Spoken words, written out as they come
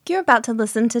You're about to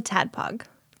listen to TADPOG.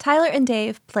 Tyler and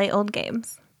Dave play old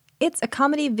games. It's a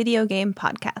comedy video game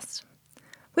podcast.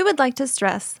 We would like to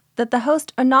stress that the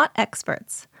hosts are not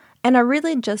experts and are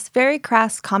really just very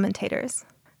crass commentators.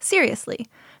 Seriously,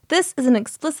 this is an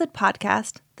explicit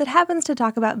podcast that happens to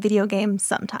talk about video games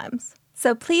sometimes.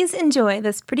 So please enjoy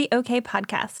this pretty okay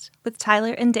podcast with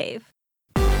Tyler and Dave.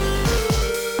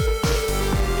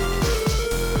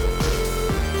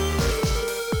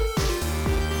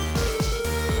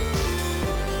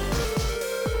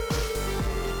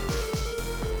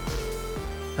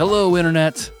 Hello,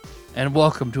 Internet, and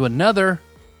welcome to another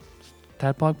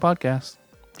TADPOG podcast.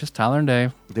 Just Tyler and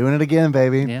Dave. Doing it again,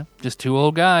 baby. Yeah, just two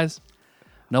old guys.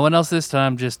 No one else this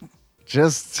time, just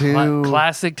two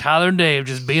classic Tyler and Dave,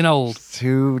 just being old.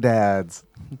 Two dads.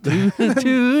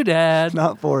 Two dads.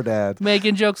 Not four dads.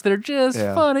 Making jokes that are just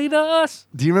funny to us.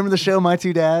 Do you remember the show My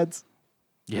Two Dads?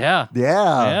 Yeah.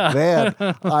 Yeah. Man.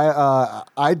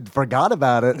 I forgot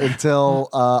about it until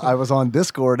I was on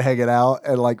Discord hanging out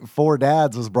and like Four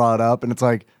Dads was brought up, and it's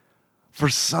like, for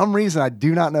some reason, I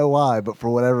do not know why, but for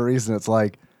whatever reason, it's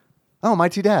like, oh, My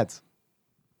Two Dads.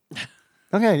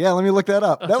 Okay, yeah, let me look that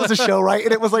up. That was a show, right?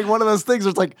 And it was like one of those things where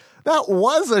it's like, that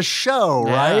was a show,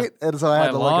 right? And so I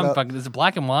had to look it up. Is it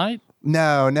black and white?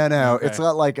 No. Okay. It's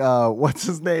not like, what's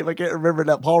his name? I can't remember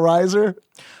that. Paul Reiser?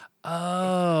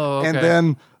 Oh, okay. And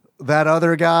then that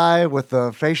other guy with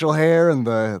the facial hair and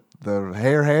the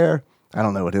hair. I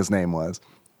don't know what his name was.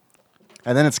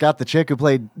 And then it's got the chick who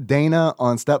played Dana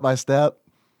on Step by Step.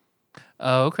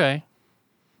 Oh, okay.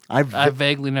 I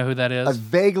vaguely know who that is. I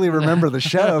vaguely remember the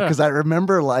show because I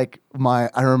remember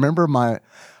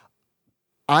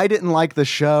I didn't like the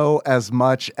show as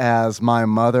much as my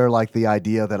mother liked the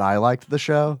idea that I liked the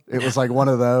show. It was like one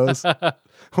of those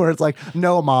where it's like,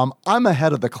 no, Mom, I'm a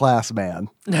head of the class man.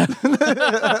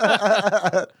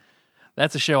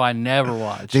 That's a show I never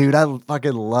watched. Dude, I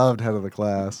fucking loved Head of the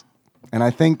Class. And I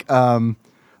think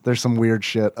there's some weird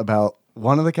shit about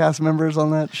one of the cast members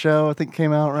on that show, I think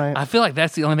came out, right? I feel like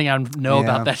that's the only thing I know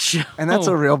about that show. And that's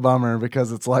a real bummer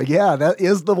because it's like, yeah, that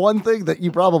is the one thing that you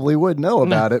probably would know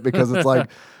about it because it's like,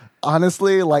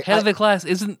 honestly, like... Head of the Class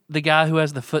isn't the guy who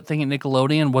has the foot thing at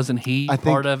Nickelodeon, wasn't he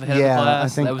part of Head of the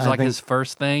Class? That was his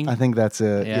first thing? I think that's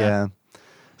it, yeah.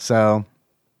 So...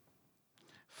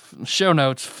 Show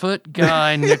notes, foot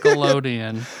guy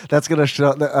Nickelodeon. That's going to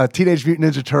show... Teenage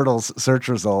Mutant Ninja Turtles search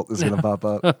result is going to pop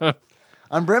up.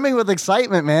 I'm brimming with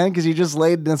excitement, man, because you just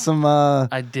laid some...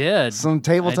 I did. Some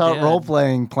tabletop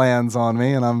role-playing plans on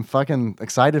me, and I'm fucking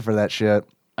excited for that shit.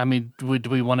 I mean, do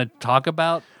we want to talk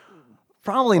about...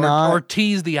 Probably not. Or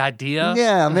tease the idea.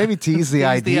 Yeah, maybe tease the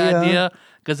idea.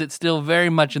 Because it's still very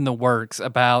much in the works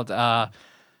about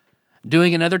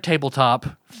doing another tabletop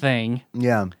thing.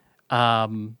 Yeah.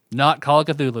 Not Call of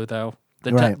Cthulhu, though.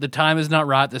 The time is not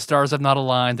right. The stars have not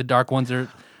aligned.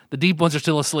 The deep ones are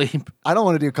still asleep. I don't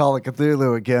want to do Call of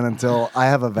Cthulhu again until I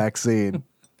have a vaccine.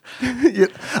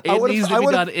 It needs to be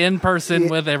done in person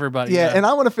with everybody. Yeah, and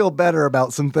I want to feel better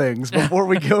about some things before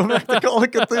we go back to Call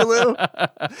of Cthulhu.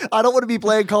 I don't want to be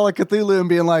playing Call of Cthulhu and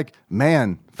being like,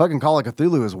 man, fucking Call of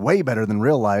Cthulhu is way better than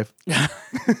real life.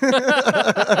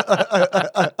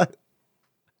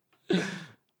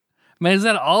 Man, is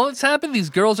that all that's happened? These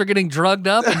girls are getting drugged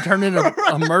up and turned into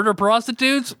murder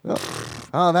prostitutes?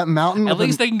 Oh, that mountain. At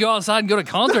least they can go outside and go to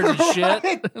concerts and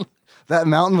shit. That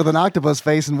mountain with an octopus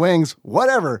face and wings.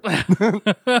 Whatever.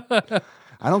 I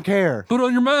don't care. Put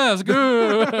on your mask. Does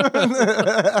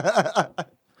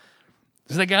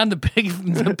that guy in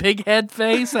the pig head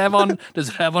face does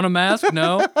it have on a mask?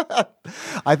 No.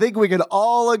 I think we can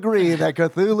all agree that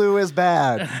Cthulhu is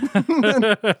bad.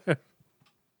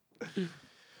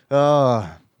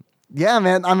 Yeah,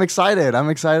 man, I'm excited. I'm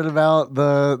excited about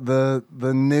the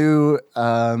new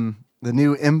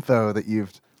info that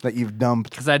you've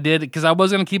dumped. Because I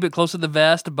was gonna keep it close to the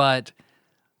vest, but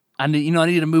I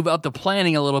needed to move up the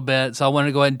planning a little bit, so I wanted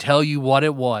to go ahead and tell you what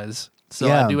it was. So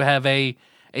I do have a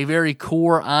very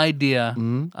core idea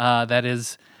that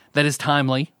is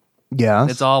timely. Yeah,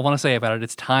 that's all I want to say about it.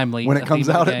 It's timely. When it comes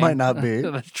out, it might not be.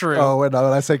 That's true. Oh, when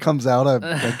I say comes out,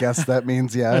 I guess that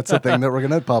means it's a thing that we're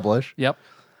going to publish. Yep.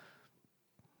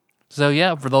 So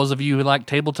yeah, for those of you who like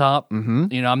tabletop,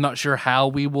 I'm not sure how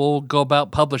we will go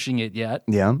about publishing it yet.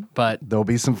 Yeah, but there'll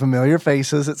be some familiar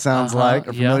faces. It sounds like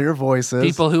or familiar voices.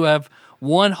 People who have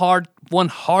one hard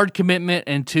commitment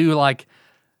and two like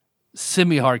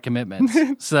semi-hard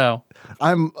commitments. So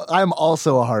I'm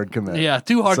also a hard commitment. Yeah,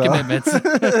 two hard commitments.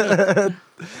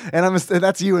 And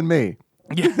that's you and me.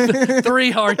 Yeah,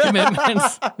 3 hard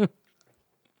commitments.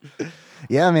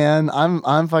 Yeah, man,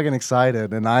 I'm fucking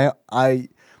excited, and I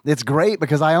it's great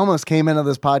because I almost came into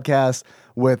this podcast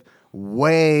with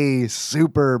way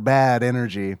super bad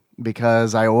energy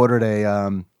because I ordered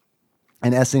an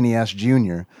SNES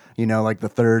Junior, you know, like the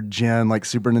 3rd gen, like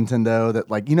Super Nintendo that,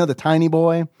 like, you know, the tiny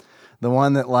boy, the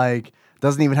one that like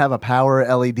doesn't even have a power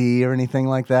LED or anything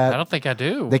like that. I don't think I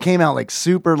do. They came out like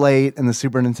super late in the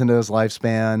Super Nintendo's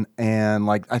lifespan, and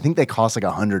like I think they cost like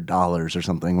 $100 or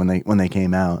something when they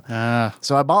came out.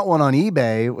 So I bought one on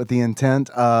eBay with the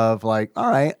intent of like, all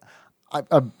right,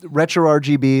 Retro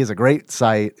RGB is a great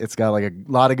site. It's got like a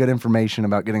lot of good information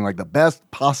about getting like the best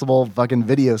possible fucking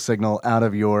video signal out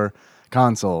of your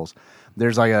consoles.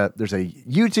 There's a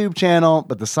YouTube channel,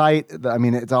 but the site, I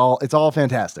mean, it's all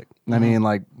fantastic. I mean,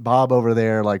 like Bob over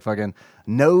there, like fucking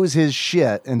knows his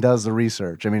shit and does the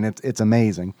research. I mean, it's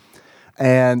amazing.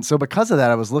 And so because of that,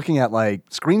 I was looking at like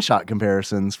screenshot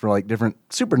comparisons for like different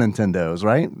Super Nintendos,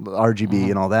 right? RGB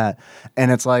and all that.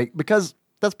 And it's like, because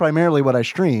that's primarily what I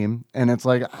stream. And it's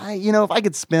like, if I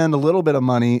could spend a little bit of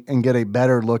money and get a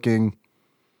better looking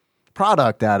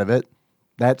product out of it,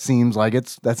 that seems like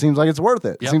it's worth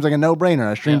it. Yep. It seems like a no-brainer.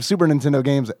 I stream Super Nintendo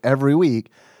games every week,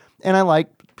 and I like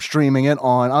streaming it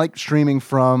on. I like streaming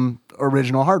from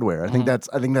original hardware. I think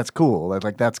that's cool.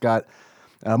 Like that's got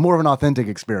more of an authentic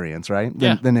experience, right?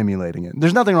 Than emulating it.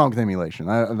 There's nothing wrong with emulation.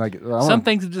 Some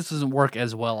things it just doesn't work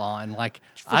as well on. Like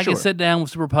I can sit down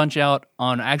with Super Punch-Out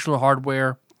on actual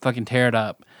hardware, fucking tear it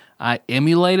up. I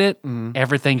emulate it.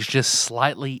 Everything's just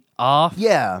slightly off.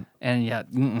 Yeah. And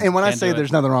and when I say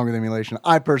there's nothing wrong with emulation,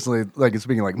 I personally, like,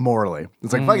 speaking like morally,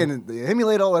 it's like fucking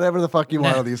emulate all whatever the fuck you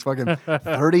want of these fucking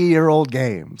 30-year-old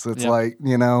games. It's like,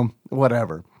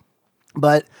 whatever.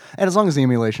 But, and as long as the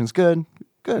emulation's good,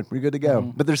 we're good to go.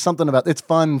 But there's something about, it's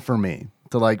fun for me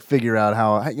to like figure out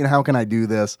how can I do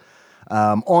this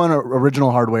on original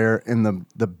hardware in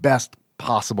the best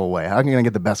possible way? How can I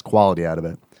get the best quality out of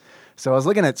it? So I was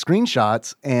looking at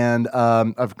screenshots and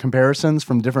of comparisons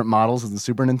from different models of the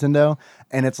Super Nintendo,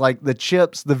 and it's like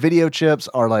the video chips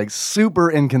are like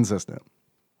super inconsistent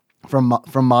from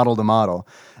model to model,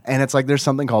 and it's like there's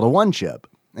something called a one chip,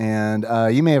 and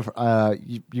you may have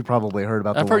you probably heard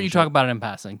about. I've heard you talk about it in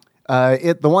passing.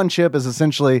 The one chip is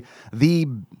essentially the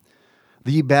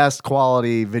best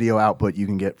quality video output you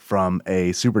can get from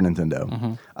a Super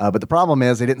Nintendo, but the problem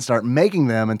is they didn't start making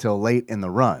them until late in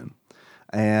the run.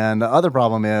 And the other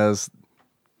problem is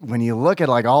when you look at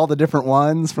like all the different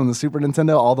ones from the Super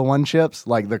Nintendo, all the one chips,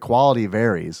 like the quality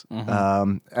varies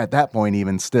at that point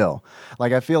even still.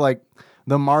 Like I feel like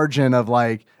the margin of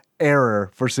like error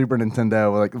for Super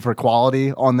Nintendo, like for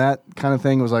quality on that kind of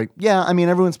thing was like, yeah, I mean,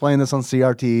 everyone's playing this on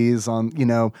CRTs,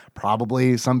 on,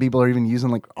 probably some people are even using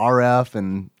like RF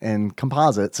and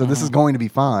composite. So this is going to be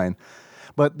fine.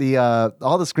 But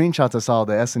all the screenshots I saw of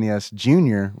the SNES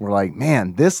Junior were like,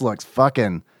 man, this looks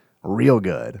fucking real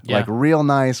good. Yeah. Like real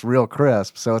nice, real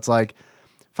crisp. So it's like,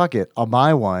 fuck it, I'll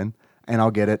buy one and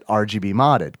I'll get it RGB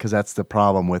modded, because that's the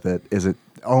problem with it, is it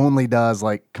only does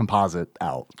like composite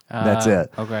out. That's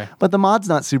it. Okay. But the mod's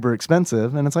not super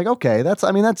expensive, and it's like, okay, that's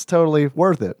totally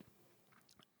worth it.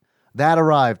 That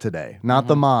arrived today. Not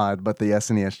the mod, but the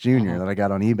SNES Junior that I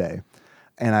got on eBay.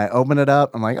 And I open it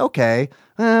up, I'm like, okay,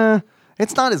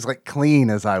 it's not as like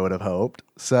clean as I would have hoped.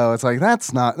 So it's like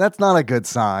that's not a good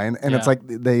sign. And it's like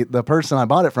the person I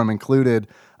bought it from included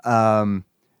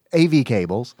AV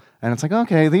cables, and it's like,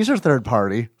 okay, these are third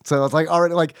party. So it's like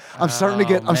already like I'm starting to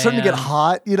get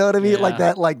hot. You know what I mean?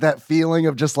 Yeah. Like that feeling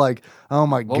of just like, oh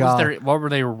my god. What were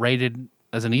they rated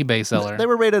as an eBay seller? They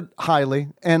were rated highly,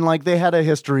 and like they had a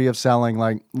history of selling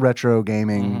like retro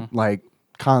gaming like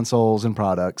consoles and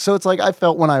products. So it's like I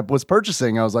felt when I was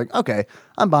purchasing, I was like, okay,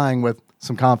 I'm buying with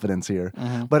some confidence here.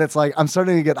 But it's like I'm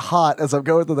starting to get hot as I'm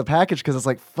going through the package, because it's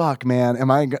like, fuck, man,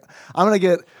 I'm gonna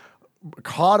get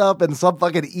caught up in some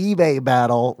fucking eBay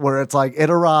battle where it's like it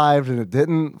arrived and it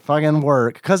didn't fucking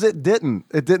work, because it didn't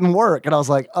work. And I was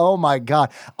like, oh my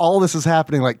god, all this is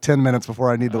happening like 10 minutes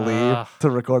before I need to leave to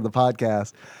record the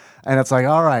podcast. And it's like,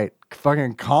 all right,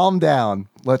 fucking calm down.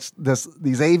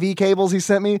 These AV cables he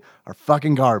sent me are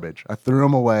fucking garbage. I threw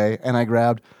them away and I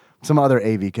grabbed some other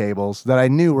AV cables that I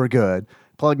knew were good,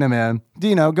 plugged them in,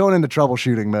 going into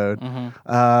troubleshooting mode.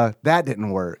 That didn't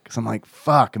work. So I'm like,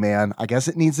 fuck, man, I guess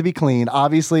it needs to be cleaned.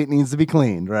 Obviously, it needs to be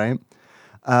cleaned, right?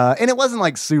 And it wasn't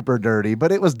like super dirty,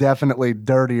 but it was definitely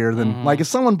dirtier than, like, if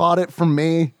someone bought it from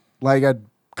me, like, I'd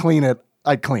clean it.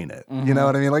 You know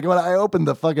what I mean? Like when I opened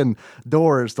the fucking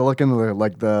doors to look into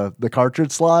the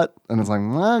cartridge slot, and it's like,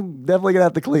 I'm definitely gonna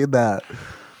have to clean that.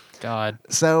 God.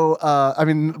 So, I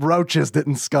mean, roaches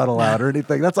didn't scuttle out or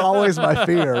anything. That's always my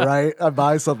fear, right? I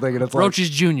buy something and it's Roaches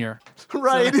Jr.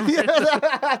 Right.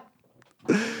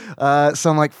 So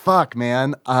I'm like, fuck,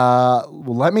 man. Well,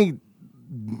 let me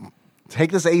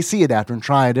take this AC adapter and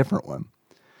try a different one.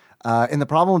 And the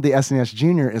problem with the SNES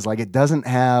Junior is like it doesn't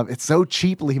have. It's so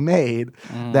cheaply made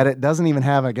that it doesn't even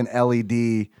have like an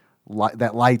LED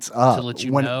that lights up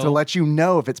to let you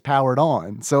know if it's powered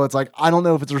on. So it's like I don't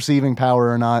know if it's receiving power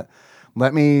or not.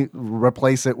 Let me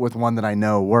replace it with one that I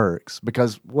know works,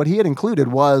 because what he had included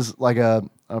was like a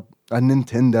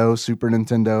Nintendo, Super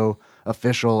Nintendo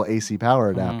official AC power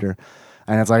adapter.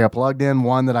 And it's like a plugged in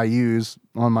one that I use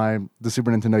on the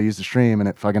Super Nintendo used to stream, and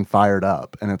it fucking fired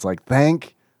up. And it's like,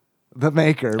 thank the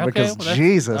maker, because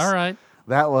Jesus. All right.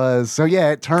 That was, so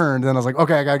yeah, it turned, and I was like,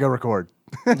 okay, I gotta go record.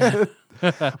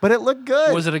 But it looked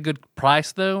good. Was it a good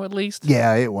price, though, at least?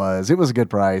 Yeah, it was. It was a good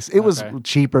price. It was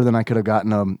cheaper than I could have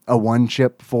gotten a one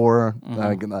chip for,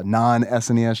 like a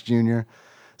non-SNES Junior.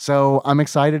 So I'm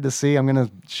excited to see. I'm going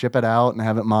to ship it out and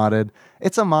have it modded.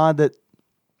 It's a mod that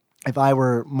if I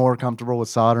were more comfortable with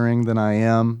soldering than I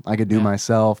am, I could do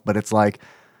myself. But it's like,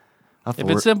 if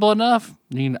it's simple enough,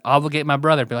 you can obligate my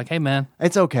brother. Be like, hey, man.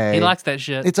 It's okay. He likes that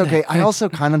shit. It's okay. I also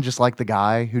kind of just like the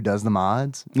guy who does the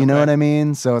mods. You know what I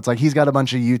mean? So it's like he's got a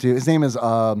bunch of YouTube. His name is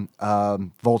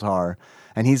Voltar.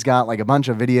 And he's got like a bunch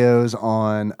of videos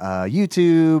on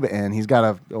YouTube. And he's got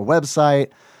a website.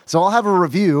 So I'll have a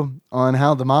review on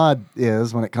how the mod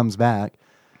is when it comes back.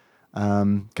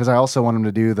 Because I also want him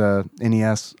to do the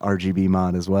NES RGB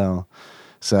mod as well.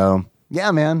 So... yeah,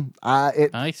 man.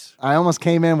 Nice. I almost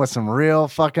came in with some real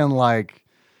fucking like,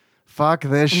 fuck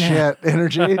this shit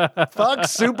energy. Fuck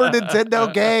Super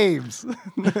Nintendo games.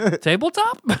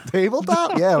 Tabletop?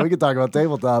 Tabletop? Yeah, we could talk about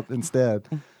tabletop instead.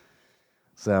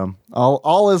 So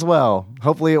all is well.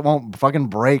 Hopefully it won't fucking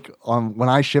break on when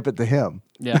I ship it to him.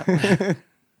 Yeah.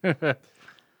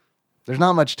 There's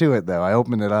not much to it though. I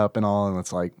opened it up and all, and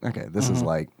it's like, okay, this is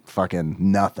like fucking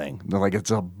nothing. They're like,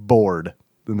 it's a board.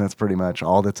 And that's pretty much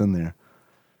all that's in there.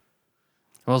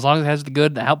 Well, as long as it has the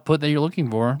good output that you're looking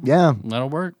for, that'll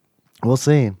work. We'll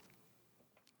see.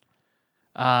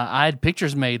 I had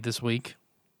pictures made this week.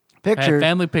 Pictures? I had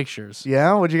family pictures.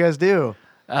 Yeah? What'd you guys do?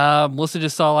 Melissa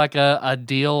just saw like a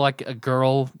deal, like a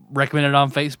girl recommended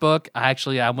on Facebook. I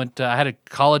had a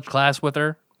college class with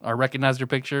her. I recognized her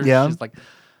picture. Yeah. She's like,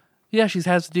 yeah, she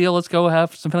has a deal. Let's go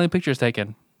have some family pictures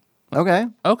taken. Okay.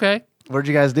 Where'd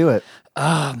you guys do it?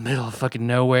 Middle of fucking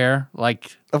nowhere.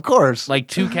 Like, of course. Like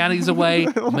 2 counties away,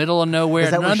 middle of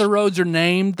nowhere. None of the roads are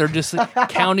named. They're just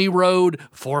County Road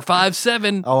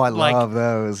 457. Oh, I love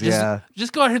those.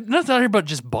 Just go ahead. Nothing out here but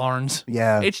just barns.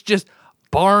 Yeah. It's just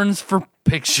barns for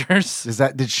pictures.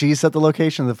 Did she set the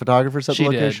location? The photographer set the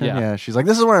location? Did, yeah. She's like,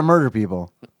 this is where I murder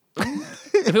people.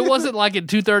 If it wasn't like at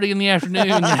 2:30 in the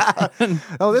afternoon.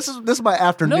 Oh, this is my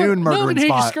afternoon murdering spot. No one can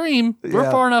hear you scream.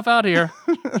 We're far enough out here.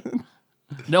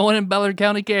 No one in Ballard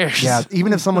County cares. Yeah,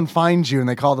 even if someone finds you and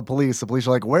they call the police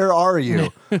are like, where are you?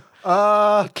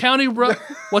 County Road.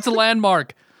 What's a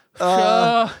landmark?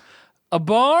 A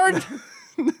barn?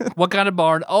 What kind of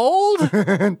barn? Old?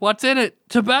 What's in it?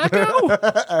 Tobacco?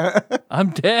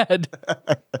 I'm dead.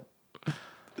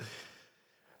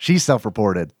 She's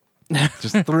self-reported.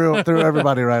 Just threw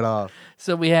everybody right off.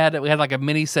 So we had like a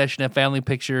mini session of family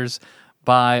pictures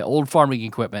by old farming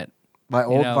equipment.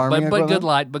 Farming equipment?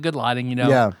 But good lighting,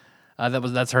 Yeah.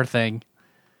 That's her thing.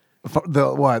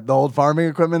 The old farming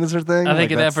equipment is her thing? I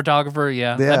think that photographer,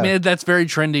 yeah. I mean, that's very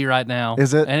trendy right now.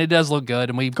 Is it? And it does look good.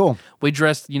 And we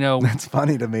dressed, That's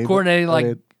funny to me.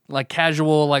 Coordinating like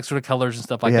casual, like sort of colors and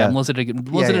stuff like that. Melissa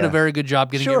did a very good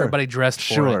job getting everybody dressed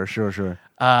for it. Sure.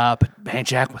 But man,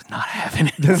 Jack was not having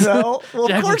it. No,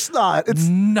 well, of course not. It's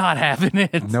not having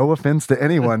it. No offense to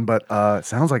anyone, but it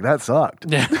sounds like that sucked.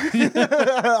 Yeah.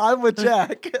 I'm with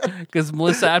Jack. Because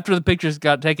Melissa, after the pictures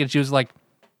got taken, she was like,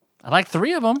 I like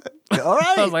 3 of them. All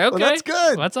right. I was like, okay, well, that's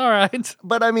good. That's all right.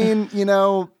 But I mean,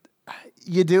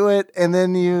 you do it and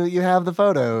then you have the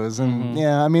photos and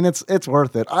I mean it's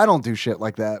worth it. I don't do shit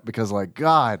like that because like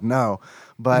God no,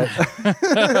 but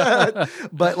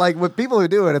but like with people who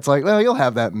do it, it's like, well, you'll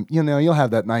have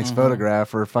that nice photograph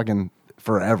for fucking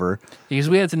forever. Because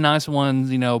we had some nice ones,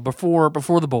 before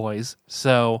the boys.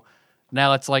 So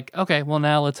now it's like, okay, well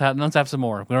now let's have some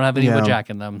more. We don't have any with Jack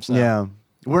in them. So. Yeah.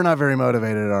 We're not very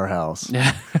motivated at our house.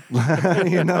 Yeah.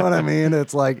 You know what I mean?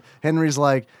 It's like Henry's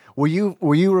like, Will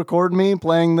you record me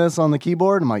playing this on the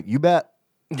keyboard? I'm like, you bet.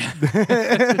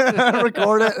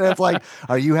 Record it, and it's like,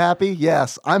 are you happy?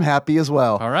 Yes, I'm happy as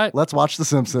well. All right, let's watch The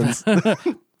Simpsons.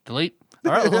 Delete.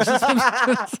 All right, let's watch The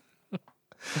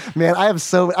Simpsons. Man, I have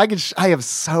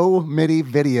so many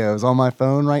videos on my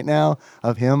phone right now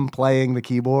of him playing the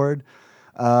keyboard,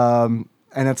 and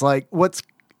it's like,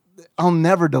 I'll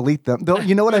never delete them.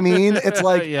 You know what I mean? It's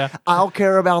like I'll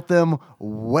care about them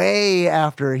way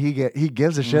after he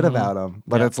gives a shit about them.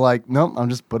 But it's like, nope, I'm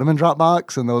just put them in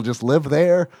Dropbox and they'll just live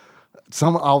there.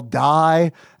 I'll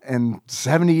die, and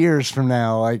 70 years from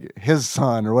now, like his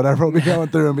son or whatever will be going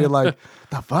through and be like,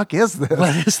 the fuck is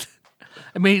this?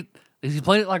 I mean, is he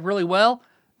playing it like really well?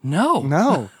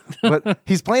 No. But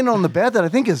he's playing it on the bed that I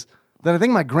think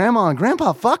my grandma and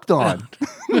grandpa fucked on.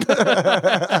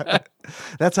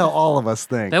 That's how all of us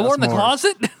think. They were in the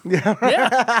closet?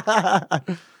 Yeah.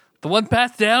 The one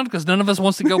passed down because none of us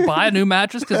wants to go buy a new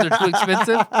mattress because they're too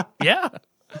expensive? Yeah.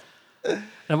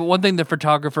 No, but one thing, the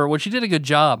photographer, she did a good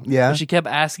job. Yeah. But she kept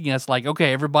asking us, like,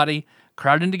 okay, everybody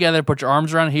crowd in together, put your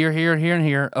arms around here, here, here, and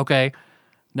here. Okay.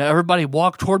 Now everybody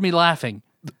walk toward me laughing.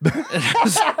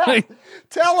 Like,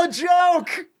 tell a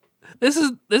joke. This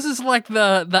is like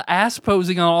the ass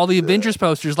posing on all the Avengers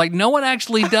posters. Like, no one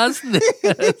actually does this.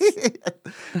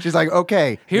 She's like,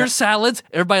 okay. Here's salads.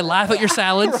 Everybody laugh at your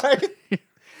salads. Right.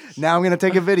 Now I'm going to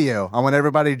take a video. I want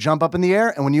everybody to jump up in the air,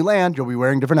 and when you land, you'll be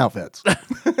wearing different outfits.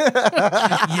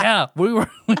 Yeah, we were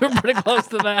pretty close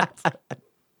to that.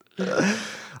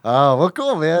 Oh, well,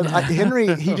 cool, man.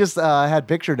 Henry, he just had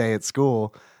picture day at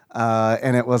school.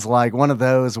 And it was like one of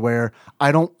those where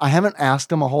I haven't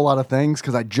asked him a whole lot of things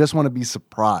because I just want to be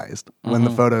surprised when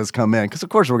the photos come in. Because of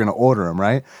course we're going to order them,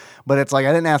 right? But it's like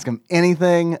I didn't ask him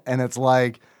anything, and it's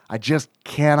like I just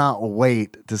cannot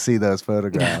wait to see those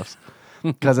photographs.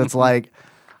 Because it's like,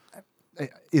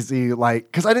 is he like?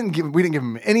 Because we didn't give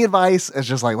him any advice. It's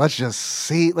just like let's just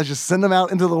send them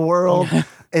out into the world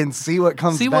and see what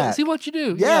comes back. See what you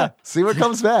do. Yeah, see what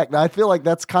comes back. Now, I feel like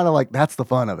that's kind of like that's the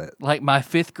fun of it. Like my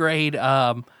 5th grade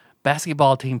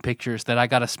basketball team pictures that I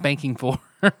got a spanking for.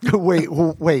 Wait,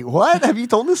 what? Have you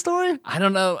told this story? I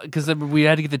don't know, because we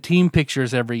had to get the team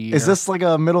pictures every year. Is this like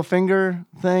a middle finger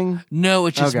thing? No,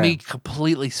 it's just me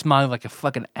completely smiling like a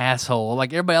fucking asshole.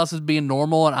 Like everybody else is being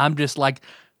normal, and I'm just like...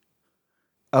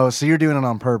 Oh, so you're doing it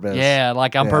on purpose. Yeah,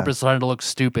 like on purpose trying to look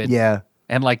stupid. Yeah.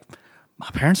 And like, my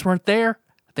parents weren't there.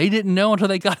 They didn't know until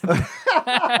they got it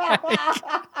back.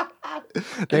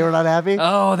 They were not happy?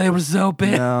 Oh, they were so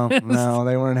pissed. No,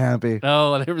 they weren't happy.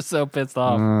 No, they were so pissed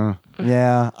off.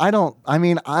 Yeah,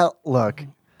 look,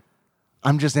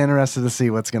 I'm just interested to see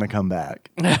what's going to come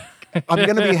back. I'm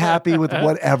going to be happy with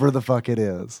whatever the fuck it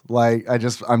is. Like,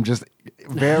 I'm just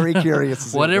very curious to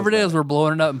see whatever it is, we're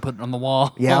blowing it up and putting it on the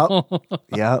wall.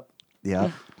 Yep.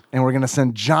 And we're going to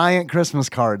send giant Christmas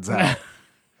cards out.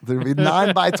 There'll be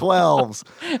 9x12s.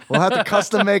 We'll have to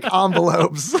custom make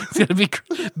envelopes. It's going to be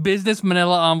business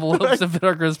manila envelopes to fit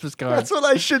our Christmas cards. That's what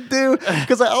I should do,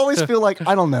 because I always feel like,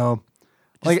 I don't know.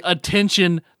 Like,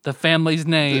 attention, the family's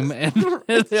name, and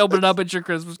they open it up at your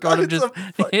Christmas card and just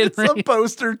it's a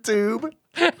poster tube.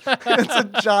 It's a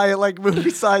giant, like,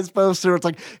 movie-sized poster. It's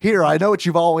like, here, I know what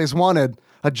you've always wanted.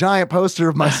 A giant poster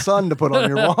of my son to put on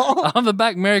your wall. On the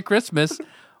back, Merry Christmas.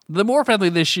 The Moore family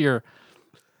this year.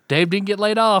 Dave didn't get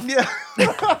laid off. Yeah.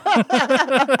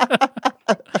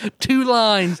 2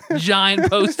 lines, giant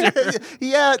poster.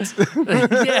 Yet.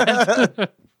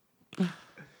 Yet.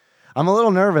 I'm a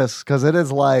little nervous because it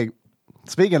is like,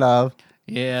 speaking of,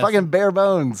 fucking bare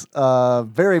bones,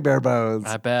 very bare bones.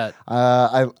 I bet.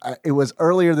 It was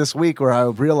earlier this week where I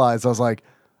realized, I was like,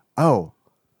 oh,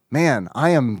 man,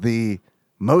 I am the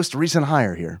most recent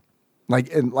hire here. Like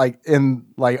in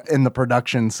the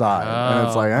production side. And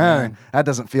it's like, that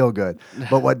doesn't feel good.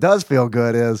 But what does feel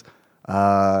good is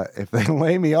if they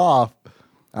lay me off,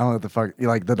 I don't know what the fuck,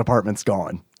 like the department's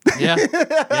gone. Yeah.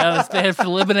 They have to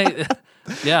eliminate.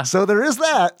 Yeah. So there is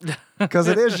that, because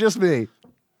it is just me.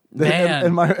 Man.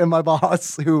 And my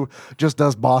boss who just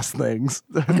does boss things.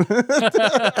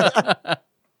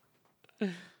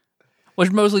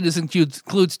 Which mostly just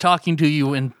includes talking to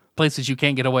you in places you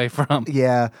can't get away from.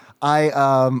 Yeah.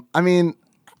 I mean,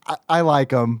 I like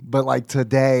them, but like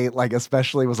today, like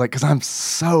especially was like, because I'm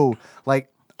so like,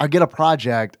 I get a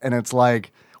project and it's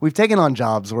like, we've taken on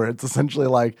jobs where it's essentially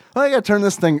like, oh, we got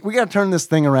to turn this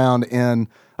thing around in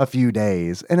a few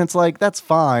days. And it's like, that's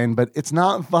fine, but it's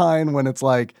not fine when it's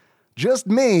like just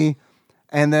me.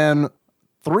 And then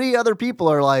 3 other people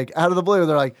are like, out of the blue,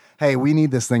 they're like, hey, we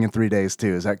need this thing in 3 days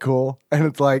too. Is that cool? And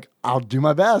it's like, I'll do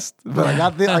my best, but I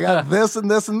got this and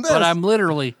this and this. But I'm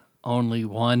literally only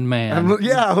one man.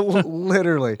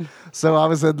 Literally. So I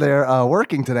was in there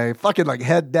working today, fucking like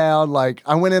head down. Like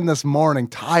I went in this morning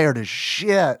tired as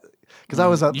shit because I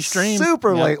was up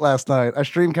super late last night. I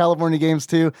streamed California Games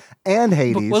 2 and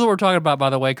Hades. What we're talking about, by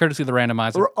the way, courtesy of the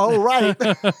Randomizer. Oh, right.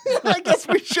 I guess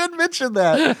we should mention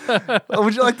that.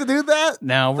 Would you like to do that?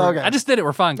 No, I just did it.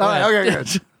 We're fine. Go ahead. Okay,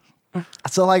 good.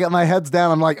 So like my head's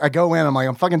down. I'm like, I go in. I'm like,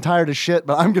 I'm fucking tired as shit,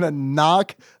 but I'm gonna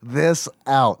knock this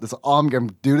out. This all I'm gonna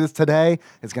do this today.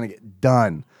 It's gonna get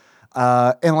done.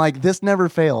 And like this never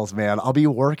fails, man. I'll be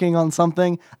working on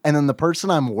something, and then the person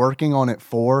I'm working on it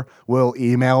for will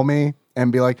email me and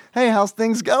be like, "Hey, how's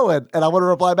things going?" And I want to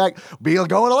reply back, "Be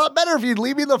going a lot better if you'd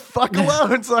leave me the fuck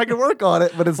alone so I can work on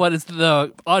it." But it's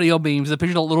the audio memes, the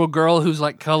picture of a little girl who's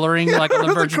like coloring like on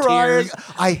the verge of tears.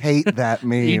 I hate that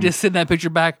meme. You just send that picture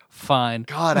back, fine.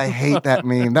 God, I hate that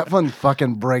meme. That one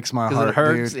fucking breaks my heart, it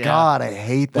hurts, dude. yeah. God, I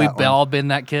hate that. We've all been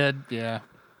that kid, yeah.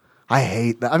 I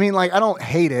hate that. I mean, like, I don't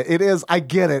hate it. It is. I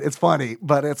get it. It's funny,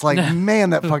 but it's like, man,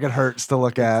 that fucking hurts to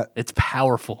look at. It's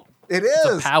powerful. It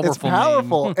is. It's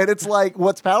powerful. And it's like,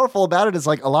 what's powerful about it is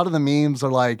like a lot of the memes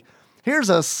are like, here's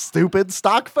a stupid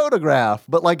stock photograph.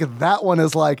 But like that one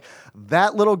is like,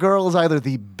 that little girl is either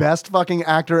the best fucking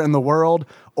actor in the world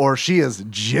or she is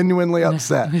genuinely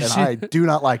upset. And I do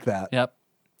not like that. Yep.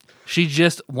 She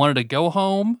just wanted to go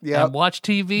home and watch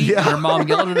TV. Yep. And her mom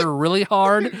yelled at her really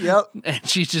hard. Yep. And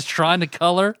she's just trying to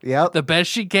color the best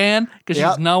she can because she Yep.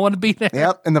 does not want to be there.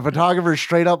 Yep. And the photographer's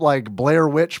straight up like Blair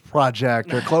Witch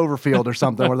Project or Cloverfield or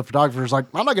something where the photographer's like,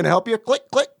 I'm not going to help you. Click,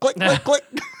 click, click, click, click.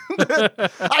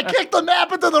 I kicked the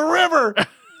map into the river.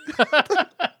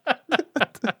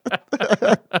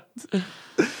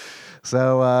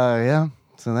 So, yeah.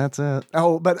 So that's it.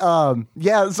 Oh, but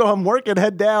yeah, so I'm working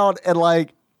head down and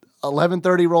like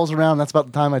 11:30 rolls around. That's about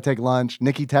the time I take lunch.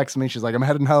 Nikki texts me. She's like, I'm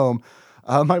heading home.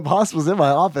 My boss was in my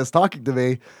office talking to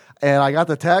me, and I got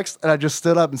the text, and I just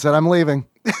stood up and said, I'm leaving.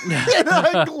 And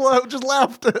I just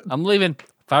left. I'm leaving.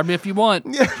 Fire me if you want.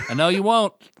 I know you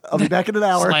won't. I'll be back in an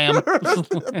hour. Slam.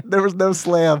 There was no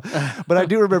slam. But I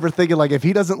do remember thinking, like, if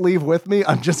he doesn't leave with me,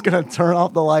 I'm just going to turn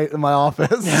off the light in my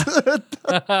office.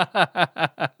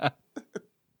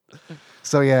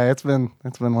 So, yeah, it's been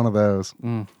one of those.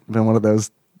 Been one of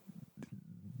those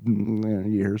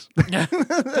years.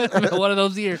 One of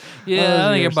those years. Yeah,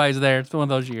 I think everybody's there. It's one of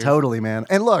those years. Totally, man.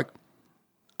 And look,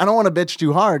 I don't want to bitch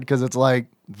too hard because it's like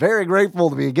very grateful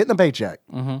to be getting a paycheck.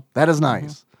 Mm-hmm. That is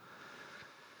nice.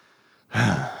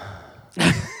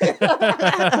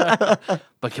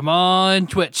 But come on,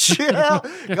 Twitch. Yeah.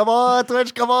 Come on,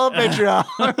 Twitch. Come on, Patreon.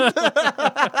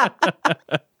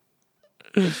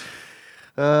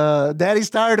 Daddy's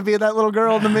tired of being that little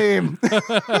girl in the meme.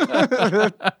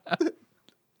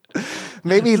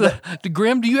 Maybe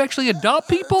Grim, do you actually adopt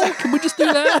people? Can we just do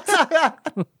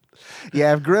that?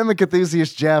 Yeah, if Grim and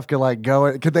Cthusiast Jeff could like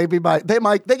go, could they be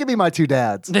they could be my two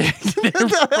dads. They're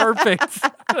perfect.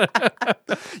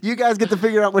 You guys get to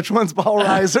figure out which one's Paul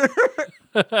Reiser.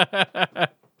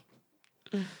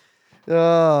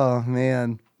 Oh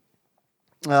man.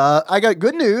 I got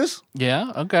good news.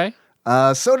 Yeah, okay.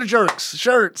 Soda Jerks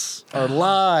shirts are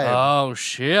live. Oh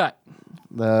shit.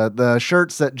 The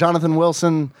shirts that Jonathan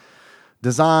Wilson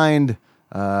designed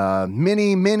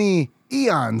many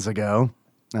eons ago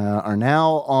are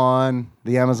now on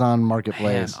the Amazon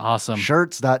Marketplace. Man, awesome.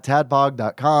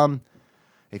 Shirts.tadpog.com.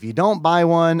 If you don't buy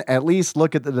one, at least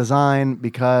look at the design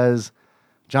because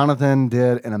Jonathan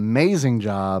did an amazing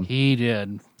job. He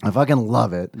did. I fucking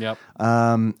love it. Yep.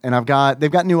 And they've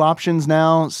got new options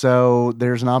now. So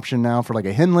there's an option now for like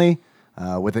a Henley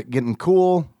with it getting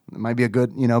cool. It might be a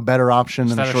good, better option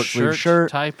than a short sleeve shirt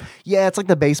type. Yeah, it's like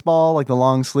the baseball, like the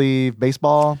long sleeve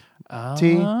baseball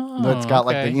tee. That's got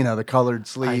okay. like the colored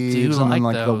sleeves and then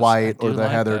like the those. white or the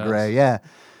like heather those. gray. Yeah.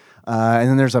 And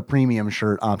then there's a premium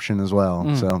shirt option as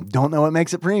well. So don't know what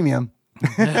makes it premium.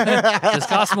 Just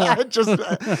costs more.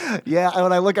 Yeah,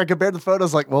 when I compared the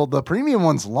photos, like, well, the premium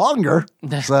one's longer.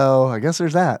 So I guess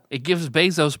there's that. It gives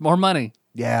Bezos more money.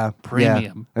 Yeah.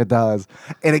 Premium. Yeah, it does.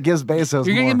 And it gives Bezos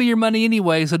You're going to more. give me your money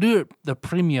anyway, so do it the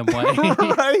premium way.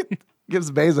 Right? Gives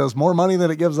Bezos more money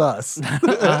than it gives us.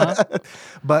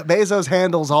 But Bezos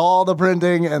handles all the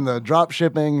printing and the drop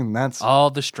shipping, and that's all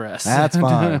the stress. That's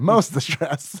fine. Most of the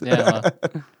stress. Yeah.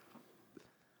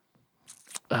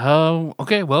 Oh,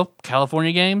 okay. Well,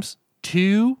 California Games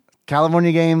 2.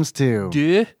 California Games 2.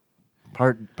 Duh.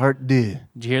 Part 2. Did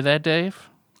you hear that, Dave?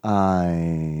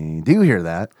 I do hear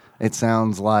that. It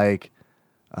sounds like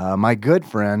my good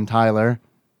friend Tyler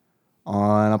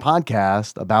on a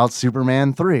podcast about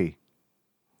Superman 3.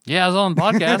 Yeah, I was on the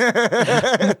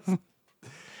podcast.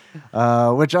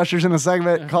 Which ushers in a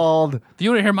segment called... If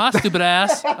you want to hear my stupid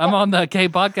ass, I'm on the K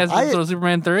podcast episode of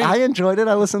Superman 3. I enjoyed it.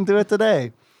 I listened to it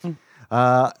today.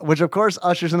 Which, of course,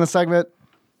 ushers in a segment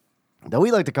that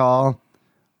we like to call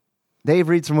Dave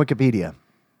Reads from Wikipedia.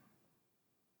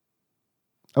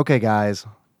 Okay, guys.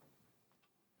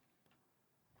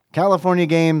 California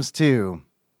Games 2.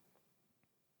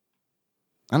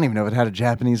 I don't even know if it had a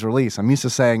Japanese release. I'm used to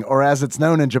saying, or as it's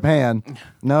known in Japan.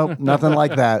 Nope, nothing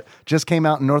like that. Just came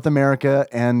out in North America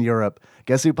and Europe.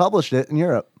 Guess who published it in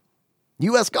Europe?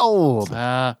 U.S. Gold.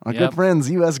 Our good friends,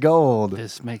 U.S. Gold.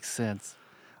 This makes sense.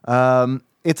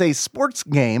 It's a sports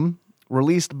game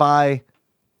released by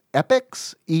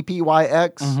Epyx,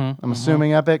 E-P-Y-X. I'm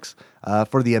assuming Epyx.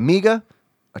 For the Amiga,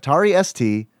 Atari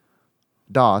ST,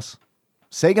 DOS,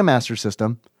 Sega Master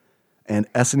System,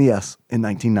 and SNES in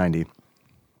 1990.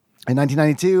 In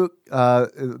 1992,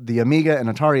 the Amiga and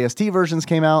Atari ST versions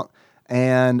came out,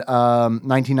 and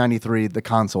 1993, the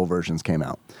console versions came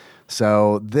out.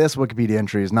 So this Wikipedia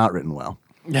entry is not written well.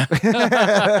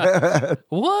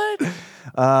 What?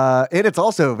 And it's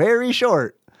also very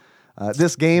short.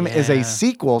 This game is a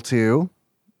sequel to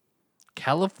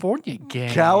California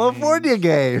Games.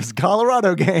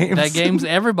 Colorado Games. That game's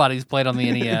everybody's played on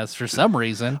the NES for some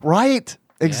reason. Right.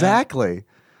 Exactly. Yeah.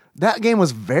 That game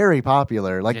was very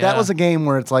popular. Like that was a game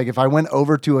where it's like if I went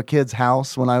over to a kid's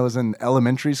house when I was in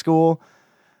elementary school,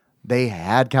 they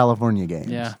had California Games.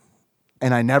 Yeah.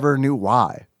 And I never knew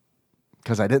why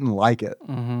because I didn't like it.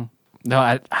 Mm-hmm. No,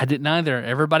 I didn't either.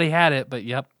 Everybody had it, but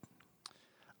yep.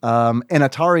 An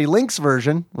Atari Lynx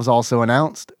version was also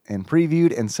announced and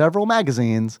previewed in several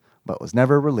magazines, but was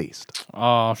never released.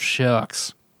 Oh,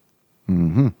 shucks.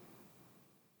 Mm-hmm.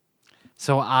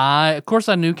 So of course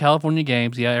I knew California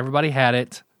Games. Yeah, everybody had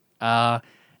it.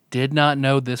 Did not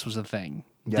know this was a thing.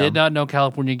 Yeah. Did not know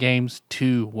California Games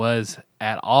 2 was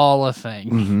at all a thing.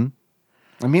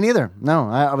 Mm-hmm. Me neither. No,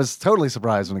 I was totally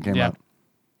surprised when it came out.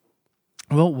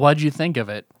 Well, what'd you think of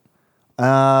it?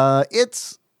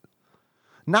 It's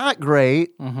not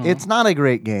great. Mm-hmm. It's not a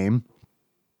great game.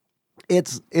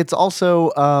 It's also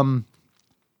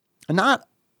not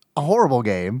a horrible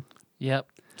game. Yep.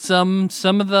 Some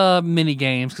of the mini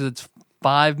games, because it's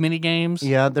 5 mini games.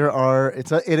 Yeah, there are.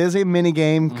 It is a mini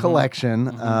game collection,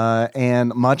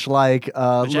 and much like Which,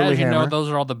 as you know, those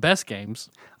are all the best games.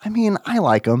 I mean, I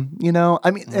like them. You know,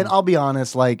 and I'll be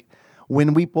honest. Like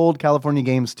when we pulled California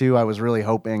Games 2, I was really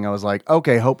hoping. I was like,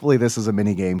 okay, hopefully this is a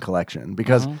mini game collection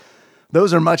because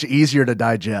those are much easier to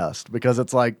digest. Because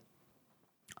it's like,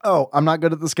 oh, I'm not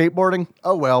good at the skateboarding.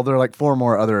 Oh, well, there are like 4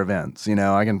 more other events. You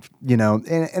know, I can, you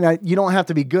don't have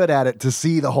to be good at it to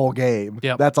see the whole game.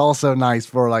 Yep. That's also nice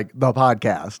for like the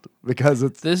podcast because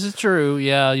This is true.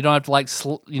 Yeah. You don't have to like,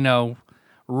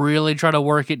 really try to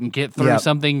work it and get through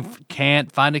something.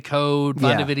 Can't find a code,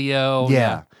 find a video.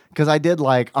 Yeah. Because I did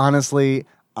honestly,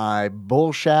 I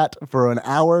bullshat for an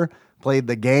hour. Played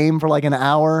the game for like an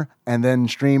hour and then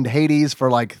streamed Hades for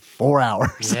like 4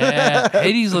 hours. Yeah,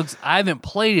 Hades I haven't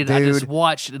played it. Dude, I just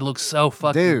watched it. It looks so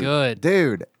fucking good.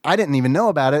 Dude, I didn't even know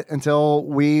about it until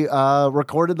we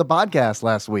recorded the podcast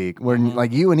last week when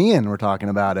like you and Ian were talking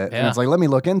about it. Yeah. And it's like, let me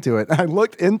look into it. And I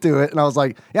looked into it and I was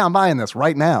like, yeah, I'm buying this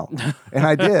right now. And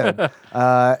I did.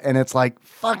 And it's like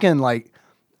fucking like,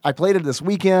 I played it this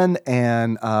weekend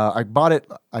and I bought it.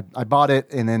 I bought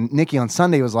it, and then Nikki on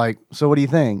Sunday was like, "So what do you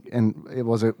think?" And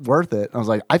was it worth it? I was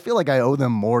like, I feel like I owe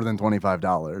them more than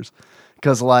 $25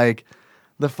 because like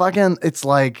the fucking it's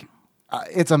like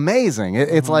it's amazing.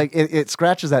 It's like it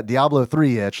scratches that Diablo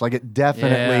 3 itch. Like it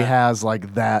definitely has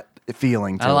like that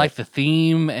feeling to it. I like the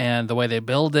theme and the way they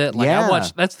build it. Like I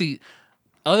watched.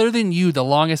 Other than you, the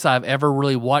longest I've ever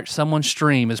really watched someone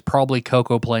stream is probably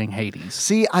Coco playing Hades.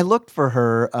 See, I looked for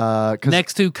her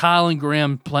next to Kyle and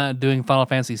Graham doing Final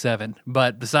Fantasy VII.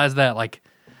 But besides that, like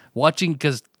watching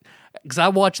because I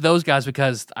watch those guys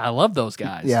because I love those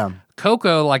guys. Yeah,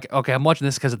 Coco, like okay, I'm watching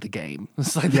this because of the game.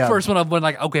 It's like the first one I've been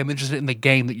like, okay, I'm interested in the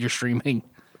game that you're streaming.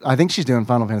 I think she's doing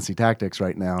Final Fantasy Tactics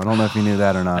right now. I don't know if you knew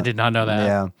that or not. I did not know that.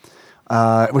 Yeah.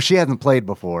 Well, she hasn't played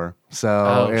before,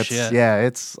 so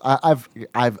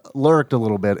I've lurked a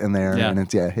little bit in there, and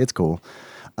it's cool.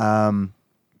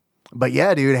 But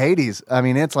yeah, dude, Hades. I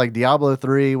mean, it's like Diablo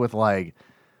 3 with like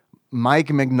Mike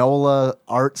Mignola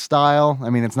art style. I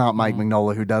mean, it's not Mike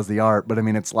Mignola who does the art, but I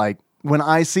mean, it's like when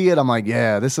I see it, I'm like,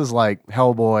 yeah, this is like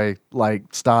Hellboy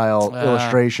like style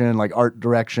illustration, like art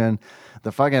direction.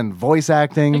 The fucking voice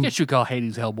acting. I guess you call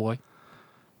Hades Hellboy.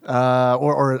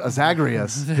 Or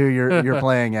Zagreus, who you're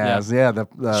playing as, the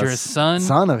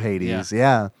son of Hades,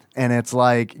 and it's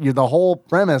like the whole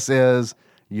premise is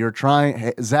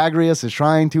Zagreus is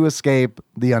trying to escape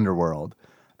the underworld,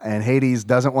 and Hades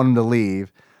doesn't want him to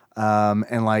leave,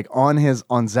 and like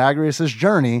on Zagreus's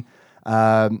journey,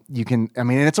 you can, I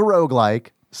mean, it's a roguelike,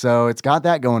 so it's got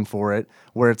that going for it,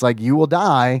 where it's like you will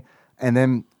die, and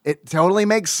then it totally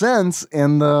makes sense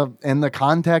in the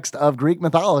context of Greek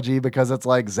mythology because it's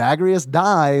like Zagreus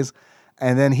dies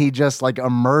and then he just like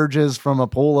emerges from a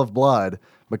pool of blood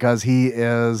because he's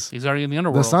already in the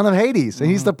underworld. The son of Hades.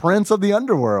 And he's the prince of the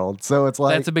underworld. So it's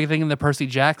like... That's a big thing in the Percy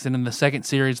Jackson. In the second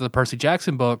series of the Percy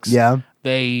Jackson books, the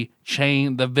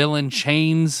villain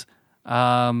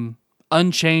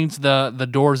unchains the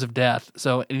doors of death.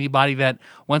 So anybody that,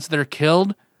 once they're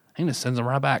killed, he just sends them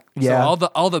right back. Yeah. So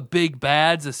all the big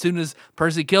bads, as soon as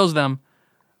Percy kills them,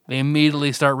 they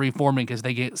immediately start reforming because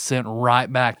they get sent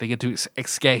right back. They get to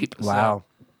escape. Wow. So.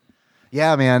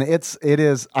 Yeah, man, it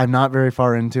is. I'm not very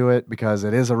far into it because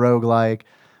it is a roguelike.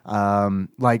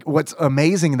 Like, what's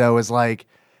amazing though is like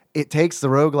it takes the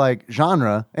roguelike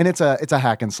genre and it's a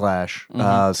hack and slash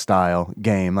style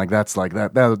game. Like that's like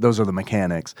that. Those are the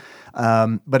mechanics.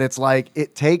 But it's like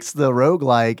it takes the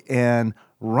roguelike and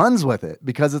runs with it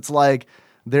because it's like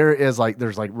there's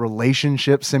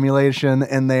relationship simulation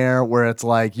in there where it's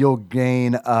like you'll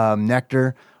gain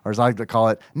nectar, or as I like to call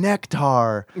it,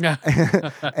 nectar. Yeah.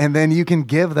 And then you can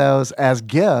give those as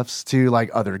gifts to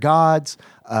like other gods,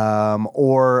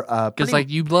 or because like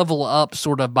you level up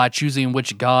sort of by choosing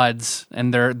which gods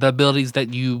and the abilities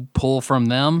that you pull from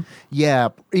them. Yeah,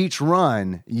 each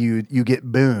run you get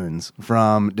boons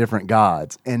from different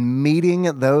gods, and meeting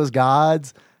those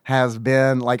gods has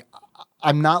been like,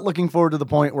 I'm not looking forward to the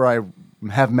point where I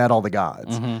have met all the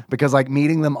gods because like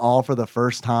meeting them all for the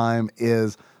first time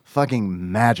is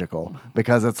fucking magical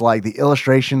because it's like the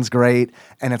illustration's great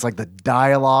and it's like the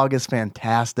dialogue is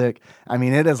fantastic. I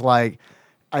mean, it is like,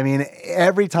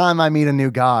 every time I meet a new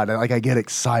god, like I get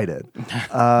excited.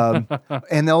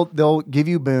 And they'll give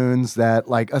you boons that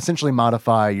like essentially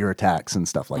modify your attacks and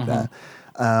stuff like that.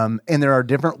 And there are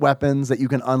different weapons that you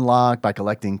can unlock by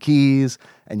collecting keys,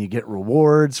 and you get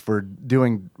rewards for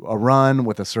doing a run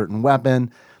with a certain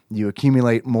weapon. You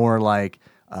accumulate more like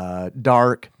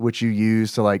dark, which you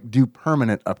use to like do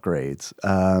permanent upgrades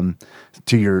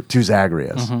to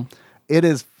Zagreus. It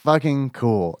is fucking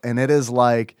cool, and it is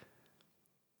like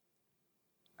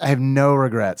I have no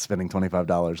regrets spending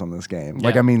 $25 on this game. Yeah.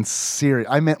 Like, I mean, serious.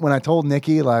 I meant when I told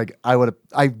Nikki, like I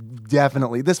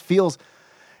definitely, it feels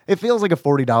like a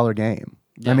 $40 game.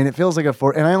 Yeah. I mean, it feels like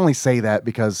and I only say that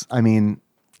because, I mean...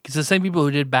 It's the same people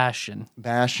who did Bastion.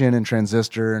 And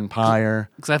Transistor and Pyre.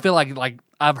 Because I feel like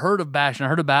I've heard of Bastion. I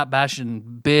heard about Bastion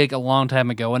big a long time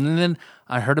ago. And then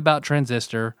I heard about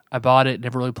Transistor. I bought it,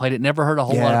 never really played it, never heard a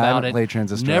whole lot about I haven't it. played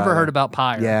Transistor Never either. heard about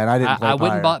Pyre. Yeah, and I didn't play I went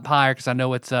Pyre. and bought Pyre because I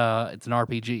know it's an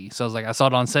RPG. So I was like, I saw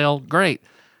it on sale. Great.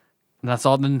 And I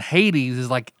saw it in Hades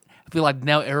is like... I feel like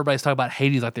now everybody's talking about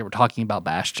Hades like they were talking about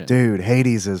Bastion. Dude,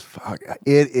 Hades it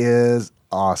is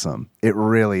awesome. It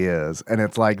really is. And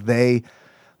it's like they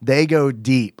go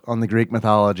deep on the Greek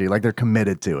mythology, like they're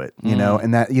committed to it, you know,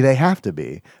 and that they have to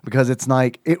be because it's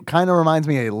like, it kind of reminds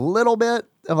me a little bit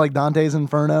of like Dante's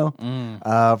Inferno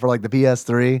for like the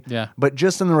PS3. Yeah. But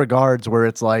just in the regards where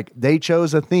it's like they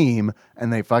chose a theme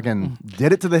and they fucking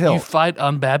did it to the hilt. You fight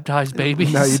unbaptized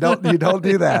babies? No, you don't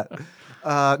do that.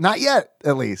 Not yet,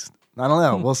 at least. I don't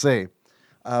know. We'll see.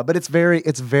 But it's very,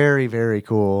 very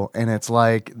cool. And it's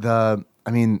like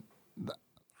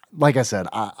like I said,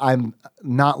 I'm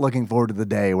not looking forward to the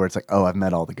day where it's like, oh, I've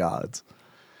met all the gods.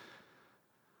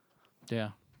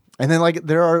 Yeah. And then like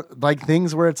there are like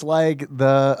things where it's like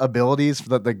the abilities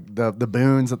that the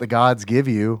boons that the gods give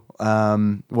you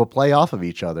will play off of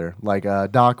each other. Like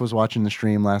Doc was watching the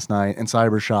stream last night, and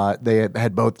Cybershot, they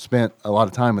had both spent a lot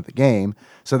of time with the game,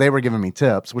 so they were giving me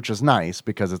tips, which is nice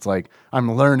because it's like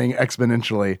I'm learning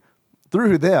exponentially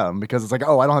through them because it's like,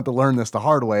 oh, I don't have to learn this the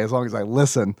hard way as long as I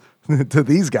listen to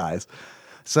these guys.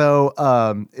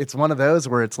 So it's one of those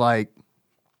where it's like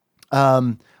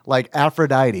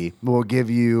Aphrodite will give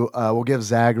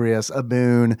Zagreus a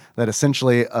boon that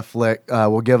essentially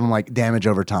will give him like damage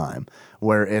over time,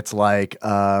 where it's like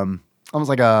almost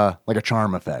like a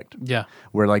charm effect. Yeah,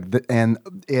 where like and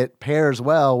it pairs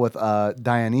well with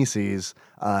Dionysus'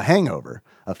 hangover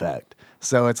effect.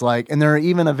 So it's like, and there are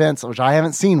even events, which I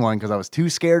haven't seen one because I was too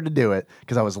scared to do it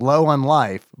because I was low on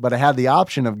life, but I had the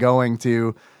option of going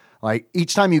to, like,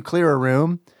 each time you clear a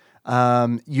room,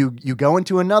 you go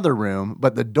into another room,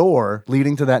 but the door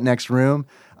leading to that next room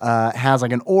has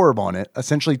like an orb on it,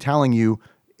 essentially telling you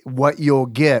what you'll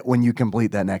get when you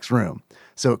complete that next room.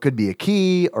 So it could be a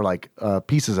key or like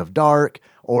pieces of dark,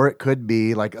 or it could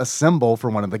be like a symbol for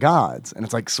one of the gods. And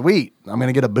it's like, sweet, I'm going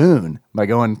to get a boon by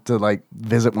going to like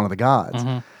visit one of the gods.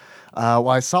 Well,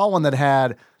 I saw one that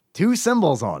had 2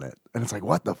 symbols on it. And it's like,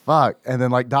 what the fuck? And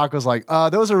then like Doc was like,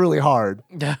 those are really hard.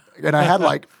 And I had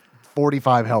like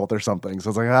 45 health or something. So I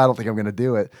was like, I don't think I'm going to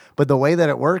do it. But the way that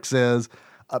it works is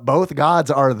both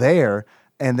gods are there.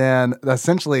 And then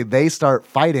essentially they start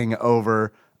fighting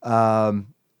over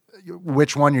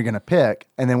which one you're going to pick.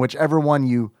 And then whichever one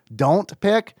you don't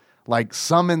pick, like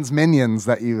summons minions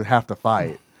that you have to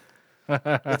fight.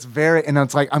 And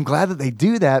it's like, I'm glad that they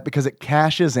do that because it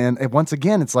cashes in. And once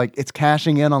again, it's like, it's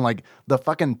cashing in on like the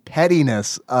fucking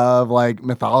pettiness of like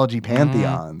mythology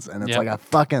pantheons. And it's like, I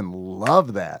fucking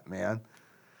love that, man.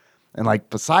 And like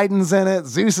Poseidon's in it,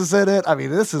 Zeus is in it. I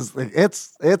mean,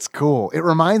 it's cool. It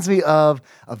reminds me of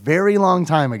a very long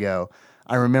time ago.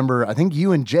 I remember, I think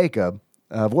you and Jacob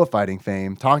of Wolf Fighting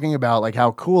fame talking about like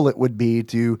how cool it would be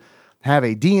to have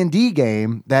a D&D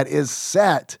game that is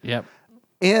set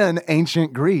in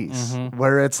ancient Greece,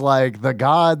 where it's like the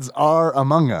gods are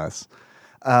among us.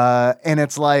 And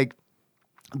it's like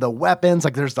the weapons,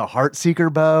 like there's the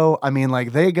Heartseeker bow. I mean,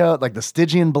 like they go like the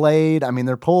Stygian blade. I mean,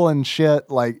 they're pulling shit.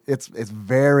 Like it's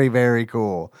very, very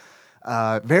cool.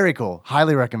 Very cool.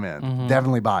 Highly recommend.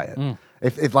 Definitely buy it.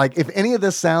 If any of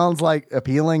this sounds like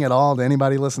appealing at all to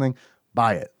anybody listening,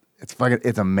 buy it.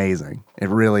 It's amazing. It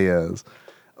really is.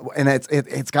 And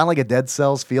it's got like a Dead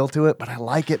Cells feel to it, but I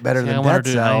like it better than Dead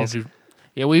Cells.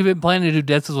 Yeah, we've been planning to do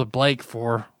Dead Cells with Blake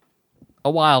for a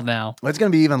while now. Well, it's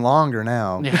going to be even longer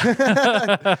now.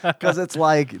 Because it's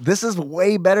like, this is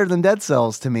way better than Dead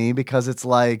Cells to me because it's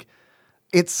like,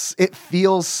 it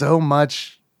feels so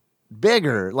much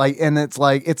bigger. Like, and it's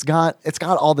like, it's got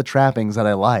all the trappings that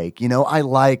I like. You know, I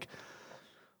like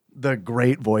the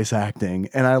great voice acting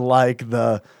and I like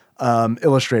the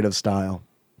illustrative style.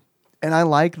 And I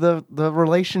like the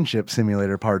relationship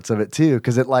simulator parts of it too,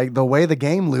 because it like the way the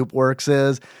game loop works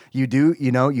is you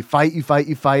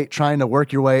fight, trying to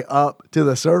work your way up to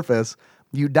the surface.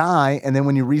 You die, and then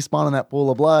when you respawn in that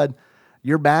pool of blood,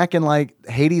 you're back in like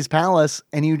Hades' palace,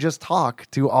 and you just talk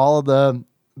to all of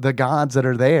the gods that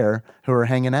are there who are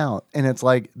hanging out, and it's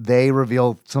like they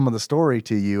reveal some of the story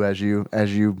to you as you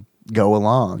go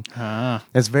along.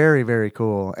 It's very, very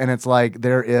cool, and it's like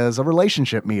there is a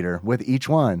relationship meter with each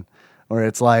one. Or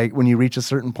it's like when you reach a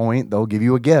certain point, they'll give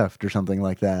you a gift or something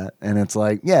like that. And it's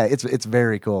like, yeah, it's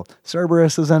very cool.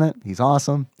 Cerberus is in it. He's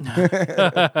awesome.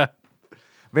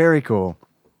 Very cool.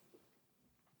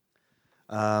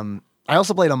 I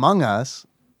also played Among Us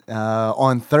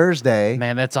on Thursday.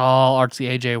 Man, that's all Artsy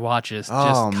AJ watches.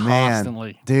 Just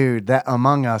constantly. Man. Dude, that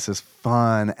Among Us is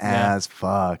fun as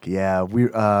fuck. Yeah,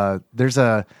 there's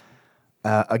a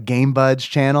Game Buds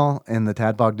channel in the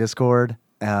TADPOG Discord.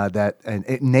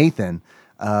 Nathan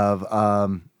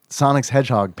of Sonic's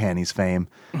Hedgehog panties fame,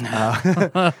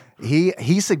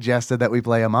 he suggested that we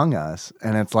play Among Us,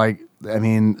 and it's like, I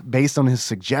mean, based on his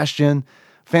suggestion,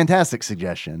 fantastic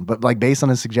suggestion, but like based on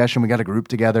his suggestion, we got a group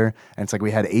together, and it's like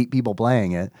we had 8 people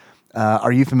playing it.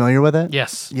 Are you familiar with it?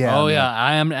 Yes. Yeah. Oh, yeah.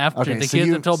 I am. After the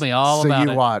kids have told me all about it.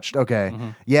 So you watched. Okay.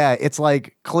 Yeah. It's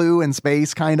like Clue in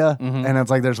space, kind of, and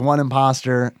it's like there's one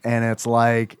imposter, and it's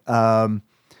like.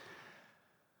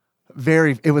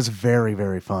 It was very,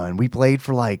 very fun. We played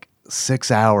for like 6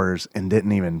 hours and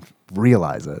didn't even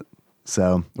realize it.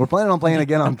 So we're planning on playing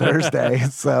again on Thursday.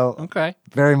 So okay,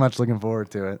 very much looking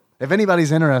forward to it. If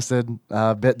anybody's interested,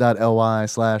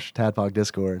 bit.ly/TADPOG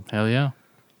Discord. Hell yeah.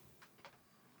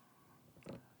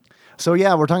 So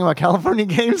yeah, we're talking about California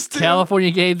games too.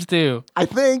 California games too. I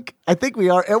think we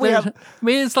are. And I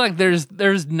mean, it's like there's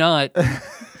not.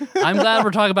 I'm glad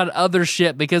we're talking about other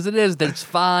shit because there's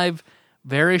 5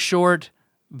 very short,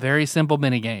 very simple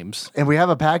mini games. And we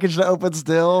have a package to open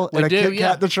still, and a Kit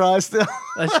Kat to try still.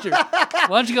 That's true. Why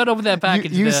don't you go and open that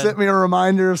package? You sent me a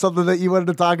reminder of something that you wanted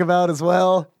to talk about as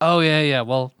well. Oh, yeah.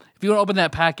 Well, if you want to open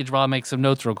that package while I make some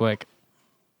notes real quick.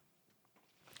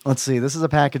 Let's see. This is a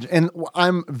package, and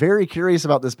I'm very curious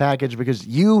about this package because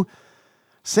you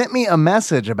sent me a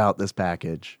message about this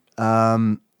package,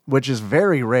 which is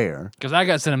very rare. Because I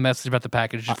got sent a message about the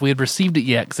package if we had received it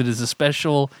yet, because it is a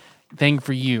special thing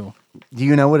for you. Do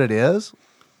you know what it is?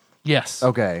 Yes.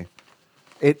 Okay.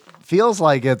 It feels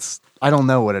like I don't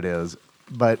know what it is,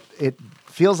 but it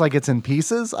feels like it's in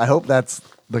pieces. I hope it's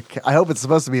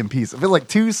supposed to be in pieces. I feel like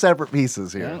 2 separate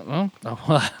pieces here. Yeah,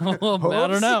 well, I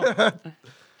don't know.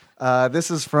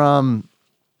 This is from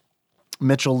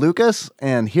Mitchell Lucas,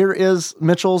 and here is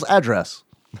Mitchell's address.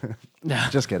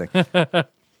 Just kidding.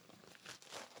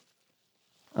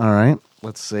 All right.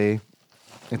 Let's see.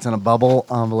 It's in a bubble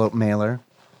envelope mailer.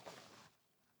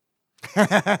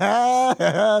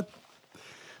 Fucking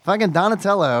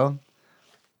Donatello.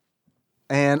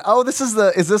 And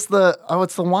it's the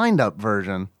wind up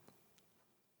version.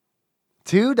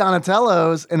 2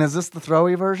 Donatellos, and is this the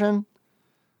throwy version?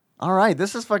 All right,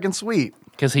 this is fucking sweet.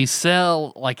 Because he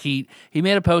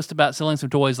made a post about selling some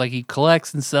toys, like he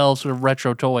collects and sells sort of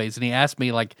retro toys, and he asked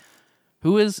me like,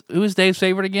 who is Dave's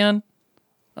favorite again?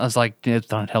 I was like, it's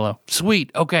Donatello. Sweet.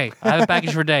 Okay. I have a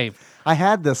package for Dave. I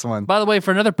had this one. By the way,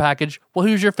 for another package, well,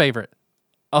 who's your favorite?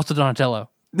 Also Donatello.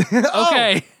 Oh!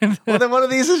 Okay. Well, then one of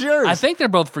these is yours. I think they're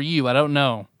both for you. I don't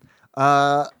know.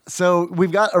 So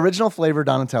we've got original flavor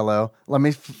Donatello. Let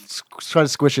me try to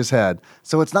squish his head.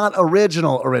 So it's not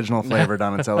original flavor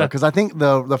Donatello, because I think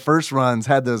the first runs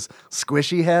had those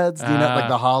squishy heads, like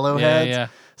the hollow heads. Yeah.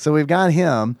 So we've got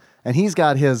him, and he's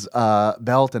got his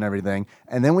belt and everything.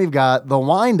 And then we've got the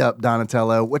wind-up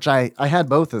Donatello, which I had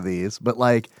both of these, but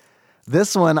like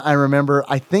this one, I remember,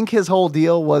 I think his whole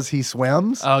deal was he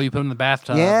swims. Oh, you put him in the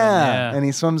bathtub. Yeah, and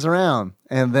he swims around.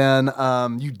 And then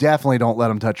you definitely don't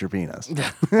let him touch your penis.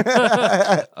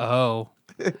 Oh,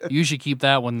 you should keep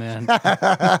that one then.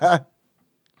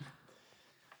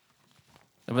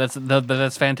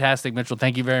 That's fantastic, Mitchell.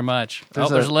 Thank you very much. There's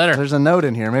a letter. There's a note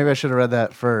in here. Maybe I should have read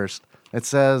that first. It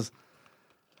says,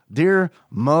 "Dear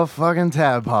motherfucking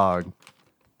TADPOG,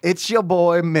 it's your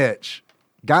boy Mitch.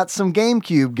 Got some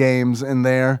GameCube games in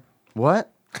there."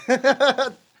 What?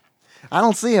 I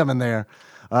don't see them in there.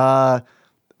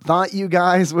 Thought you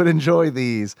guys would enjoy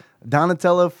these.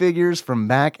 Donatello figures from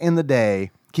back in the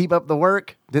day. Keep up the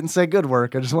work. Didn't say good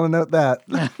work. I just want to note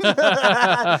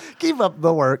that. Keep up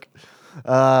the work.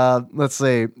 Let's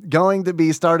see. Going to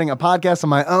be starting a podcast of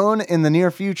my own in the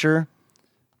near future.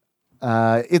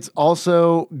 It's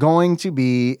also going to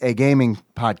be a gaming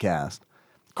podcast.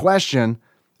 Question: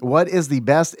 what is the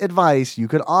best advice you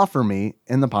could offer me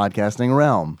in the podcasting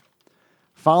realm?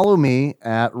 Follow me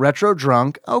at Retro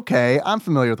Drunk. Okay, I'm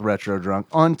familiar with Retro Drunk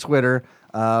on Twitter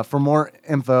for more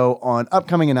info on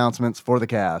upcoming announcements for the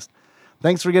cast.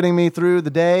 Thanks for getting me through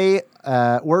the day.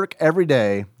 Work every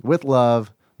day. With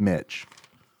love, Mitch.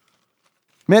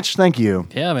 Mitch, thank you.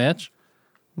 Yeah, Mitch.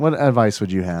 What advice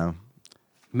would you have?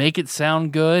 Make it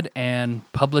sound good and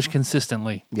publish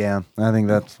consistently. Yeah, I think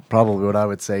that's probably what I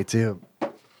would say too.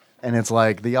 And it's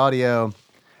like the audio,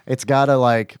 it's got to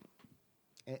like,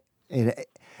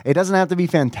 it doesn't have to be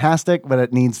fantastic, but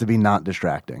it needs to be not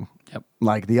distracting. Yep.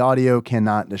 Like the audio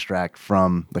cannot distract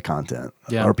from the content,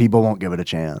 yeah, or people won't give it a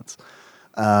chance.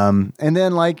 And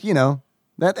then like,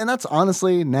 that's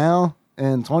honestly now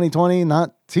in 2020,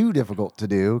 not too difficult to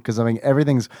do, because I mean,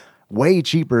 everything's way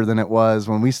cheaper than it was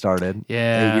when we started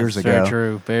 8 years ago. Very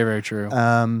true. Very, very true.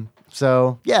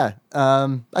 So yeah,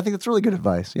 I think that's really good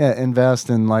advice. Yeah, invest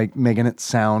in like making it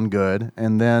sound good,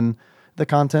 and then the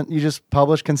content you just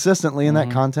publish consistently, and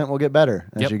that content will get better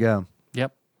as you go.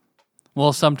 Yep.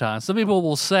 Well, sometimes some people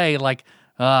will say like,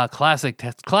 classic,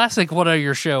 whatever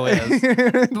your show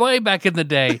is, way back in the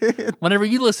day. Whenever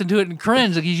you listen to it and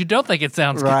cringe because you don't think it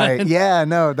sounds right. good. Yeah,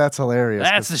 no, that's hilarious.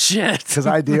 That's the shit. Because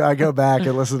I go back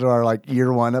and listen to our like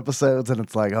year one episodes, and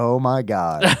it's like, oh my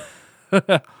God.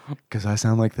 Because I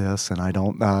sound like this, and I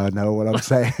don't know what I'm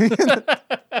saying.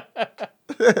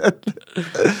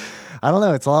 I don't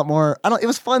know. It's a lot more. It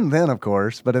was fun then, of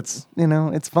course, but it's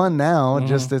it's fun now.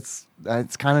 Just it's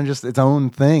kind of just its own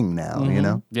thing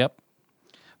now. Yep.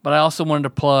 But I also wanted to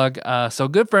plug. So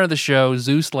good friend of the show,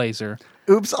 Zeus Laser.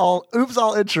 Oops all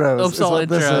intros. Oops all intros.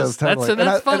 This is, totally.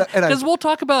 That's fun because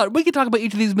we can talk about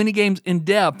each of these mini games in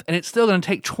depth, and it's still going to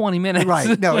take 20 minutes.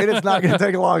 Right? No, it is not going to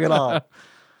take long at all.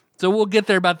 So we'll get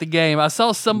there about the game. I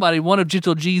saw somebody, one of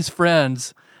Gentle G's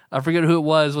friends, I forget who it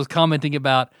was commenting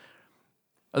about,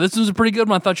 this was a pretty good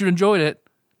one. I thought you'd enjoyed it.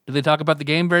 Did they talk about the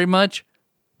game very much?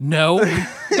 No.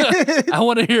 I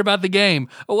want to hear about the game.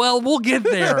 Well, we'll get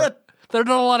there. There's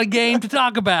not a lot of game to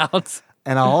talk about.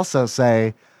 And I'll also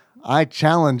say, I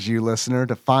challenge you, listener,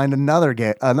 to find another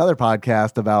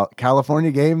podcast about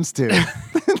California games too.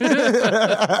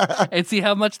 And see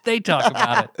how much they talk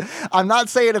about it. I'm not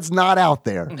saying it's not out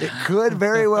there. It could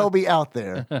very well be out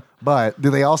there. But do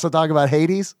they also talk about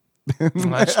Hades?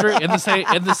 That's true. In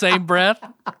the same breath.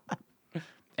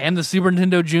 And the Super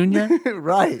Nintendo Junior.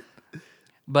 Right.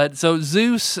 But so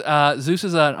Zeus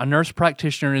is a nurse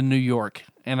practitioner in New York.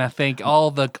 And I think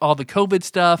all the COVID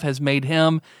stuff has made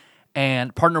him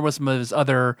and partner with some of his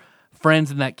other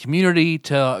friends in that community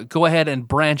to go ahead and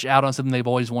branch out on something they've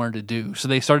always wanted to do. So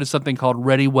they started something called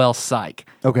Ready Well Psych.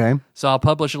 Okay. So I'll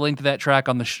publish a link to that track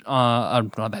on the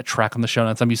not that track on the show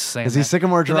notes. I'm used to saying Is he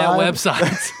Sycamore Drive? To that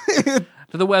website.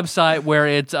 To the website where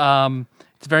it's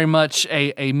very much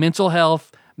a mental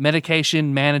health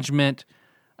medication management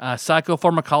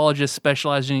psychopharmacologist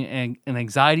specializing in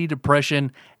anxiety,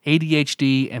 depression,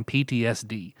 ADHD, and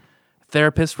PTSD.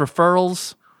 Therapist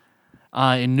referrals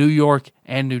in New York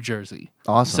and New Jersey.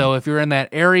 Awesome. So if you're in that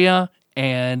area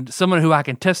and someone who I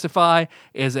can testify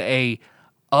is a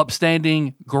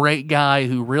upstanding, great guy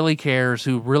who really cares,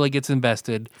 who really gets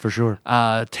invested. For sure.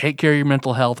 Take care of your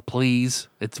mental health, please.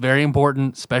 It's very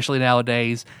important, especially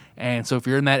nowadays. And so if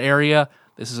you're in that area,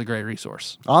 this is a great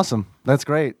resource. Awesome. That's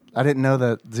great. I didn't know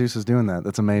that Zeus is doing that.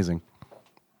 That's amazing.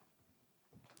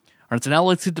 All right, so now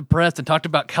let's get depressed and talk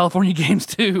about California games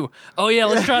too. Oh yeah,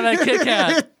 let's try that Kit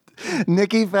Kat.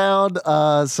 Nikki found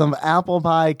some apple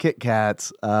pie Kit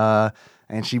Kats,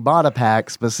 and she bought a pack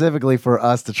specifically for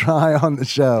us to try on the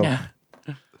show. Yeah.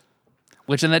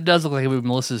 And that does look like it would be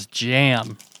Melissa's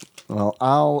jam.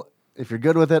 Well, if you're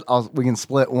good with it, we can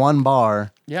split one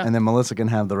bar, and then Melissa can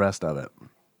have the rest of it.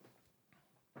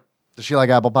 Does she like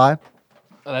apple pie?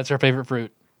 Oh, that's her favorite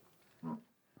fruit.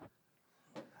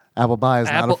 Apple pie is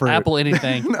not a fruit. Apple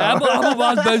anything. No. Apple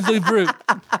pie is basically fruit.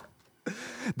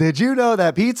 Did you know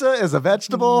that pizza is a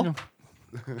vegetable?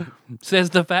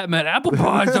 Says the fat man. Apple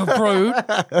pie is a fruit.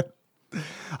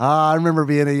 I remember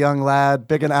being a young lad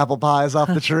picking apple pies off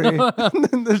the tree.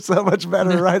 They're so much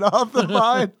better right off the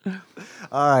vine.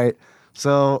 All right.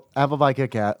 So, apple pie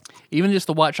Kit Kat. Even just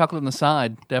the white chocolate on the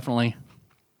side, definitely.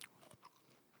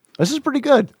 This is pretty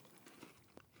good.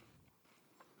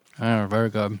 Oh, very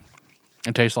good.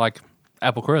 It tastes like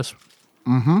apple crisp.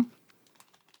 Mm-hmm.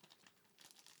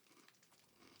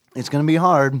 It's going to be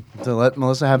hard to let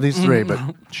Melissa have these three, but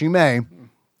she may.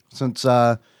 Since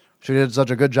she did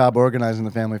such a good job organizing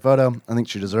the family photo, I think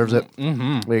she deserves it.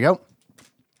 Mm-hmm. There you go.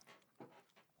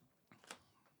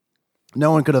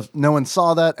 No one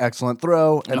saw that. Excellent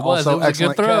throw. And also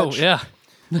excellent a good throw. Catch. Yeah.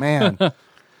 Man,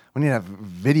 we need to have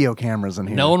video cameras in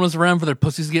here. No one was around for their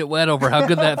pussies to get wet over how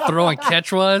good that throw and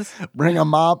catch was. Bring a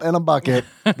mop and a bucket.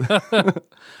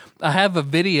 I have a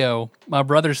video my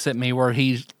brother sent me where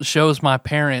he shows my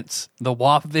parents the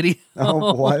WAP video.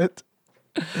 Oh, what?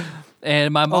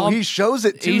 And my mom. He shows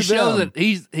it to them. He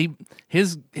shows it.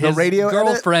 His radio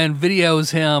girlfriend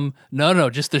videos him. No,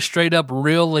 just a straight up,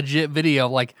 real legit video.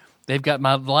 Like they've got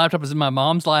the laptop is in my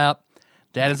mom's lap.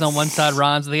 Dad is on one side,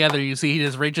 Ron's on the other. You see, he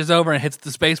just reaches over and hits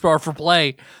the space bar for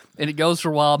play, and it goes for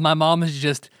a while. My mom is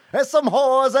just. There's some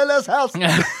whores in this house.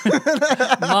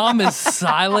 Mom is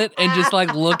silent and just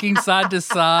like looking side to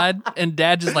side, and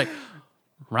Dad just like,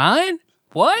 Ryan,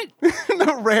 what?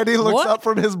 Randy looks up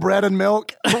from his bread and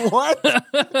milk. What?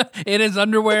 In his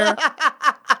underwear.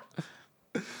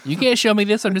 You can't show me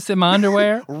this. I'm just in my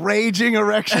underwear. Raging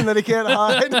erection that he can't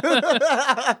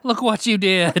hide. Look what you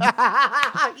did.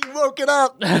 You woke it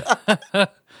up.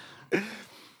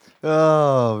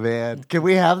 Oh, man. Can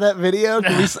we have that video?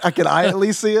 Can I at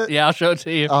least see it? Yeah, I'll show it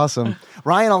to you. Awesome.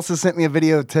 Ryan also sent me a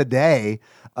video today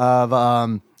of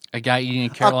a guy eating a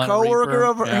Carolina Reaper. A coworker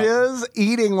of his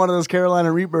eating one of those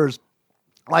Carolina Reapers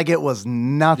like it was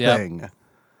nothing.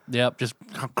 Yep. Just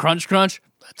crunch.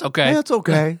 That's okay. Yeah, it's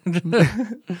okay.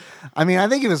 I mean, I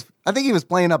think he was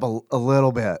playing up a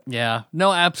little bit. Yeah.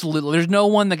 No, absolutely. There's no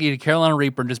one that can eat a Carolina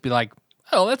Reaper and just be like,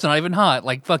 oh, that's not even hot.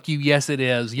 Like, fuck you. Yes, it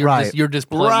is. You're just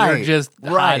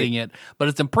hiding it. But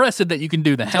it's impressive that you can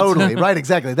do that. Totally. Right.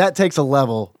 Exactly. That takes a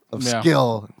level of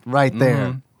skill right there.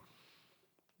 Mm-hmm.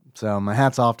 So my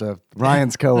hat's off to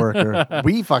Ryan's coworker.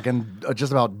 We fucking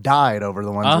just about died over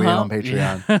the ones we had on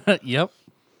Patreon. Yeah. Yep.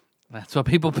 That's what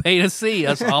people pay to see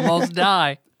us almost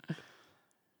die.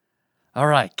 All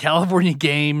right. California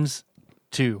Games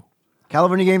 2.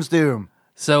 California Games 2.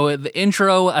 So the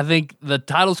intro, I think the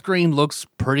title screen looks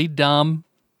pretty dumb.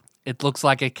 It looks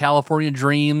like a California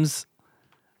Dreams.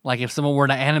 Like if someone were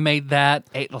to animate that,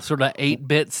 sort of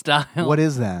 8-bit style. What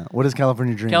is that? What is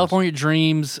California Dreams? California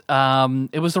Dreams.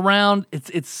 It was around.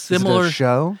 It's similar. Is it a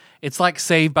show? It's like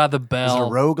Saved by the Bell. Is it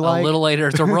a roguelike? A little later.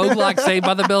 It's a roguelike Saved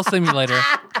by the Bell simulator.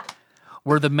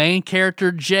 Where the main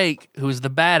character, Jake, who is the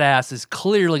badass, is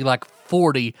clearly like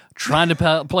 40, trying to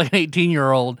play an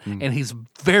 18-year-old, and he's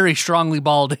very strongly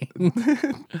balding.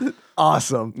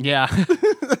 Awesome. Yeah.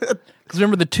 Because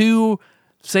remember, the two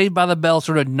Saved by the Bell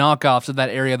sort of knockoffs of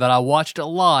that area that I watched a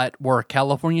lot were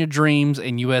California Dreams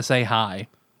and USA High.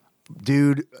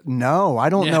 Dude, no, I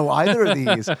don't know either of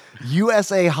these.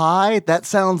 USA High? That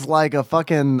sounds like a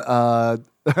fucking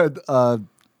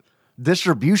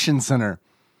distribution center.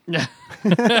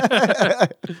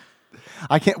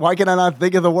 Why can I not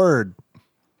think of the word?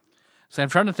 So I'm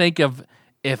trying to think of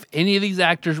if any of these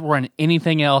actors were in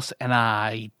anything else, and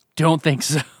I don't think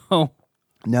so.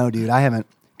 No, dude, I haven't.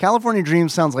 California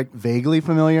Dreams sounds like vaguely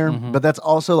familiar, but that's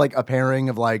also like a pairing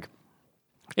of like...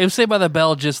 It was Saved by the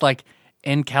Bell just like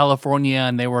in California,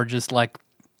 and they were just like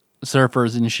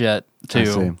surfers and shit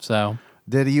too. So...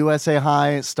 Did USA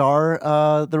High star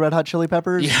the Red Hot Chili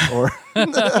Peppers? Yeah. Or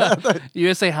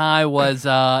USA High was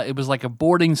it was like a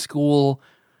boarding school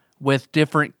with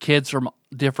different kids from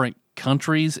different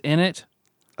countries in it.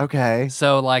 Okay.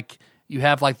 So like you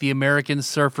have like the American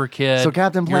surfer kid, so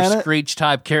Captain Planet, your Screech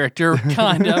type character,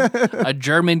 kind of a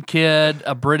German kid,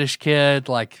 a British kid,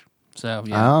 like so.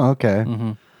 Yeah. Oh, okay.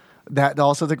 Mm-hmm. That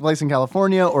also took place in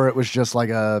California, or it was just like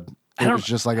a it was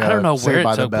just like I don't know where Saved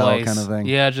by it the took Bell place. kind of thing.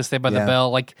 Yeah, just Saved by the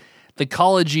Bell. Like the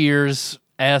college years,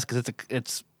 because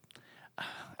it's.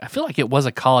 I feel like it was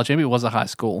a college. Maybe it was a high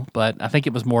school, but I think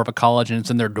it was more of a college, and it's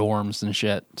in their dorms and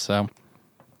shit. So.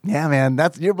 Yeah, man,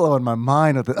 you're blowing my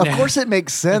mind with it. Of course, it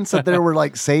makes sense that there were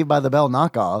like Saved by the Bell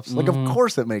knockoffs. Like, of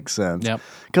course, it makes sense. Yep.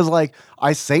 Because like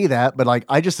I say that, but like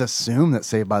I just assume that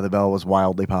Saved by the Bell was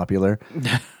wildly popular.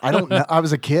 I don't know. I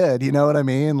was a kid, you know what I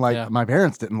mean? Like my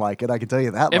parents didn't like it. I can tell you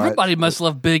that. Everybody must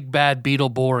love Big Bad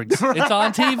Beetleborgs. It's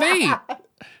on TV.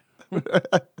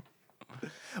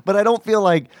 But I don't feel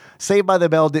like Saved by the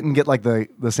Bell didn't get like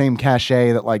the same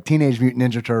cachet that like Teenage Mutant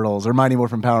Ninja Turtles or Mighty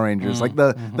Morphin Power Rangers. Like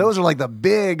those are like the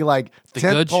big like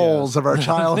tent poles of our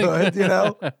childhood, you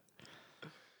know?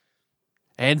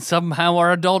 And somehow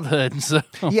our adulthood. So.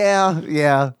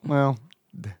 Yeah. Well,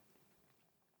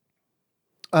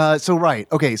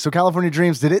 so California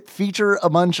Dreams, did it feature a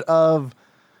bunch of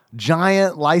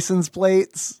giant license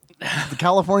plates? The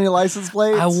California license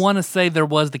plates? I want to say there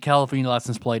was the California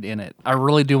license plate in it. I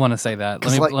really do want to say that.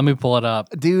 Let me pull it up.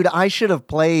 Dude, I should have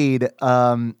played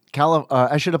California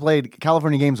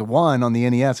Games 1 on the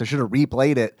NES. I should have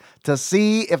replayed it to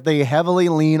see if they heavily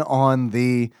lean on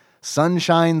the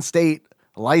Sunshine State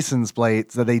license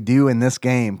plates that they do in this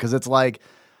game. Because it's like,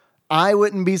 I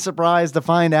wouldn't be surprised to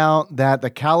find out that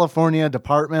the California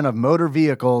Department of Motor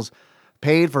Vehicles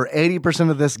paid for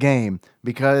 80% of this game,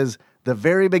 because the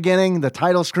very beginning, the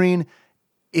title screen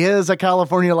is a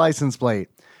California license plate.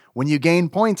 When you gain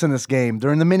points in this game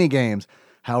during the mini games,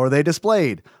 how are they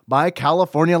displayed? By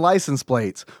California license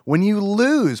plates. When you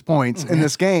lose points in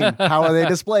this game, how are they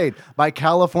displayed? By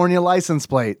California license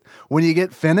plate. When you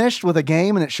get finished with a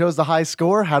game and it shows the high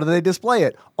score, how do they display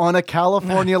it? On a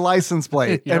California license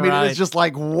plate. I mean, It's just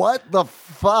like, what the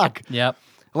fuck? Yep.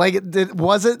 Like,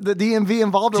 was it the DMV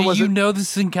involved, or was it? Do you know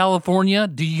this is in California?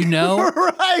 Do you know?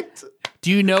 Right. Do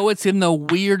you know it's in the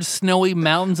weird snowy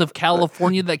mountains of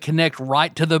California that connect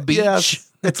right to the beach?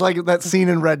 Yes. It's like that scene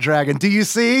in Red Dragon. Do you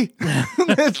see?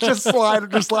 It's just slide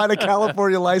of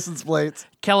California license plates.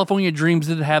 California Dreams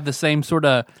didn't have the same sort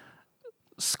of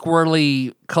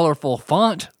squirrely, colorful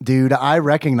font. Dude, I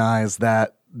recognize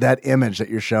that image that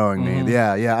you're showing me.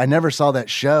 Yeah. I never saw that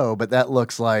show, but that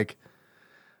looks like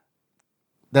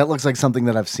something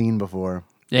that I've seen before.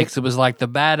 Yeah, because it was like the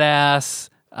badass,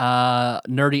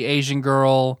 nerdy Asian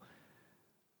girl.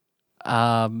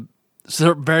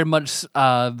 So very much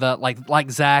the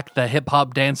like Zach, the hip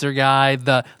hop dancer guy,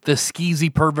 the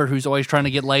skeezy pervert who's always trying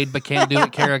to get laid but can't do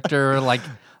it character, like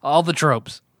all the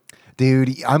tropes.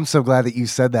 Dude, I'm so glad that you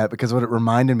said that, because what it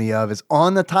reminded me of is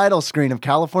on the title screen of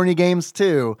California Games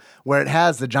 2, where it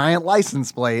has the giant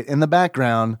license plate in the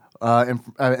background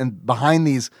and behind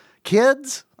these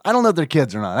kids. I don't know if they're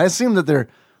kids or not. I assume that they're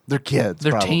kids.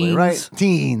 They're probably, teens. Right?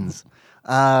 Teens.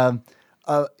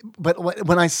 But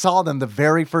when I saw them, the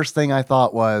very first thing I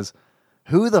thought was,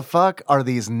 who the fuck are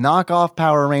these knockoff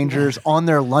Power Rangers on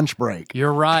their lunch break?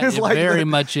 You're right. It like very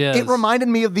much is. It reminded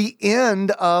me of the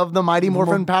end of the Mighty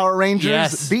Morphin Power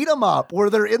Rangers beat 'em up, where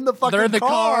they're in the fucking They're in the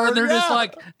car. And they're just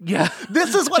like,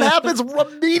 This is what happens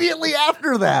immediately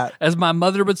after that. As my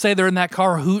mother would say, they're in that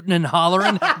car hooting and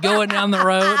hollering, going down the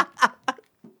road.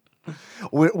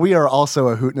 We are also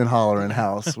a hootin' and hollering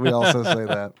house. We also say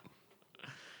that.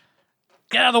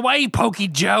 Get out of the way, Pokey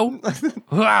Joe.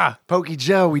 Pokey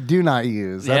Joe, we do not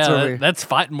use. That's that's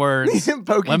fighting words.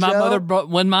 Pokey Joe.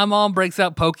 When my mom breaks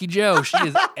out Pokey Joe, she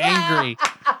is angry.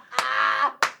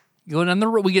 Going down the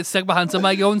road, we get stuck behind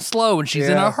somebody going slow, and she's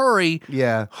in a hurry.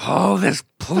 Yeah. Oh, this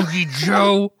Pokey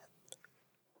Joe.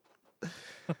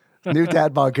 New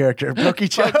TADPOG character, Pokey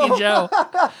Joe. Pokey Joe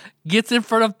gets in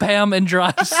front of Pam and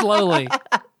drives slowly.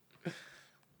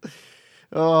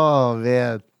 Oh,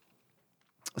 man.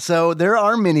 So there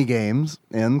are mini games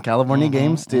in California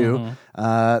Games 2.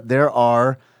 There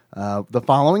are the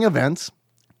following events: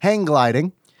 hang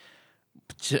gliding.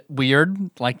 Weird,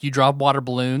 like you drop water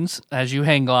balloons as you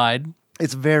hang glide.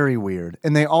 It's very weird.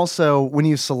 And they also, when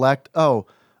you select, also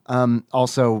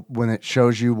when it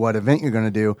shows you what event you're going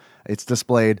to do, it's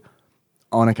displayed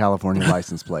on a California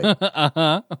license plate.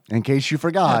 In case you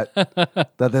forgot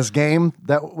that this game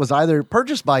that was either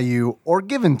purchased by you or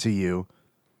given to you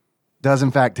does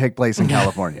in fact take place in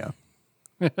California.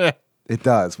 It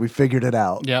does. We figured it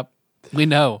out. Yep. We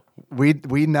know.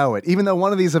 We know it. Even though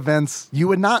one of these events you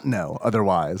would not know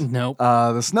otherwise. Nope.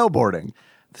 The snowboarding.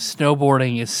 The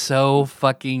snowboarding is so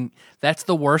fucking... That's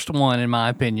the worst one, in my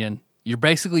opinion. You're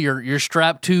basically... You're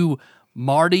strapped to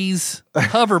Marty's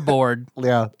hoverboard.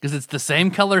 Yeah. Because it's the same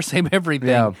color, same everything.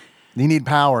 Yeah. You need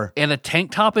power. And a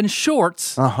tank top and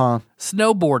shorts.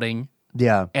 Snowboarding.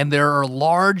 Yeah. And there are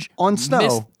large... On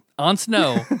snow. on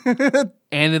snow,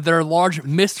 and that there are large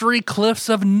mystery cliffs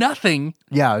of nothing.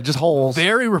 Yeah, just holes.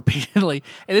 Very repeatedly.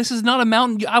 And this is not a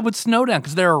mountain I would snow down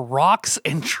because there are rocks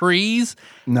and trees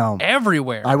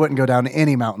everywhere. I wouldn't go down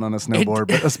any mountain on a snowboard,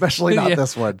 but especially not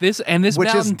this one. This which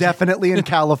mountain is definitely in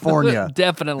California.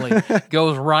 Definitely.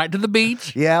 Goes right to the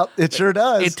beach. Yeah, it sure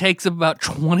does. It takes about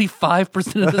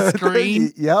 25% of the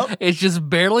screen. Yep. It's just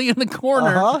barely in the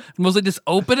corner. Mostly just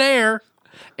open air.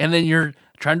 And then you're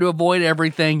trying to avoid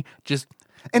everything. Just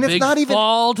and it's not even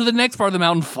fall to the next part of the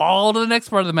mountain, fall to the next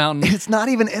part of the mountain. It's not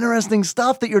even interesting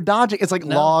stuff that you're dodging. It's like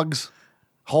logs,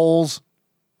 holes,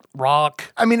 rock.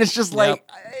 I mean, it's just like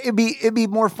it'd be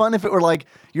more fun if it were like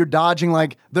you're dodging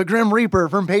like the Grim Reaper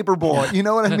from Paperboy. You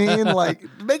know what I mean? Like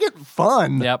make it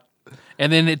fun. Yep.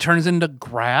 And then it turns into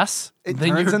grass.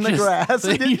 Grass.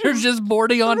 You're just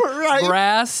boarding on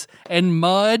grass and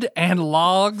mud and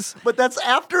logs. But that's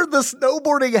after the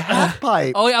snowboarding half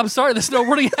pipe. Oh, yeah, I'm sorry. The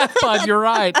snowboarding half pipe. You're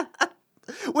right.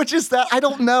 Which is that? I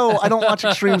don't know. I don't watch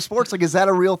extreme sports. Like, is that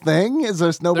a real thing? Is there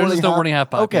a snowboarding? There's a snowboarding half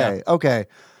pipe. Okay.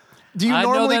 Do you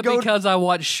normally know that because I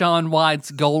watched Shaun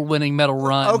White's gold-winning medal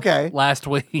run last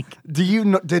week.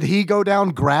 Did he go down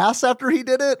grass after he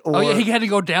did it? Or? Oh, yeah, he had to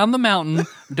go down the mountain,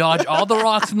 dodge all the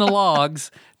rocks and the logs,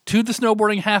 to the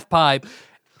snowboarding half pipe,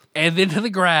 and then to the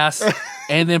grass.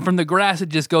 And then from the grass, it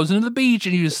just goes into the beach,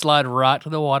 and you just slide right to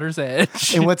the water's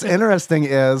edge. And what's interesting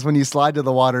is when you slide to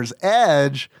the water's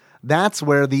edge, that's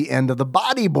where the end of the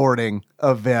bodyboarding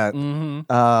event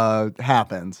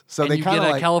happens. So and they you kind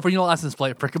get of a California license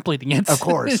plate for completing it. Of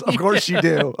course you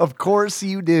do. Of course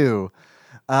you do.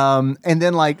 And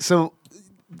then so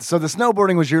the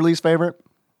snowboarding was your least favorite?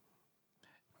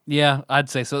 Yeah, I'd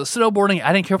say so. Snowboarding,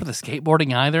 I didn't care for the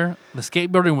skateboarding either. The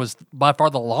skateboarding was by far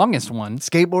the longest one.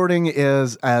 Skateboarding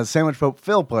is, as Sandwich Pope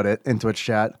Phil put it in Twitch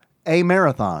chat, a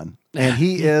marathon. And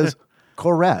he is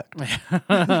correct.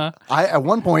 I, at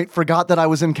one point, forgot that I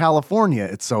was in California.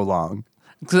 It's so long.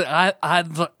 I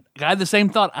had the same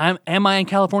thought. Am I in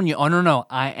California? Oh, no.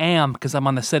 I am because I'm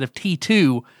on the set of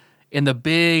T2 in the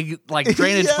big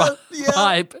drainage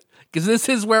pipe. Because this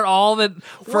is where all the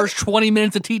first 20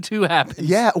 minutes of T2 happens.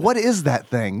 Yeah, what is that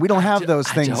thing? We don't have those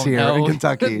things here in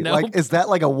Kentucky. Nope. Is that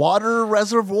like a water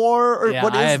reservoir? Or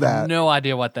what is that? I have no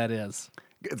idea what that is.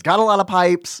 It's got a lot of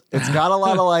pipes. It's got a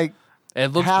lot of It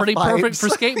looks pretty perfect for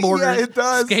skateboarders. Yeah, it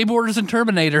does. Skateboarders and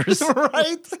Terminators.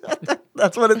 Right?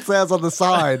 That's what it says on the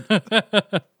side.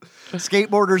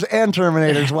 Skateboarders and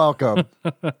Terminators, welcome.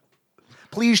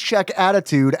 Please check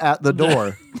attitude at the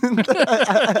door.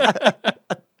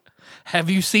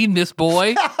 Have you seen this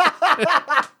boy?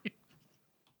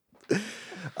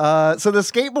 So the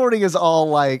skateboarding is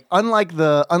all unlike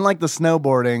the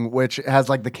snowboarding, which has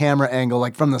the camera angle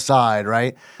from the side,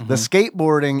 right? Mm-hmm. The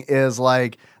skateboarding is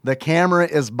the camera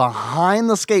is behind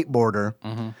the skateboarder,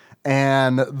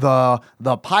 and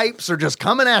the pipes are just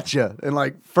coming at you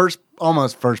in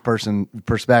almost first person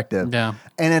perspective. Yeah,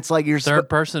 and it's you're third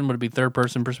person would be third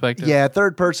person perspective. Yeah,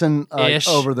 third person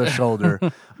over the shoulder,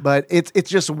 but it's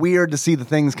just weird to see the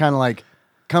things kind of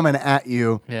coming at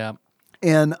you. Yeah,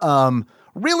 and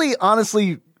really,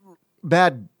 honestly,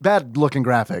 bad looking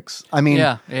graphics. I mean,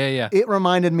 yeah. It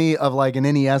reminded me of an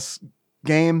NES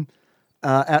game.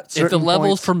 At certain if the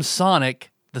levels points. from Sonic,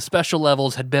 the special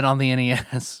levels had been on the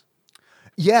NES.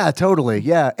 Yeah, totally.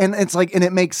 Yeah, and it's and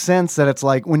it makes sense that it's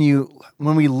when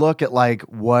we look at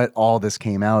what all this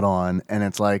came out on, and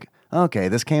it's okay,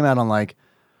 this came out on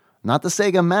not the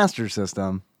Sega Master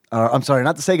System. I'm sorry,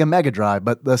 not the Sega Mega Drive,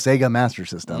 but the Sega Master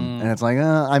System, and it's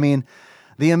I mean.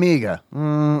 The Amiga,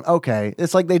 okay.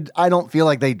 It's I don't feel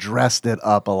like they dressed it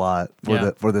up a lot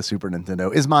for the Super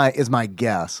Nintendo. Is my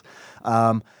guess.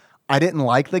 I didn't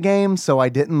like the game, so I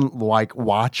didn't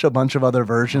watch a bunch of other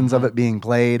versions of it being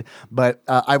played. But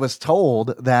I was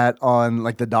told that on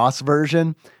the DOS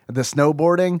version, the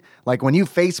snowboarding, when you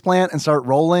faceplant and start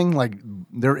rolling,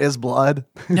 there is blood,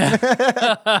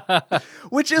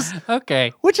 which is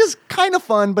okay, which is kind of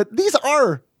fun. But these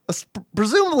are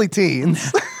presumably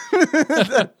teens.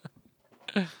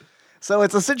 So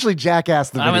it's essentially Jackass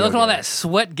the video look at all game. that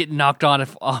sweat getting knocked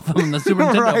off of the Super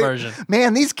Nintendo version.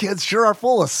 Man, these kids sure are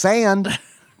full of sand.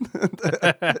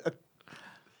 But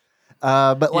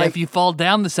if you fall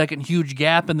down the second huge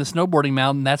gap in the snowboarding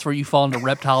mountain, that's where you fall into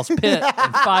Reptile's pit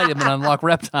and fight him and unlock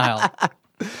Reptile.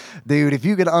 Dude, if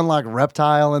you could unlock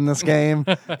Reptile in this game,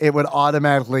 it would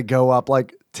automatically go up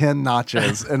 10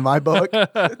 notches in my book.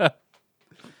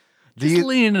 Just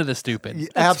lean into the stupid.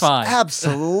 That's fine.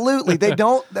 Absolutely. They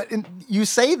don't, you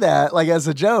say that like as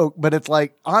a joke, but it's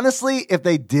like, honestly, if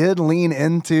they did lean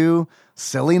into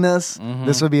silliness,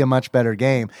 this would be a much better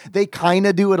game. They kind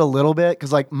of do it a little bit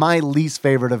because like my least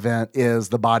favorite event is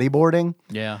the bodyboarding.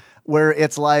 Yeah. Where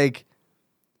it's like,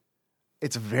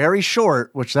 it's very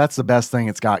short, which that's the best thing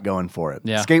it's got going for it.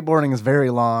 Yeah. Skateboarding is very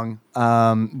long.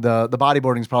 The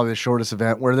bodyboarding is probably the shortest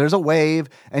event where there's a wave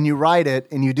and you ride it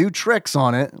and you do tricks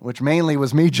on it, which mainly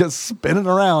was me just spinning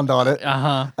around on it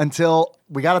until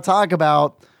we got to talk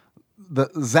about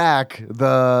Zach,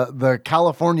 the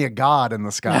California god in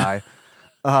the sky.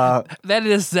 That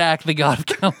is Zach, the god of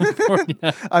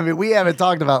California. I mean, we haven't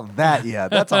talked about that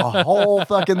yet. That's a whole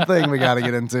fucking thing we got to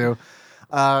get into.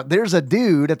 There's a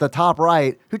dude at the top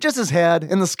right who just his head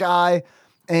in the sky,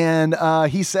 and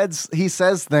he says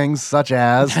things such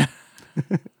as,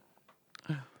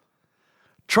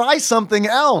 "Try something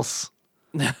else."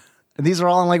 And these are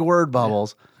all in like word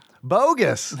bubbles.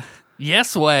 Bogus.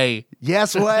 Yes way.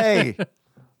 Yes way.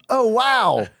 Oh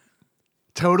wow.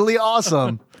 Totally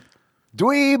awesome.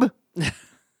 Dweeb.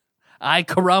 Ay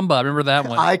caramba, remember that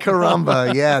one? Ay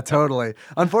caramba, yeah, totally.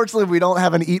 Unfortunately, we don't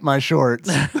have an eat my shorts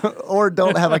or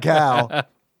don't have a cow,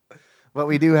 but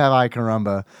we do have ay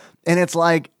caramba. And it's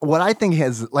like, what I think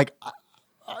is like,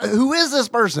 who is this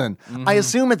person? I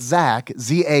assume it's Zach,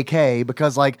 Z-A-K,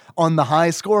 because like on the high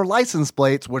score license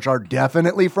plates, which are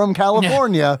definitely from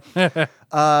California,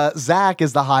 Zach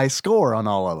is the high score on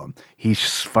all of them.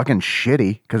 He's fucking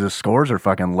shitty because his scores are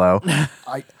fucking low.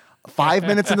 5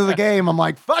 minutes into the game, I'm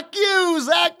like, fuck you,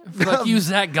 Zach. Fuck you,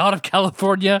 Zach, god of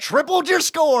California. Tripled your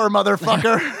score,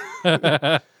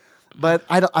 motherfucker. But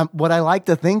what I like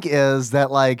to think is that,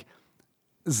 like,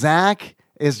 Zach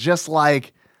is just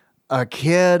like a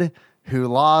kid who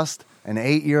lost an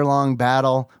 8-year-long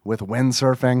battle with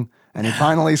windsurfing, and he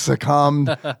finally succumbed.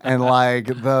 And, like,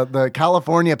 the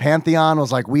California Pantheon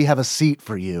was like, we have a seat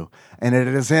for you. And it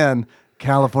is in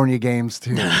California Games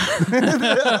 2.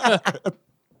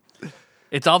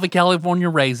 It's all the California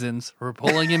raisins. We're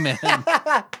pulling him in.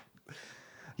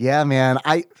 Yeah, man.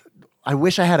 I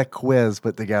wish I had a quiz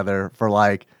put together for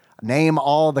like name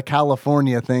all the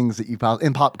California things that you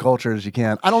in pop culture as you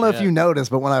can. I don't know if you noticed,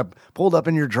 but when I pulled up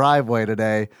in your driveway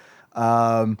today,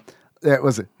 it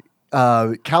was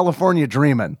California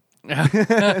Dreamin'.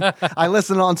 I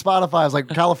listened on Spotify. I was like,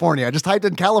 California. I just typed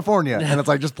in California, and it's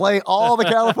like, just play all the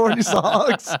California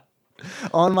songs.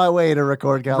 On my way to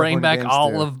record California Bring back Games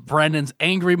all 2. of Brandon's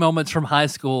angry moments from high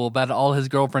school about all his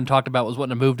girlfriend talked about was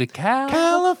wanting to move to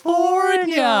California.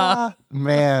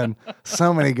 Man,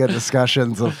 so many good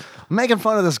discussions of making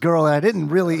fun of this girl that I didn't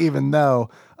really even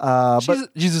know.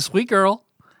 She's a sweet girl.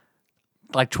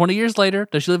 Like 20 years later,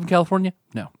 does she live in California?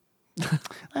 No.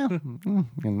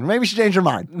 Maybe she changed her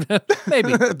mind.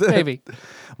 Maybe.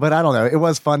 But I don't know. It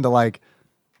was fun to like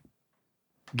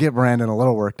get Brandon a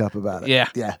little worked up about it. Yeah.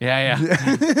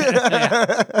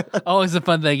 Always a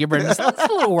fun thing. Get Brandon just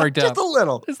a little worked up. Just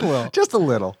a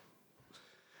little.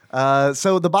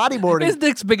 So the bodyboarding. His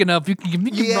dick's big enough. You can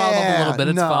rub him a little bit.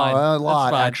 It's fine. A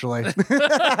lot, actually.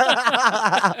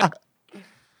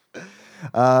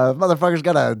 Motherfucker's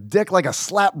got a dick like a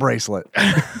slap bracelet.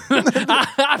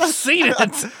 I've seen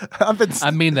it.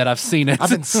 I mean that. I've seen it. I've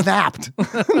been snapped.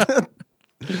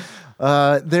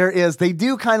 They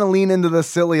do kind of lean into the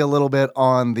silly a little bit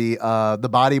on the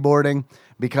bodyboarding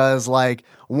because like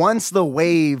once the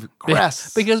wave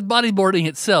crests. Because bodyboarding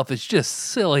itself is just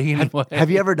silly anyway.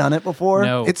 Have you ever done it before?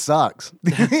 No. It sucks.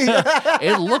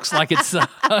 It looks like it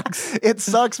sucks. It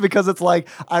sucks because it's like,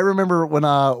 I remember when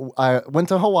I went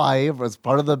to Hawaii, it was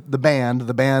part of the band.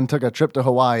 The band took a trip to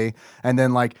Hawaii, and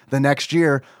then like the next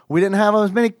year, we didn't have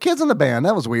as many kids in the band.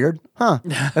 That was weird. Huh.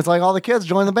 It's like all the kids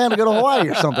joined the band to go to Hawaii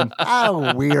or something.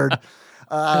 Oh, weird.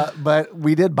 But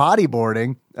we did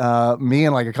bodyboarding. Me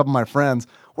and like a couple of my friends,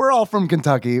 we're all from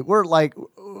Kentucky. We're like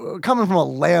coming from a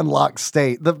landlocked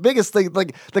state. The biggest thing,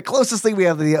 like the closest thing we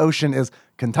have to the ocean is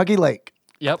Kentucky Lake.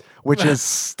 Yep. Which is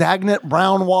stagnant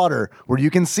brown water where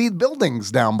you can see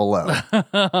buildings down below.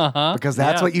 Because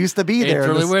that's what used to be there. It's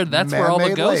really weird. That's where all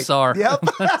the ghosts are. Yep.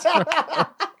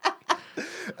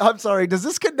 I'm sorry, does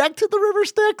this connect to the River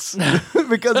Styx?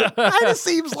 Because it kind of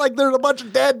seems like there's a bunch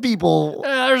of dead people.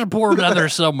 There's a poor brother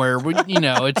somewhere.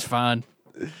 It's fine.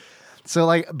 So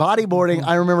like bodyboarding,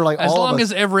 I remember like as all long of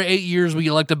us, as every 8 years we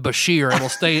elect a Bashir,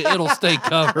 it'll stay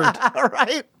covered.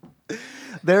 Right?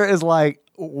 There is like,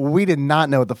 we did not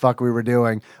know what the fuck we were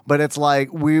doing, but it's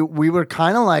like we were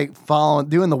kind of like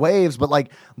doing the waves, but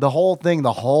like the whole thing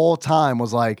the whole time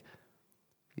was like,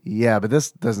 yeah, but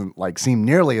this doesn't like seem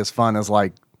nearly as fun as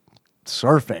like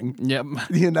surfing. Yep.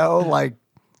 Like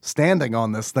standing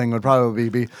on this thing would probably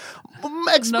be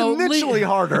exponentially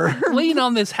harder. Lean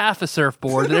on this half a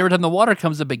surfboard that every time the water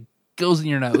comes up, it goes in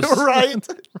your nose. Right.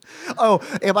 Oh,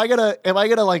 am I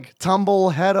gonna like tumble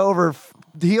head over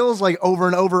heels like over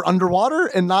and over underwater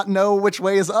and not know which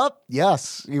way is up?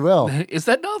 Yes, you will. Is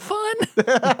that not fun?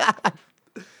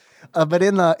 But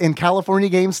in California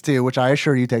Games 2, which I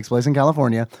assure you takes place in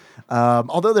California,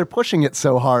 although they're pushing it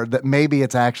so hard that maybe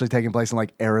it's actually taking place in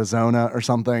like Arizona or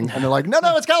something, and they're like, no,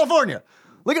 it's California.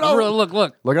 Look at all look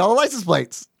at all the license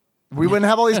plates. We wouldn't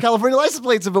have all these California license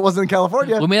plates if it wasn't in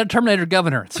California. We made a Terminator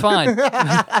governor. It's fine.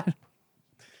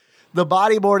 The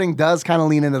bodyboarding does kind of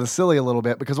lean into the silly a little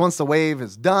bit because once the wave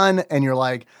is done and you're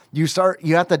like, you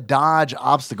have to dodge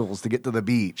obstacles to get to the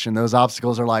beach, and those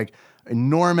obstacles are like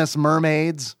enormous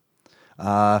mermaids.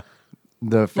 Like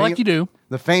you do.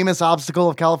 The famous obstacle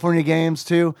of California Games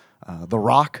too, the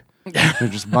rock. They're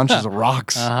just bunches of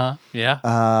rocks. Yeah.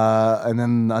 And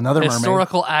then another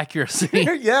historical accuracy.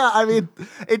 Yeah, I mean,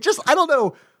 I don't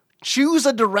know. Choose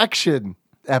a direction,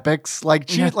 Epics. Like,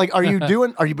 are you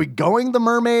going the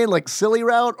mermaid like silly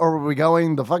route, or are we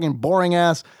going the fucking boring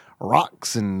ass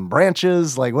rocks and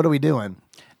branches? Like, what are we doing?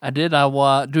 I did.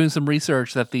 Doing some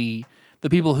research that the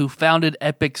people who founded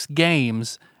Epic's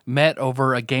Games met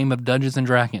over a game of Dungeons and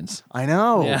Dragons. I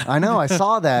know. Yeah. I know. I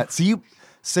saw that.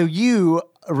 So you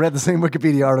read the same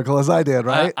Wikipedia article as I did,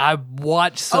 right? I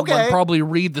watched someone probably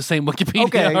read the same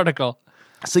Wikipedia article.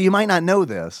 So you might not know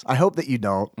this. I hope that you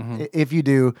don't. Mm-hmm. If you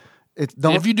do,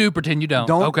 if you do, pretend you don't.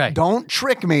 Don't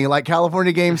trick me like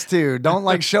California Games 2. Don't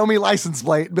like show me license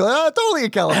plate and be like, totally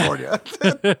in California.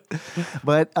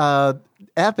 But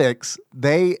Epics,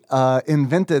 they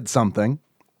invented something.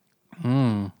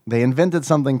 They invented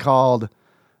something called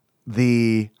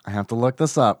I have to look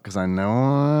this up because I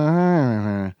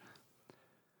know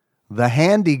the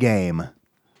handy game.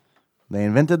 They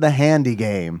invented the handy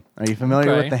game. Are you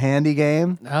familiar with the handy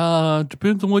game?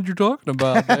 Depends on what you're talking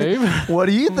about, Dave. What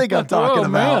do you think I'm talking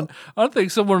about? Man, I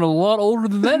think someone a lot older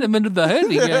than that invented the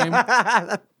handy game.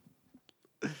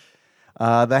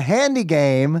 The handy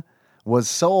game was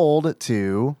sold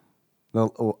to the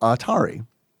Atari,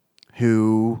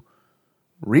 who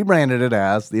rebranded it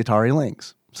as the Atari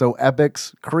Lynx. So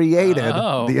Epix created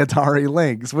the Atari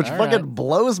Lynx, which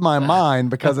blows my mind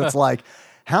because it's like,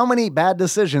 how many bad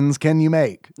decisions can you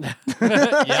make?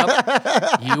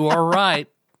 Yep, you are right.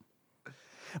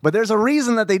 But there's a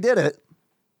reason that they did it,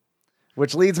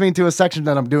 which leads me to a section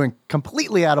that I'm doing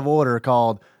completely out of order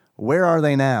called Where Are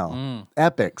They Now?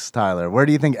 Epix, Tyler. Where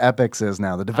do you think Epix is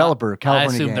now? The developer,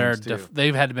 California Games. I assume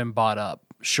they've had to been bought up,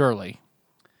 surely.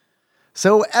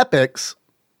 So Epix,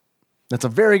 that's a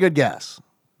very good guess.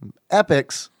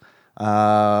 Epix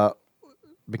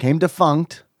became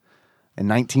defunct in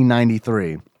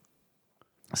 1993.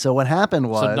 So what happened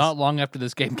was... So not long after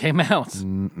this game came out.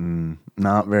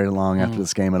 Not very long after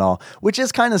this game at all. Which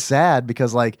is kind of sad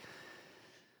because, like...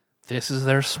 This is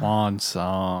their swan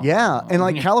song. Yeah, and,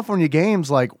 like, California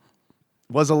Games, like,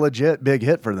 was a legit big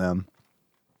hit for them.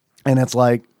 And it's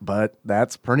like, but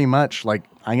that's pretty much, like,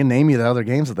 I can name you the other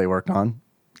games that they worked on,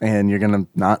 and you're going to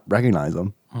not recognize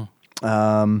them.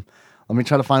 Let me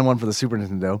try to find one for the Super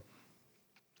Nintendo.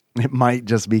 It might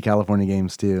just be California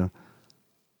Games too.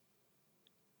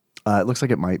 It looks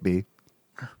like it might be.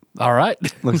 All right.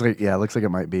 looks like it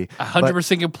might be.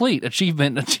 100% complete.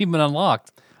 Achievement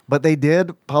unlocked. But they did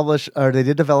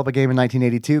develop a game in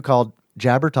 1982 called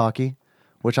Jabbertalkie,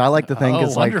 which I like to think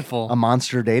is wonderful. Like a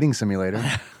monster dating simulator.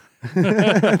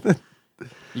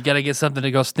 You got to get something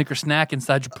to go snicker snack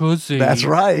inside your pussy. That's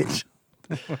right.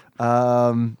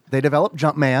 They developed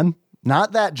Jumpman,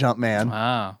 not that Jumpman.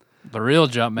 Wow. The real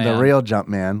Jumpman. The real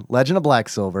Jumpman. Legend of Black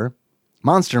Silver,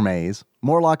 Monster Maze,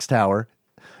 Morlock's Tower.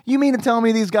 You mean to tell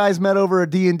me these guys met over a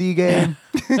D&D game?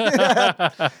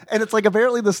 And it's like,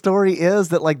 apparently the story is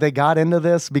that like they got into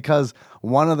this because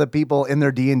one of the people in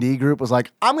their D&D group was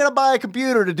like, I'm going to buy a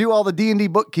computer to do all the D&D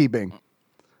bookkeeping.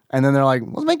 And then they're like,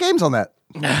 let's make games on that.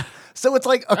 So it's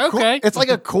like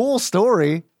a cool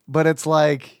story, but it's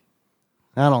like,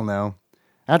 I don't know.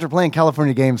 After playing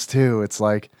California Games 2, it's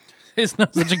like... It's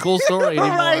not such a cool story anymore.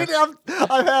 Right?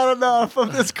 I've had enough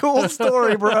of this cool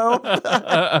story, bro.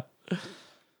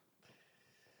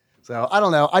 So, I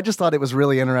don't know. I just thought it was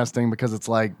really interesting because it's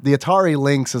like, the Atari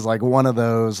Lynx is like one of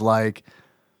those, like...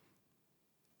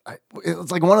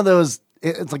 It's like one of those...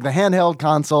 It's like the handheld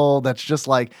console that's just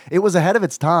like... It was ahead of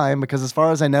its time because as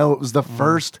far as I know, it was the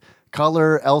first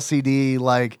color LCD,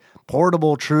 like...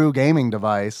 portable true gaming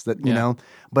device that, you know,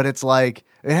 but it's like,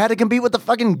 it had to compete with the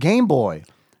fucking Game Boy.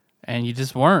 And you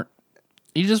just weren't.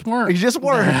 You just weren't. You just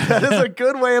weren't. That is a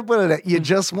good way of putting it. You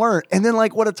just weren't. And then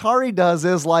like what Atari does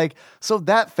is like, so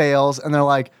that fails and they're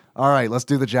like, all right, let's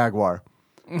do the Jaguar.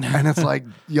 And it's like,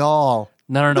 y'all.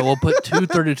 No. We'll put two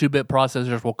 32-bit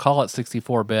processors. We'll call it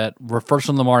 64-bit. We're first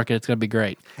on the market. It's going to be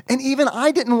great. And even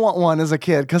I didn't want one as a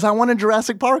kid because I wanted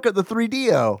Jurassic Park at the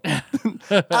 3DO.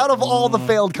 Out of all the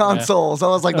failed consoles, I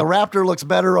was like, the Raptor looks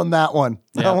better on that one.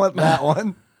 I want that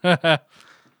one.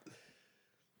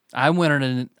 I went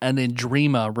an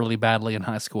Endrema really badly in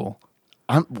high school.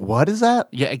 What is that?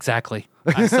 Yeah, exactly.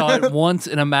 I saw it once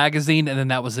in a magazine, and then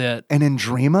that was it. An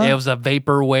Endrema? It was a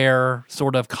vaporware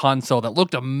sort of console that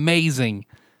looked amazing,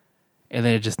 and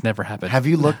then it just never happened. Have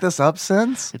you looked this up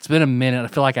since? It's been a minute. I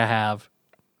feel like I have.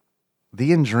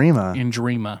 The Endrema.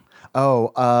 Endrema.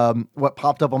 Oh, what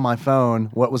popped up on my phone,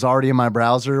 what was already in my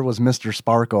browser was Mr.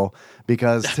 Sparkle,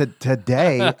 because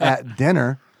today at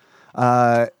dinner,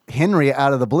 Henry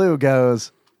out of the blue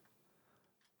goes,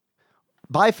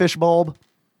 "Bye, Fishbulb."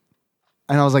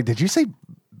 And I was like, "Did you say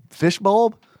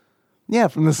Fishbulb?" "Yeah,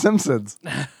 from The Simpsons."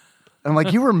 I'm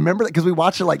like, "You remember that?" Because we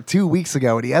watched it like 2 weeks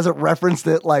ago and he hasn't referenced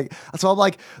it. Like, so I'm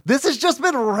like, this has just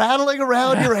been rattling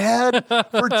around your head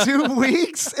for 2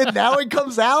 weeks and now it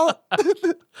comes out.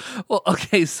 Well,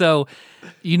 okay, so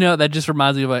that just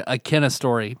reminds me of a Kenna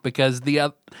story because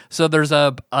so there's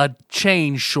a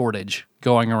change shortage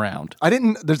going around.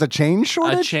 There's a change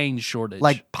shortage? A change shortage.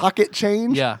 Like pocket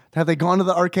change? Yeah. Have they gone to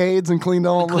the arcades and cleaned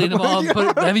all them all?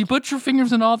 Have you put your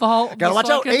fingers in all the hall? Gotta watch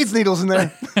out, AIDS needles in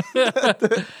there.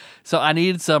 So I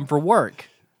needed some for work.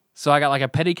 So I got like a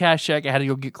petty cash check. I had to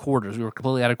go get quarters. We were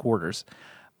completely out of quarters.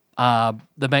 The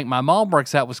bank my mom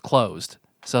works at was closed.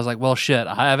 So I was like, well, shit,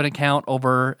 I have an account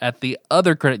over at the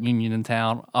other credit union in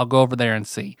town. I'll go over there and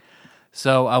see.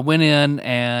 So I went in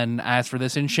and asked for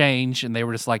this in change, and they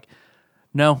were just like,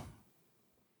 no.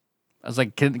 I was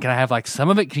like, can I have like some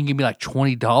of it? Can you give me like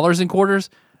 $20 in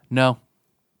quarters? No.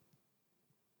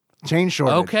 Change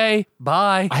shortage. Okay,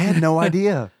 bye. I had no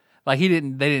idea. Like they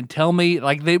didn't tell me.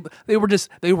 Like they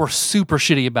were super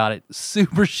shitty about it.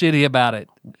 Super shitty about it.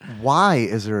 Why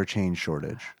is there a change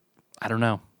shortage? I don't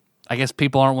know. I guess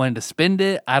people aren't wanting to spend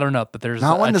it. I don't know, but there's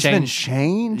not wanting to spend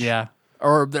change. Yeah,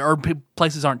 or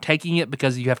places aren't taking it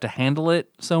because you have to handle it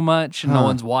so much, and no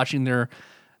one's washing their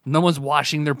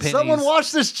pennies. Someone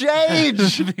wash this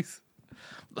change.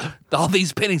 All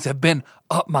these pennies have been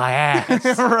up my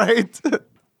ass. Right.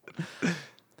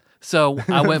 So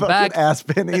I went back. Ass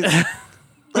pennies.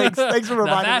 Thanks for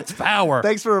reminding me. That's power.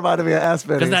 Thanks for reminding me of ass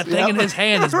pennies. Because that thing in his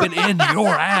hand has been in your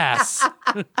ass.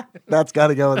 That's got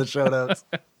to go in the show notes.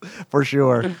 For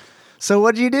sure. So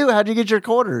what'd you do? How'd you get your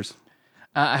quarters?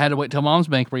 I had to wait till Mom's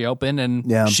bank reopened,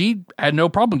 and she had no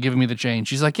problem giving me the change.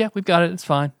 She's like, yeah, we've got it. It's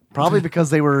fine. Probably because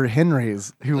they were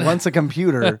Henry's, who wants a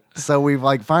computer. So we've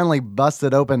like finally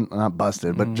busted open, not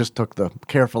busted, but just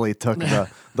carefully took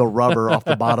the rubber off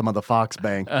the bottom of the Fox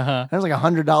Bank. There's like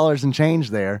 $100 in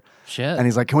change there. Shit. And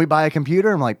he's like, can we buy a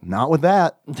computer? I'm like, not with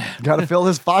that. Got to fill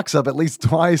this Fox up at least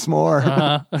twice more.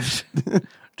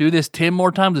 Do this 10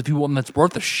 more times if you want that's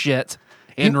worth a shit,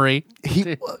 Henry.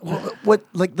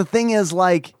 The thing is,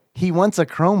 like, he wants a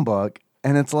Chromebook,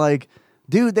 and it's like,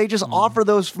 dude, they just offer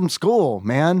those from school,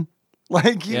 man.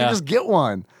 Like, you can just get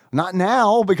one. Not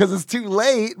now because it's too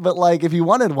late, but like if you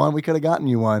wanted one, we could have gotten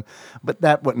you one. But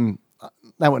that wouldn't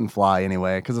fly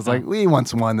anyway because it's like we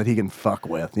want one that he can fuck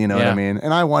with, you know what I mean?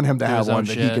 And I want him to have one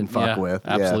that he can fuck with.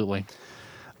 Absolutely.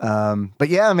 But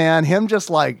yeah, man, him just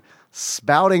like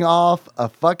spouting off a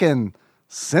fucking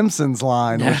Simpsons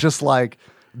line was just like,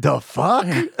 the fuck?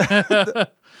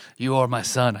 You are my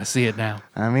son. I see it now.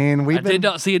 I mean, I did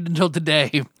not see it until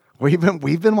today. We've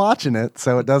been watching it,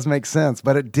 so it does make sense.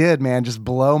 But it did, man, just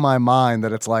blow my mind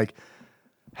that it's like,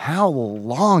 how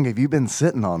long have you been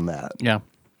sitting on that? Yeah.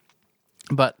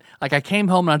 But like I came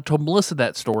home and I told Melissa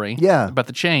that story about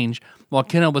the change while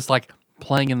Kenna was like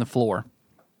playing in the floor.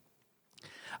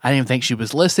 I didn't even think she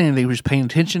was listening. They were just paying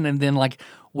attention. And then like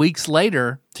weeks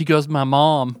later, she goes to my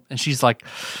mom and she's like,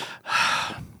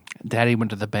 Daddy went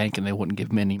to the bank and they wouldn't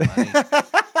give me any money.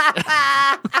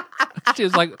 She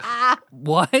was like,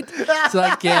 what? It's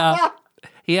like, yeah.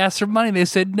 He asked for money. They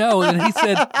said no. And he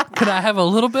said, could I have a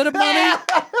little bit of money?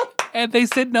 And they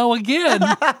said no again.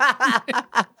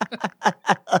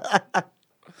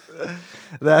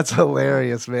 That's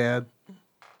hilarious, man.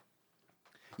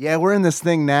 Yeah, we're in this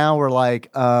thing now where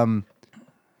like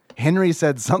Henry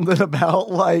said something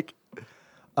about like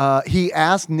he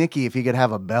asked Nikki if he could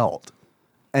have a belt.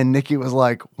 And Nikki was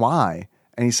like, why?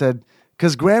 And he said,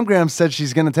 because Gram said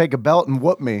she's going to take a belt and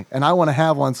whoop me, and I want to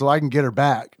have one so I can get her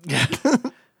back.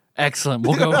 Excellent.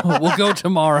 We'll go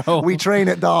tomorrow. We train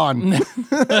at dawn.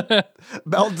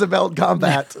 Belt to belt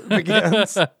combat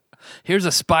begins. Here's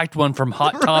a spiked one from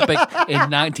Hot Topic in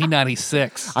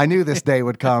 1996. I knew this day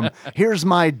would come. Here's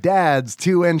my dad's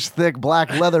 2-inch thick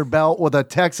black leather belt with a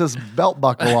Texas belt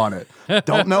buckle on it.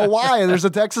 Don't know why there's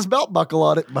a Texas belt buckle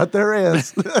on it, but there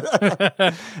is.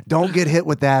 Don't get hit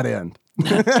with that end.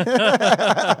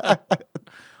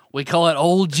 We call it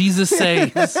Old Jesus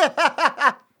Saves.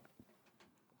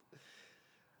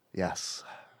 Yes.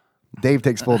 Dave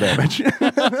takes full damage.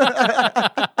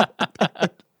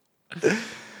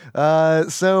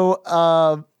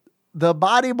 The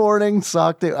bodyboarding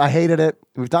sucked. I hated it.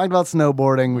 We've talked about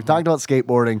snowboarding. We've talked about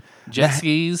skateboarding. Jet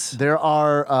skis. There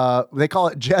are, they call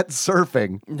it jet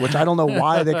surfing, which I don't know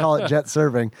why they call it jet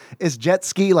surfing. Is jet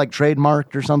ski like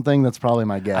trademarked or something? That's probably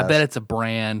my guess. I bet it's a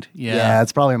brand. Yeah. Yeah,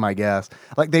 it's probably my guess.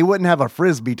 Like they wouldn't have a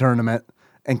Frisbee tournament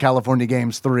in California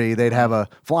Games 3. They'd have a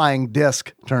flying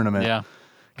disc tournament. Yeah.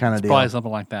 Kind of deal. Probably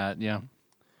something like that. Yeah.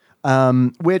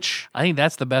 Which I think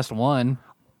that's the best one.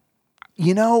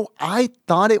 You know, I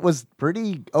thought it was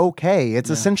pretty okay.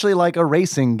 It's essentially like a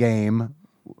racing game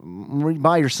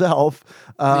by yourself.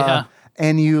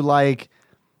 And you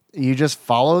just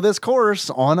follow this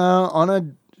course on a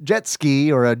jet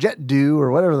ski or a jet do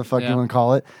or whatever the fuck you want to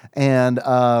call it. And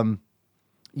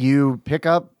you pick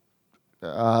up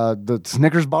the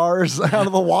Snickers bars out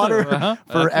of the water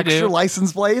for extra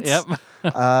license plates. Yep.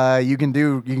 You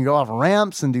can go off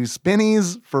ramps and do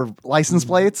spinnies for license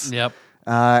plates. Yep.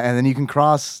 And then you can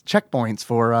cross checkpoints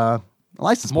for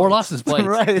license More plates. license plates.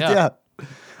 Right, yeah.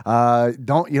 You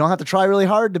don't have to try really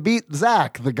hard to beat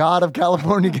Zach, the god of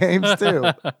California games,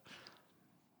 too.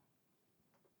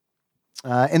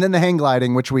 And then the hang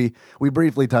gliding, which we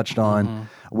briefly touched on,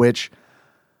 which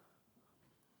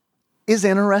is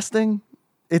interesting.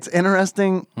 It's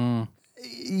interesting.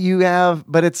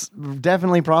 But it's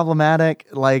definitely problematic.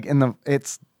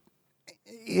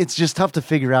 It's just tough to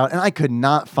figure out. And I could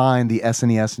not find the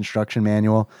SNES instruction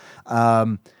manual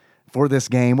for this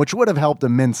game, which would have helped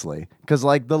immensely. Because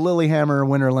like the Lillehammer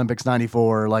Winter Olympics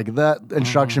 94, like that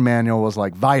instruction manual was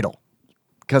like vital.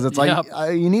 Because it's like,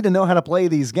 you need to know how to play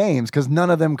these games because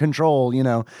none of them control,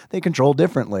 they control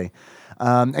differently.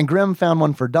 And Grim found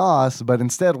one for DOS, but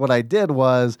instead what I did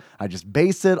was I just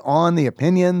based it on the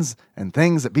opinions and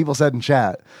things that people said in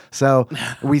chat. So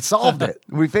we solved it.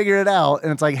 We figured it out.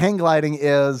 And it's like hang gliding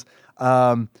is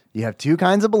you have two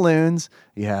kinds of balloons.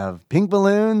 You have pink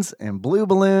balloons and blue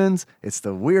balloons. It's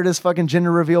the weirdest fucking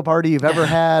gender reveal party you've ever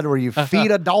had where you feed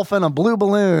a dolphin a blue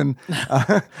balloon.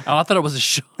 I thought it was a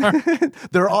shark.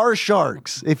 There are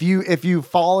sharks. If you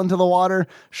fall into the water,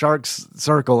 sharks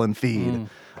circle and feed.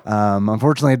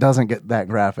 Unfortunately, it doesn't get that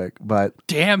graphic, but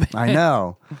damn it. I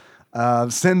know.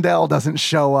 Sindel doesn't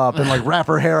show up and like wrap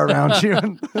her hair around you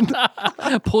and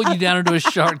pull you down into a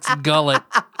shark's gullet.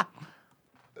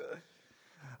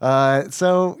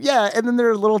 So yeah, and then there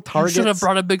are little targets. You should have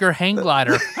brought a bigger hang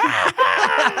glider.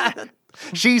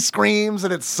 She screams,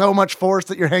 and it's so much force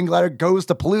that your hang glider goes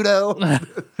to Pluto,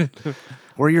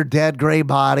 where your dead gray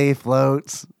body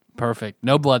floats. Perfect.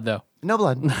 No blood though. No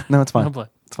blood. No, it's fine. No blood.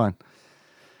 It's fine.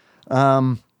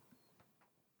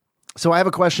 So I have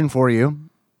a question for you.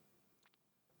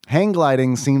 Hang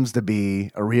gliding seems to be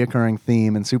a reoccurring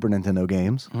theme in Super Nintendo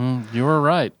games. You were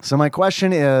right. So my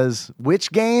question is,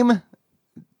 which game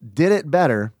did it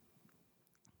better?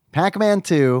 Pac-Man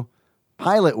 2,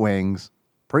 Pilot Wings,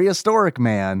 Prehistoric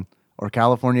Man, or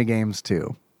California Games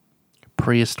 2?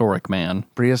 Prehistoric Man.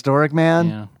 Prehistoric Man?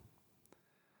 Yeah.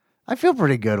 I feel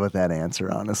pretty good with that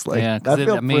answer, honestly. Yeah, I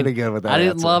feel pretty good with that I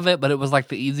didn't answer. love it, but it was like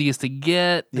the easiest to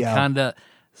get.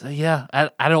 So yeah,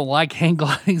 I don't like hang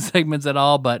gliding segments at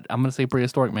all, but I'm going to say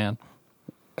Prehistoric Man.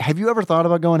 Have you ever thought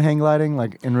about going hang gliding,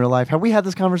 like in real life? Have we had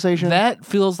this conversation? That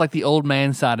feels like the old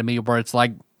man side of me where it's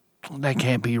like, that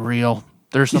can't be real.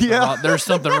 There's something wrong. There's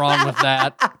something wrong with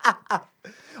that.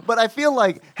 But I feel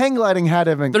like hang gliding had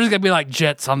to have been... There's going to be like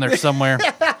jets on there somewhere.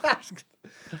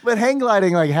 But hang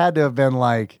gliding like had to have been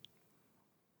like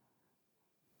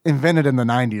invented in the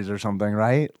 90s or something,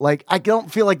 right? Like I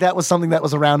don't feel like that was something that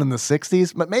was around in the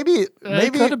 60s, but maybe it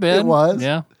could have been. It was.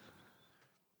 Yeah.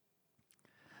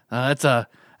 That's a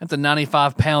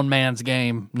 95-pound man's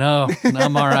game. No,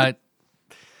 I'm all right.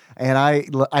 And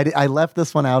I left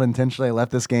this one out intentionally. I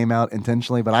left this game out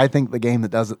intentionally, but I think the game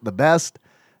that does it the best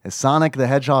is Sonic the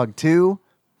Hedgehog 2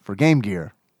 for Game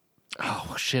Gear.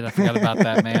 Oh, shit. I forgot about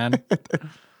that, man.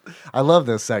 I love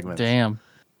this segment. Damn.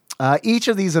 Each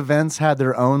of these events had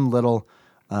their own little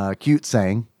cute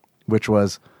saying, which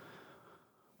was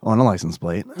on a license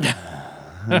plate.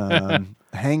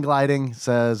 Hang gliding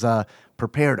says,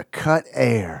 prepare to cut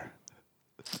air.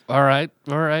 All right.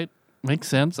 Makes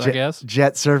sense, I guess.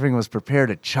 Jet surfing was prepare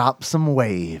to chop some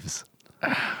waves.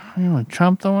 You want to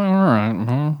chop the way? All right.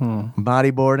 Mm-hmm.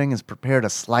 Bodyboarding is prepare to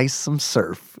slice some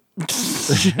surf.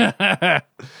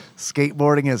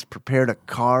 Skateboarding is prepare to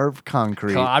carve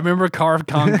concrete. I remember carved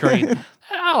concrete.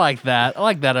 I like that.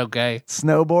 Okay.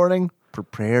 Snowboarding,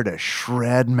 prepare to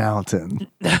shred mountain.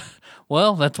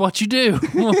 Well, that's what you do.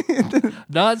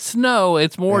 Not snow.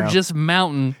 It's more just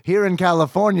mountain. Here in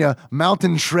California,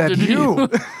 mountain shred you.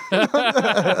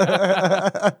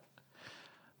 The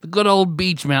good old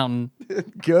beach mountain.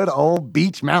 Good old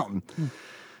beach mountain.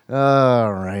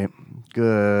 All right.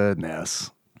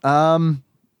 Goodness. What'd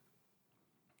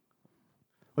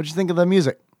you think of the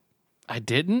music? I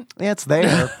didn't. Yeah, it's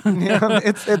there.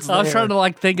 It's I was trying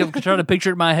to trying to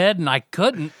picture it in my head, and I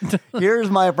couldn't. Here's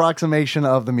my approximation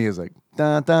of the music.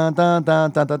 Dun, dun, dun,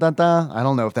 dun, dun, dun, dun, dun. I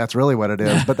don't know if that's really what it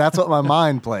is, but that's what my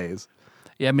mind plays.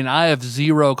 Yeah, I mean, I have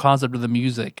zero concept of the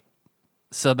music,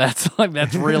 so that's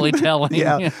really telling.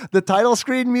 Yeah, the title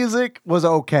screen music was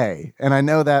okay, and I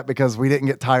know that because we didn't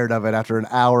get tired of it after an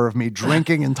hour of me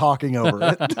drinking and talking over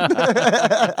it.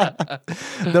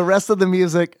 The rest of the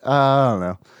music, I don't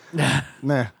know.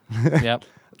 Nah. Yep.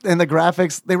 And the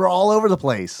graphics, they were all over the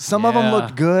place. Some of them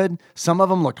looked good. Some of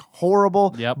them looked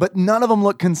horrible. Yep. But none of them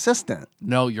looked consistent.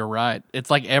 No, you're right.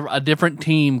 It's like a different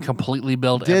team completely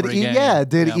built every game. Yeah,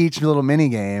 each little mini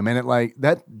game. And I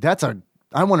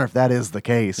wonder if that is the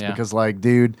case. Yeah. Because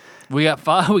dude. We got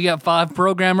five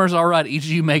programmers. All right, each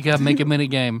of you make a mini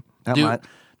game. Do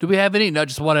we have any? No,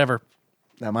 just whatever.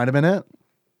 That might have been it.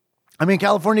 I mean,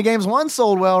 California Games 1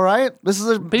 sold well, right?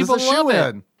 People love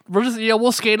it.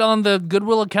 We'll skate on the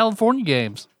goodwill of California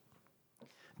Games.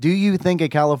 Do you think a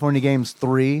California Games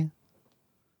 3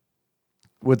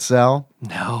 would sell?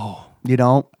 No. You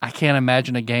don't? I can't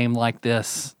imagine a game like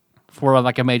this for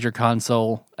a major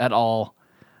console at all,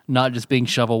 not just being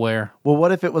shovelware. Well,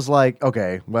 what if it was what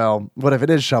if it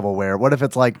is shovelware? What if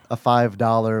it's like a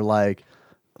 $5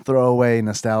 throwaway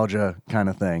nostalgia kind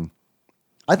of thing?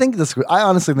 I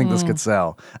honestly think this could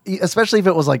sell, especially if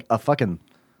it was like a fucking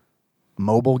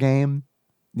mobile game.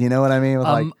 You know what I mean?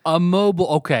 With a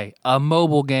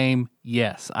mobile game.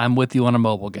 Yes, I'm with you on a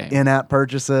mobile game. In-app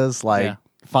purchases,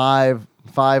 five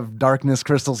darkness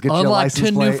crystals get you a license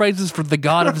 10 plate. new phrases for the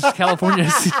god of California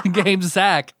games,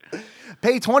 Zach.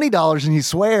 Pay $20 and he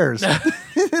swears.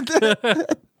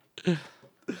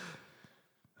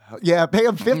 Yeah, pay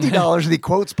him $50 and he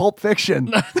quotes Pulp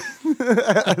Fiction.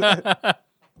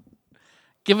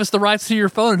 Give us the rights to your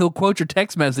phone and he'll quote your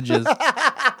text messages.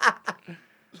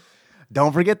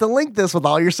 Don't forget to link this with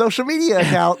all your social media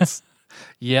accounts.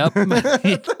 Yep.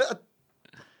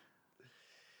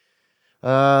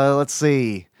 Let's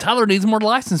see. Tyler needs more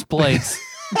license plates.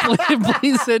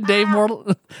 please send Dave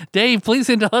more. Dave, please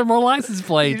send Tyler more license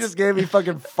plates. You just gave me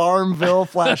fucking Farmville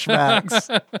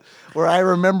flashbacks where I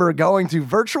remember going to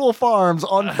virtual farms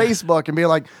on Facebook and being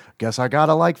like, guess I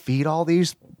gotta feed all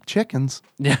these chickens.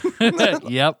 Yep.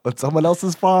 At someone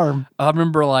else's farm. I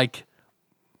remember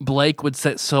Blake would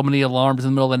set so many alarms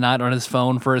in the middle of the night on his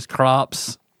phone for his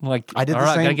crops. I did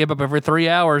the same. Gotta get up every 3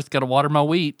 hours. Gotta water my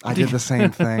wheat. I did the same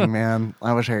thing, man.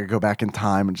 I wish I could go back in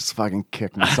time and just fucking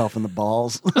kick myself in the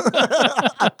balls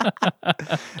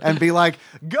and be like,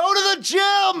 "Go to the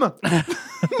gym,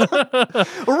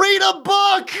 read a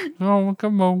book." Oh, look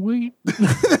at my wheat.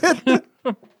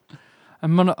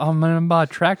 I'm gonna buy a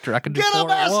tractor. I could get a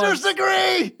master's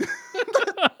degree.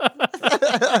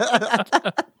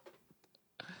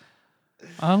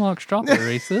 Unlock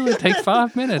strawberries. It only takes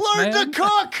 5 minutes. Learn man. to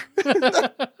cook.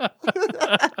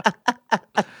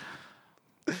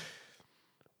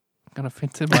 Gonna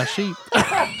fence in my sheep.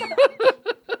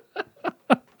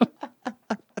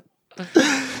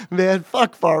 Man,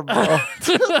 fuck Farmville.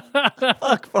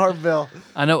 Fuck Farmville.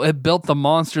 I know it built the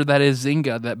monster that is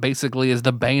Zynga, that basically is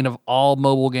the bane of all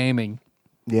mobile gaming.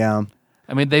 Yeah.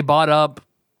 I mean, they bought up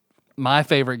my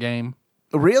favorite game.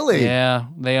 Really? Yeah,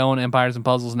 they own Empires and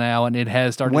Puzzles now, and it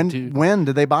has started to. When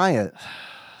did they buy it?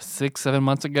 6-7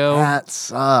 months ago. That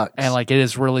sucks. And it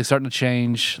is really starting to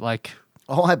change.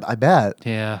 Oh, I bet.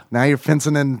 Yeah. Now you're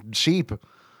fencing in sheep.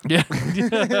 Yeah.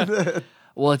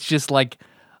 Well, it's just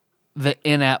the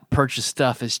in-app purchase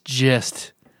stuff is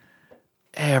just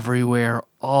everywhere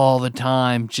all the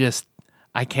time.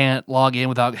 I can't log in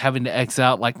without having to X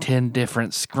out 10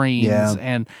 different screens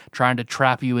and trying to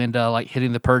trap you into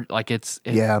hitting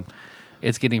the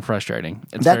it's getting frustrating.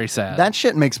 It's very sad. That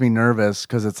shit makes me nervous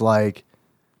because it's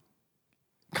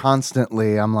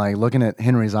constantly I'm looking at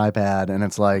Henry's iPad and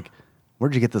it's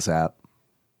where'd you get this app?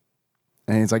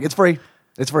 And he's like, it's free.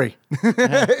 It's free.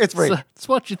 It's free. It's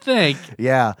what you think.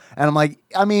 Yeah. And I'm like,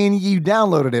 I mean, you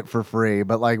downloaded it for free,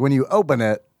 but like when you open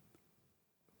it,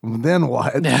 then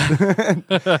what?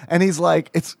 And he's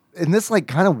like, and this like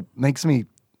kind of makes me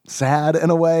sad in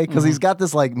a way because he's got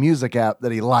this like music app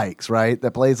that he likes, right?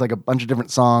 That plays like a bunch of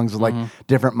different songs with like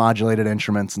different modulated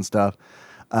instruments and stuff.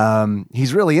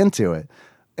 He's really into it.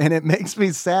 And it makes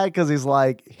me sad because he's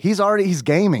like, he's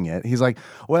gaming it. He's like,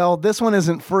 well, this one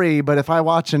isn't free, but if I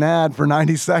watch an ad for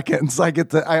 90 seconds, I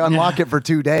unlock it for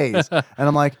 2 days. And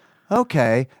I'm like,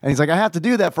 okay. And he's like, I have to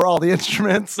do that for all the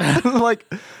instruments.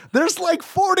 Like, there's like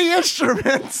 40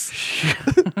 instruments.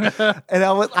 And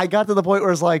I got to the point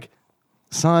where it's like,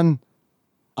 son,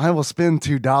 I will spend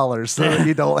 $2 so that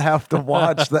you don't have to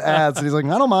watch the ads. And he's like,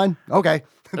 I don't mind. Okay.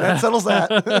 That settles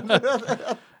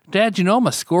that. Dad, you know I'm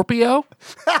a Scorpio?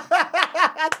 Can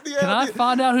I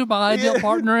find out who my ideal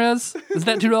partner is? Is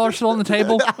that $2 still on the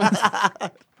table?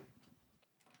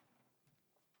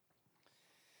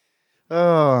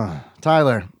 Oh,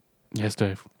 Tyler. Yes,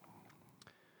 Dave.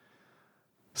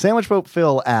 Sandwich Pope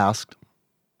Phil asked,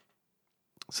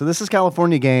 so this is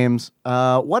California games.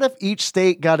 What if each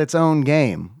state got its own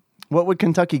game? What would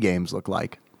Kentucky games look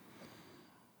like?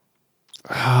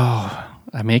 Oh,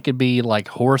 I mean, it could be like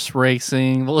horse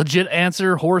racing. The legit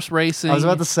answer, horse racing. I was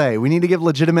about to say, we need to give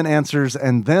legitimate answers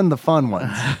and then the fun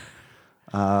ones.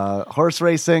 Horse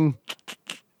racing.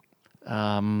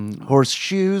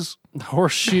 Horseshoes.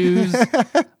 Horseshoes.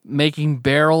 Making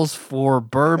barrels for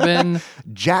bourbon.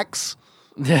 Jacks.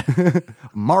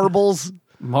 Marbles.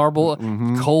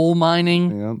 Coal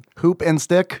mining. Yeah. Hoop and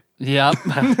stick. Yep.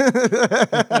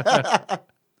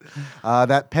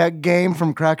 That peg game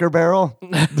from Cracker Barrel.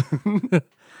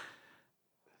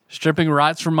 Stripping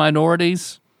rights from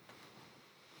minorities.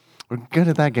 We're good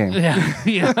at that game.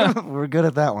 Yeah. We're good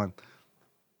at that one.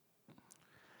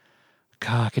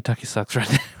 God, Kentucky sucks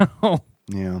right now.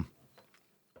 Yeah.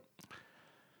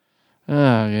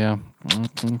 Oh, yeah.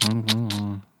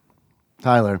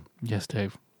 Tyler. Yes,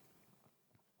 Dave.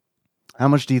 How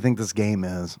much do you think this game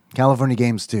is? California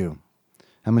Games 2.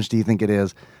 How much do you think it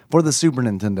is for the Super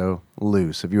Nintendo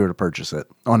loose if you were to purchase it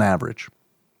on average?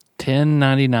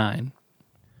 $10.99.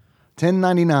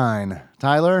 $10.99.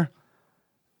 Tyler,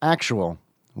 actual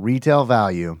retail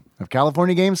value of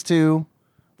California Games 2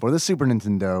 for the Super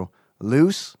Nintendo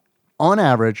loose on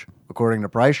average, according to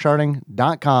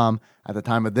PriceCharting.com, at the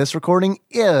time of this recording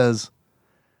is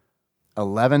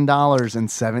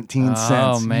 $11.17.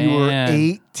 Oh, man. You were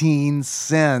 18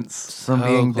 cents from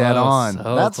being dead on.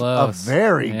 That's close. a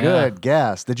very good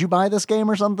guess. Did you buy this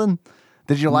game or something?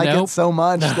 Did you like it so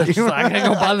much that you I gotta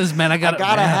go buy this, man. I gotta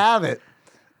have it.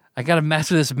 I gotta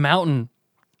master this mountain.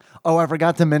 Oh, I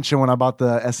forgot to mention when I bought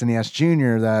the SNES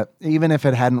Junior that even if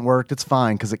it hadn't worked, it's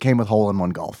fine because it came with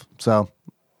hole-in-one golf. So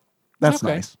that's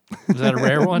nice. Is that a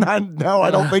rare one? No,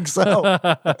 I don't think so.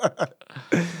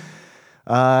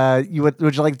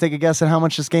 Would you like to take a guess at how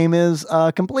much this game is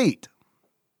complete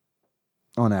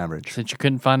on average? Since you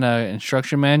couldn't find an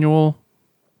instruction manual,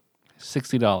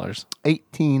 $60.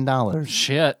 $18.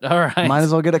 Shit. All right. Might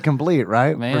as well get it complete,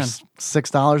 right? Man. For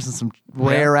 $6 and some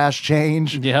rare ass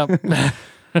change. Yep.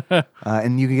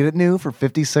 And you can get it new for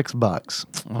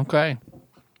 $56. Okay.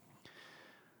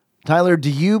 Tyler, do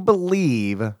you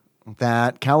believe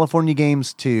that California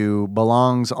Games 2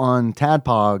 belongs on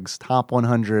TADPOG's top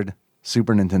 100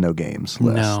 Super Nintendo games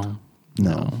list?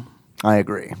 No. I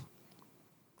agree.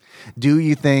 Do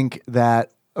you think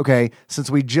that, okay, since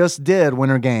we just did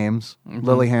Winter Games,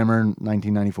 Lilyhammer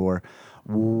 1994,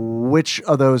 which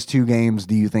of those two games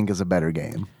do you think is a better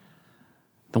game?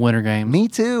 The Winter Games. Me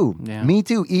too. Yeah. Me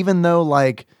too, even though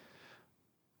like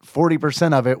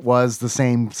 40% of it was the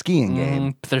same skiing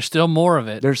game. But there's still more of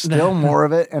it. There's still more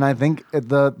of it, and I think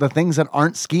the things that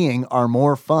aren't skiing are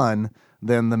more fun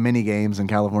than the mini games and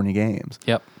California Games.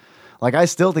 Yep. Like I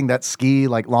still think that ski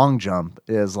like long jump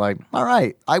is like, all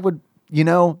right, I would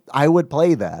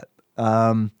play that.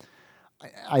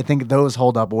 I think those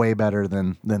hold up way better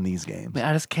than these games.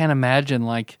 I just can't imagine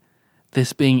like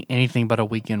this being anything but a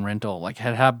weekend rental. Like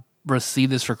had I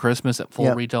received this for Christmas at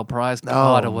full retail price,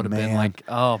 God, it would have been like,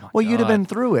 oh my God. Well, you'd have been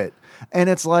through it. And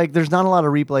it's like there's not a lot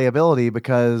of replayability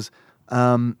because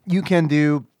you can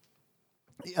do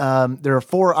there are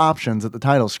 4 options at the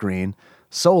title screen: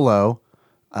 solo,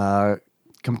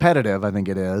 competitive, I think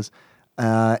it is,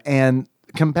 and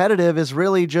competitive is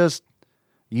really just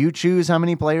you choose how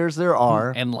many players there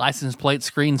are, and license plate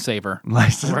screensaver.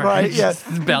 Right? Yeah,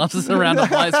 bounces around the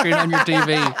flat screen on your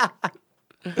TV.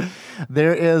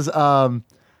 There is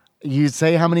you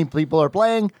say how many people are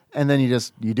playing, and then you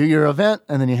do your event,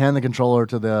 and then you hand the controller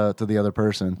to the other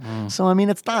person. So I mean,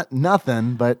 it's not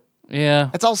nothing, but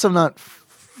Yeah. It's also not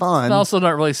fun. It's also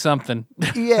not really something.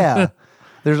 Yeah.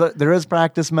 There is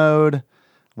practice mode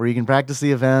where you can practice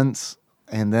the events,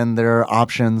 and then there are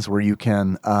options where you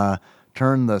can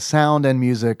turn the sound and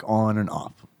music on and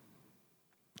off.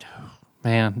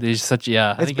 Man, there's such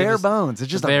It's bare bones. It's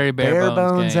just very a bare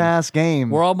bones ass game.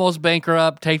 We're almost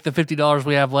bankrupt. Take the $50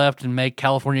 we have left and make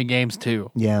California Games 2.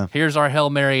 Yeah. Here's our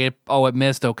Hail Mary. It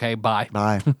missed. Okay, bye.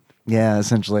 Bye. Yeah,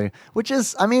 essentially. Which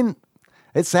is, I mean,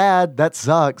 it's sad. That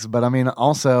sucks. But I mean,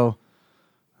 also,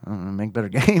 I don't know, make better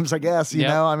games, I guess. You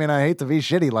know, I mean, I hate to be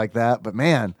shitty like that, but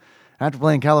man, after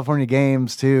playing California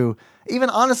Games 2,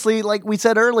 even honestly, like we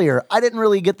said earlier, I didn't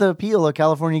really get the appeal of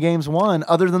California Games 1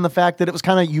 other than the fact that it was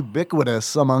kind of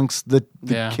ubiquitous amongst the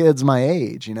kids my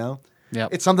age, you know? Yep.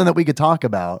 It's something that we could talk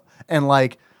about. And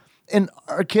like in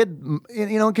our kid,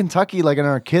 you know, in Kentucky, like in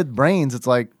our kid brains, it's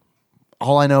like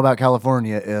all I know about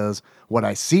California is what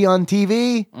I see on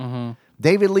TV,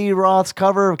 David Lee Roth's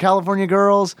cover of California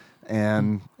Girls,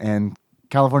 and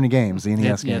California Games, the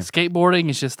NES game. Yeah, skateboarding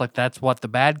is just like that's what the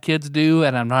bad kids do,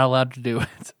 and I'm not allowed to do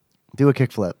it. Do a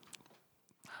kickflip.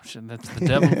 Oh, shit, that's the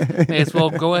devil. May as well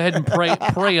go ahead and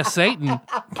pray a Satan. Why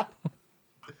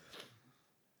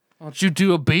don't you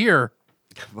do a beer?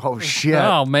 Oh, shit.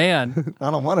 Oh, man. I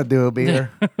don't want to do a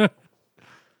beer.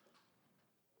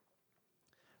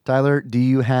 Tyler, do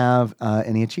you have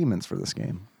any achievements for this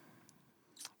game?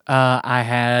 I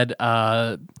had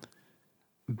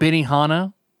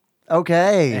Benihana.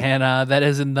 Okay. And that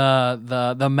is in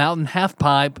the mountain half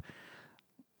pipe.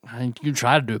 You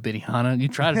try to do a Benihana. You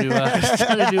try to do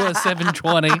a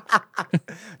 720.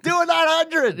 Do a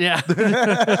 900. Yeah.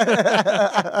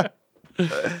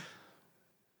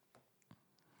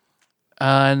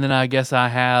 And then I guess I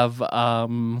have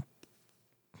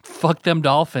fuck them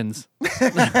dolphins.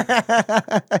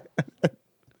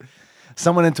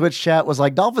 Someone in Twitch chat was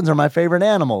like, dolphins are my favorite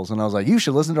animals. And I was like, you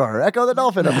should listen to our Echo the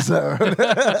Dolphin episode.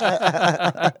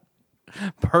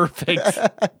 Perfect.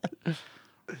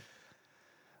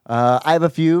 I have a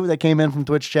few that came in from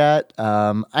Twitch chat.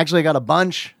 Actually, I got a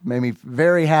bunch. Made me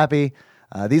very happy.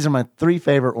 These are my 3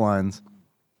 favorite ones.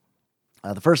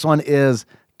 The first one is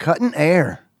Cutting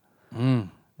Air. In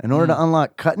order to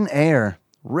unlock Cutting Air,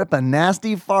 rip a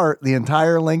nasty fart the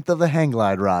entire length of the hang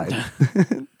glide ride.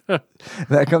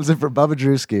 That comes in for Bubba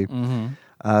Drewski.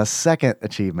 Second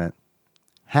achievement,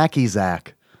 Hacky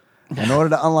Zack. In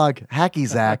order to unlock Hacky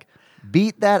Zack,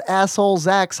 beat that asshole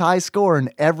Zach's high score in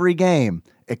every game,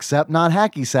 except not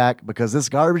Hacky Sack, because this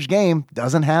garbage game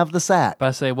doesn't have the sack. But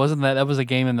I say, wasn't that was a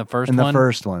game in the first one? In the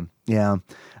first one, yeah.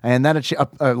 And that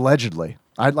allegedly.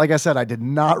 Like I said, I did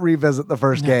not revisit the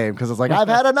first game because it's like, I've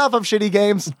had enough of shitty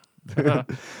games.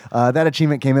 That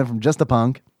achievement came in from Just a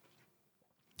Punk.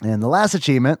 And the last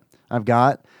achievement I've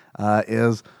got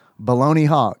is Baloney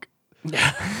Hawk.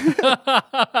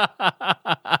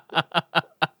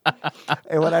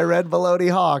 And when I read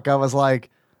Baloney Hawk, I was like,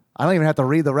 I don't even have to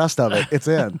read the rest of it. It's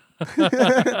in.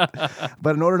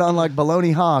 But in order to unlock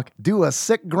Baloney Hawk, do a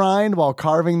sick grind while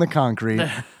carving the concrete.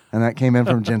 And that came in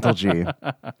from Gentle G.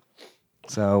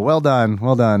 So well done.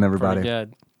 Well done, everybody. Pretty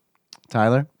good.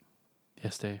 Tyler?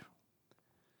 Yes, Dave.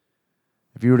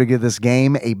 If you were to give this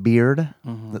game a beard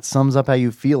that sums up how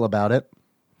you feel about it,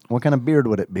 what kind of beard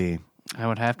would it be? I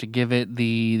would have to give it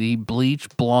the bleach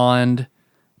blonde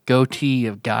goatee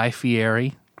of Guy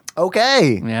Fieri.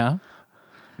 Okay. Yeah.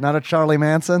 Not a Charlie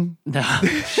Manson? No.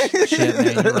 Shit,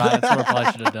 man, you're right. That's what I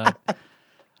probably should have done.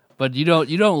 But you don't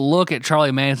look at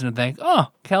Charlie Manson and think, oh,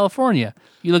 California.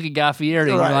 You look at Guy Fieri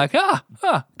and you're like,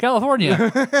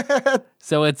 California.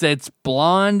 So it's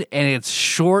blonde and it's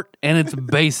short and it's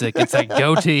basic. It's a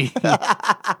goatee.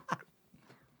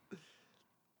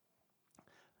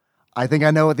 I think I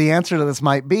know what the answer to this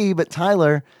might be, but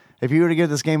Tyler, if you were to give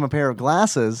this game a pair of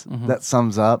glasses that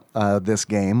sums up this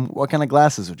game, what kind of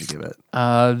glasses would you give it?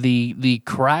 The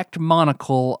cracked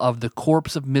monocle of the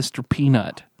corpse of Mr.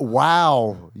 Peanut.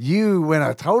 Wow, you went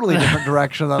a totally different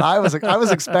direction than I was. I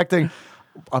was expecting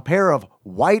a pair of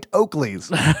white Oakleys.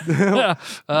 That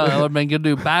would have been good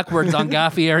to do backwards on Guy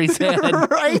Fieri's head.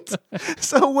 Right?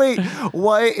 So wait,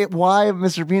 why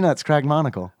Mr. Peanut's cracked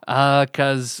monocle?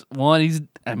 Because one, he's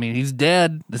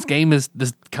dead. This game, it's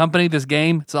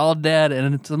all dead,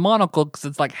 and it's a monocle because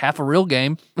it's like half a real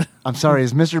game. I'm sorry,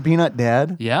 is Mr. Peanut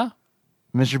dead? Yeah.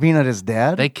 Mr. Peanut is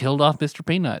dead? They killed off Mr.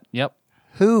 Peanut. Yep.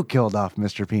 Who killed off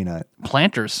Mr. Peanut?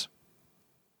 Planters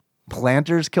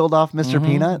killed off Mr.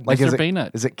 Peanut? Like, Mr.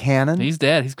 Peanut. Is it canon? He's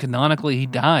dead. He's canonically, he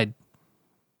died.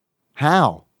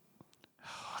 How?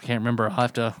 I can't remember. I'll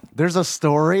have to. There's a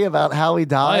story about how he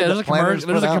died. There's a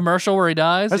commercial where he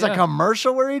dies. There's a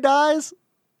commercial where he dies?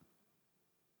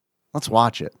 Let's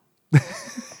watch it.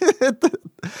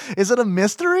 Is it a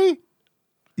mystery?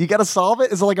 You got to solve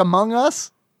it? Is it like Among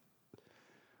Us?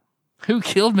 Who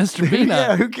killed Mr. Peanut?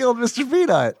 Yeah, who killed Mr.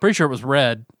 Peanut? Pretty sure it was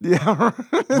Red. Yeah.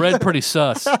 Red pretty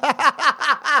sus.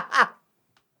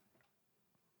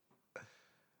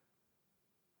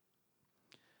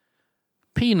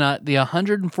 Peanut, the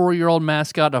 104-year-old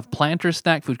mascot of Planters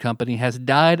Snack Food Company, has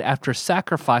died after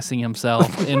sacrificing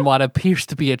himself in what appears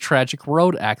to be a tragic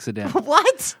road accident.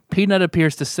 What? Peanut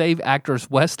appears to save actors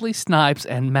Wesley Snipes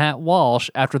and Matt Walsh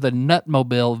after the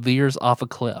Nutmobile veers off a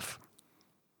cliff.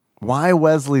 Why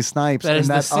Wesley Snipes and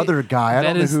that other guy? I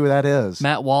don't know who that is.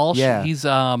 Matt Walsh. Yeah. He's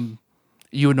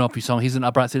you would know if you saw him. He's an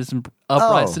Upright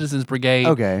Citizens Brigade.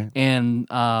 Okay. And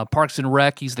Parks and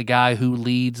Rec. He's the guy who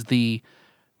leads the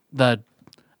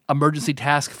emergency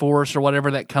task force or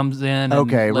whatever that comes in.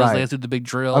 And Leslie has to do the big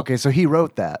drill. Okay, so he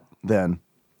wrote that. Then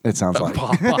it sounds like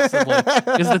possibly.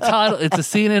 It's the title. It's a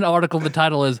CNN article. The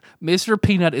title is "Mr.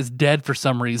 Peanut is dead for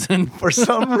some reason." For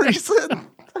some reason.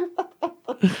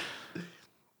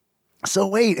 So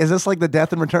wait, is this like the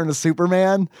Death and Return of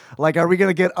Superman? Like, are we going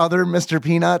to get other Mr.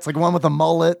 Peanuts? Like one with a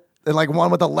mullet and like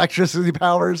one with electricity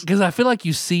powers? Because I feel like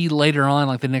you see later on,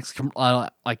 like the next,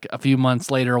 like a few months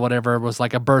later or whatever, was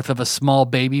like a birth of a small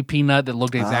baby Peanut that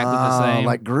looked exactly the same.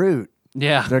 Like Groot.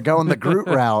 Yeah. They're going the Groot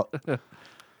route.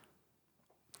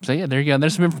 So yeah, there you go.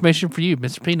 There's some information for you,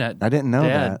 Mr. Peanut. I didn't know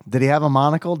that. Did he have a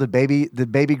monocle? Did baby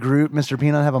Groot, Mr.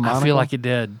 Peanut, have a monocle? I feel like he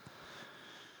did.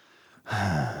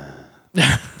 Do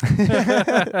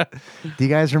you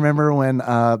guys remember when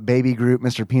baby Groot,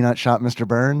 Mr. Peanut, shot Mr.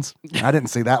 Burns? I didn't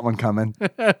see that one coming.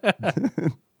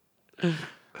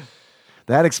 That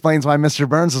explains why Mr.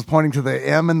 Burns was pointing to the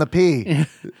M and the P.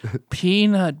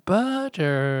 Peanut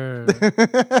butter.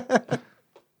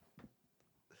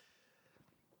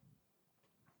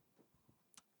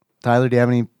 Tyler, do you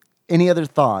have any other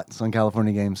thoughts on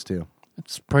California Games 2?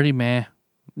 It's pretty meh.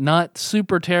 Not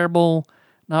super terrible.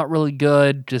 Not really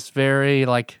good, just very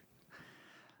like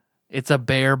it's a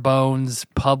bare bones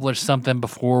publish something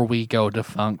before we go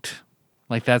defunct.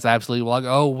 Like that's absolutely like,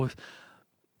 oh,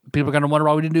 people are gonna wonder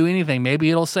why we didn't do anything. Maybe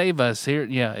it'll save us here.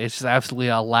 Yeah, it's just absolutely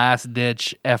a last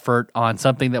ditch effort on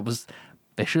something that was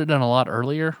they should have done a lot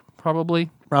earlier, probably.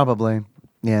 Probably.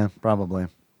 Yeah, probably.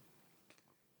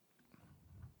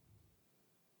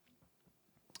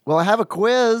 Well, I have a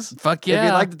quiz. Fuck yeah. If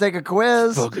you'd like to take a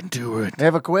quiz. Fucking do it. I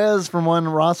have a quiz from one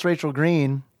Ross Rachel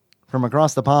Green from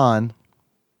across the pond.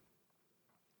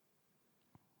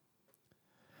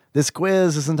 This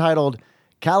quiz is entitled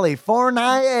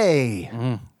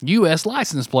California. U.S.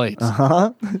 license plates.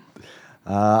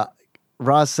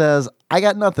 Ross says, I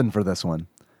got nothing for this one.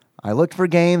 I looked for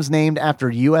games named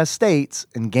after U.S. states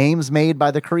and games made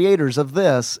by the creators of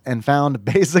this and found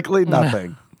basically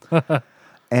nothing.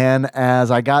 And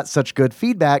as I got such good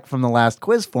feedback from the last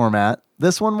quiz format,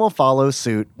 this one will follow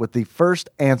suit with the first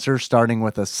answer starting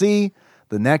with a C,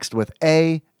 the next with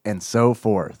A, and so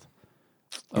forth.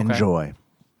 Okay. Enjoy.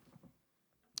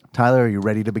 Tyler, are you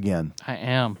ready to begin? I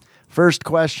am. First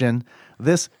question.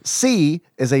 This C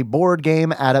is a board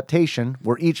game adaptation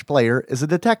where each player is a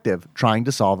detective trying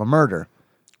to solve a murder.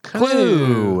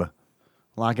 Clue.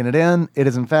 Locking it in. It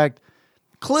is, in fact,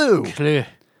 Clue. Clue.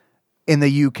 In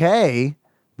the UK...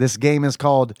 this game is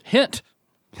called Hint.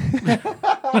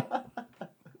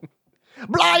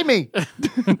 Blimey!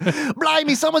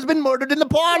 Blimey, someone's been murdered in the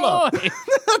parlor.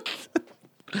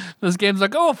 This game's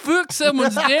like, oh, fuck,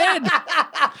 someone's dead.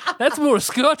 That's more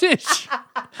Scottish.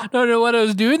 Don't know what I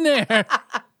was doing there.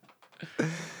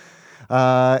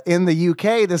 In the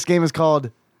UK, this game is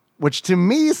called, which to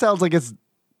me sounds like it's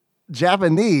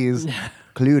Japanese,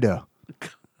 Cluedo.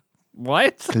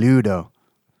 What? Cluedo.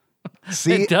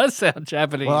 It does sound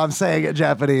Japanese. Well, I'm saying it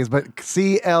Japanese, but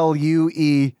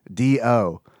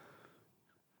Cluedo.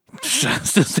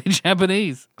 Still say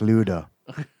Japanese. Cluedo.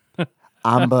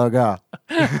 Hamburger.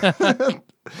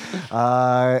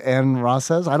 And Ross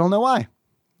says, I don't know why.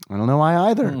 I don't know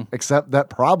why either. Except that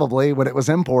probably when it was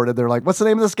imported, they're like, what's the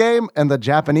name of this game? And the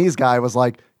Japanese guy was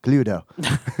like, Cluedo.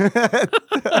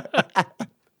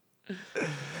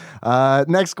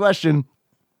 Next question.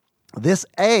 This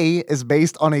A is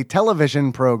based on a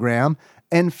television program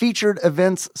and featured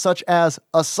events such as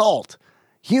Assault,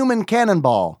 Human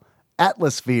Cannonball,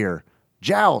 Atmosphere,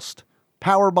 Joust,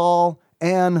 Powerball,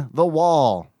 and The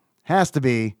Wall. Has to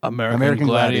be American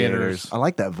Gladiators. I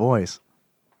like that voice.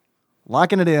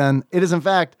 Locking it in. It is, in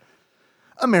fact,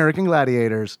 American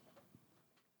Gladiators.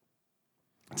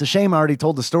 It's a shame I already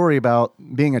told the story about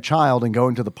being a child and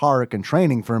going to the park and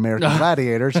training for American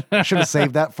Gladiators. I should have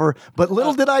saved that for... But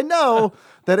little did I know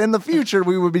that in the future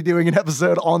we would be doing an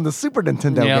episode on the Super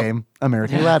Nintendo game,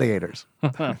 American Gladiators.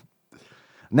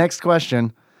 Next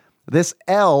question. This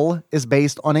L is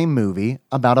based on a movie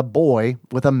about a boy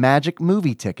with a magic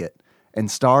movie ticket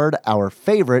and starred our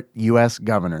favorite U.S.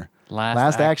 governor.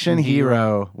 Last Action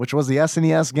Hero, which was the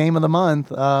SNES game of the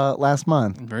month last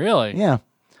month. Really? Yeah.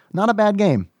 Not a bad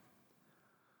game.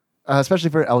 Especially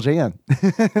for LJN.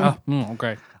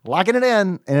 Okay. Locking it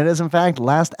in, and it is in fact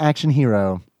Last Action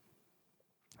Hero.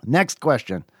 Next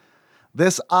question.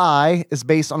 This I is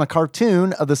based on a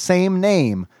cartoon of the same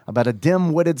name about a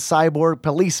dim-witted cyborg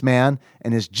policeman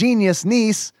and his genius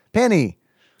niece, Penny.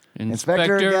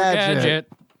 Inspector Gadget.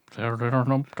 It's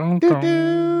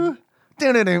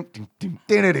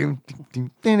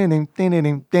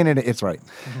right.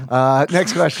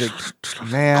 Next question.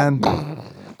 Man.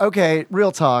 Okay,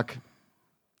 real talk.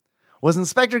 Was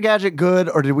Inspector Gadget good,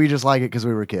 or did we just like it because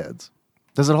we were kids?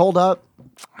 Does it hold up?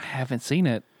 I haven't seen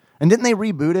it. And didn't they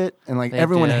reboot it? And like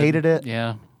everyone hated it?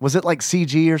 Yeah. Was it like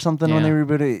CG or something when they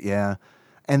rebooted it? Yeah.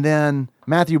 And then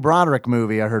Matthew Broderick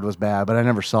movie I heard was bad, but I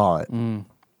never saw it.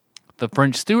 The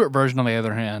French Stewart version, on the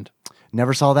other hand.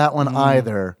 Never saw that one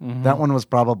either. That one was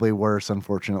probably worse,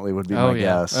 unfortunately, would be my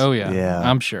guess. Oh, yeah.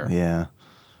 I'm sure. Yeah.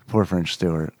 Poor French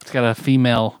Stewart. It's got a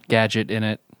female gadget in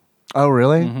it. Oh,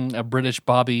 really? A British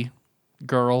Bobby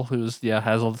girl who's,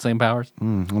 has all the same powers.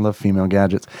 I love female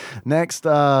gadgets. Next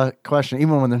question,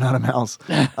 even when they're not a mouse.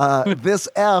 This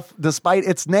F, despite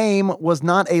its name, was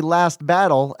not a last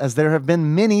battle, as there have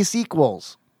been many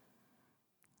sequels.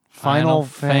 Final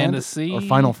Fantasy? Or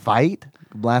Final Fight?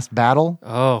 Last Battle?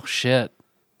 Oh, shit.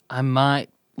 I might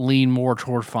lean more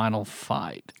toward Final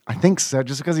Fight. I think so,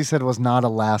 just because he said it was not a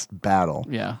last battle.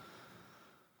 Yeah.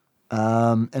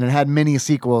 And it had many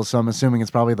sequels, so I'm assuming it's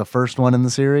probably the first one in the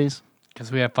series.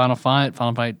 Because we have Final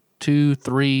Fight 2,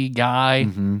 3, Guy.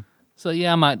 So,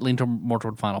 I might lean more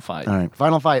toward Final Fight. All right,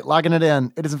 Final Fight, locking it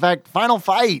in. It is, in fact, Final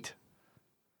Fight.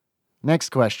 Next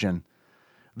question.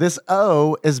 This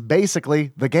O is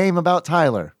basically the game about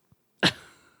Tyler.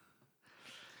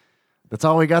 That's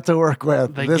all we got to work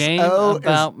with. The game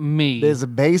about me. Is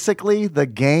basically the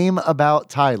game about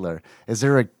Tyler. Is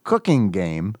there a cooking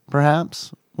game,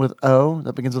 perhaps, with O,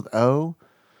 that begins with O?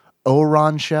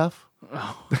 Oron Chef?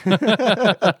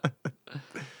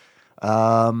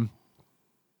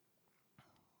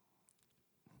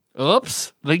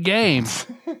 Oops, the game.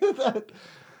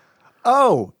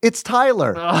 Oh, it's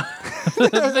Tyler.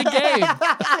 The game.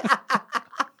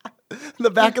 The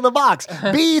back of the box.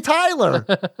 B. Tyler.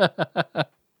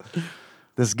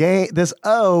 This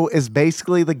O is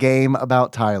basically the game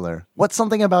about Tyler. What's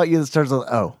something about you that starts with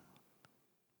O?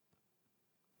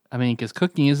 I mean, because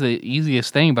cooking is the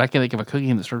easiest thing, but I can't think of a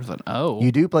cooking that starts with an O.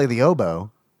 You do play the oboe.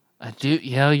 I do.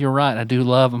 Yeah, you're right. I do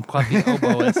love. I'm quite the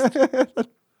oboist.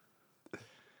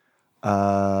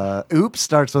 Oops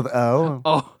starts with O.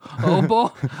 Oh boy.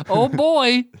 Oh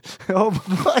boy. Oh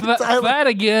boy. That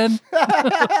again.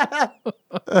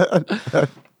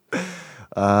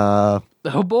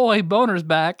 Oh boy, Boner's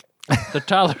back. The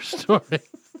Tyler story.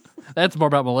 That's more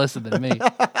about Melissa than me.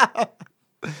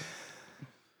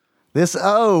 This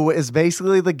O is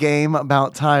basically the game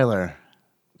about Tyler.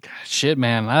 Shit,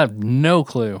 man, I have no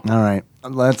clue. All right,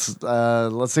 let's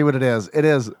see what it is. It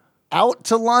is Out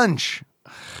to Lunch.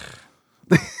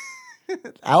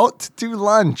 Out to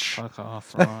lunch. Fuck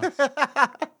off, Ross.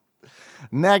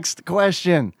 Next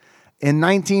question. In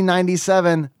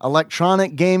 1997,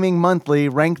 Electronic Gaming Monthly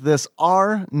ranked this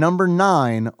R number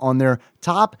 9 on their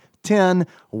top 10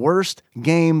 worst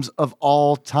games of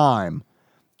all time.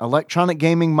 Electronic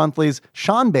Gaming Monthly's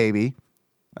Sean Baby,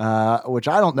 which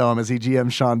I don't know him as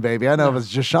EGM Sean Baby. I know him as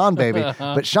just Sean Baby.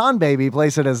 But Sean Baby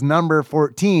placed it as number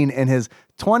 14 in his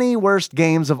 20 worst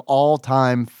games of all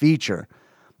time feature.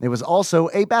 It was also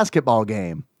a basketball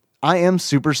game. I am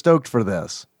super stoked for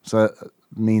this. So it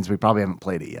means we probably haven't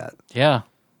played it yet. Yeah.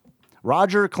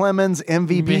 Roger Clemens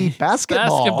MVP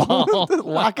basketball.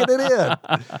 Locking it in.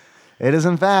 It is,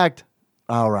 in fact,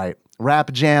 all right,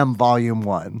 Rap Jam Volume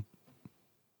 1.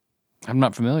 I'm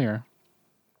not familiar.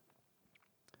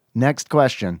 Next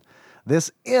question. This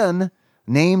N,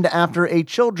 named after a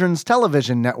children's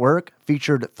television network,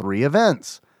 featured 3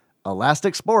 events: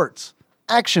 Elastic Sports,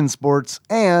 Action Sports,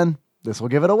 and, this will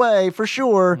give it away for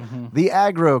sure, the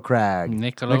Aggro Crag.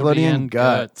 Nickelodeon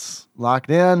Guts.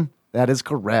 Locked in? That is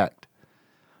correct.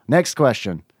 Next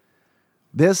question.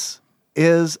 This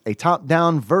is a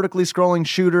top-down, vertically scrolling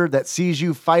shooter that sees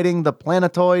you fighting the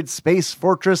planetoid space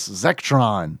fortress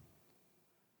Zectron.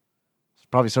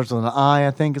 Probably starts with an I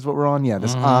think, is what we're on. Yeah,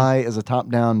 this I is a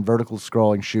top-down, vertical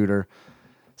scrolling shooter.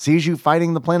 Sees you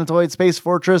fighting the planetoid space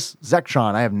fortress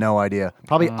Zectron. I have no idea.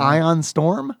 Probably Ion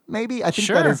Storm, maybe? I think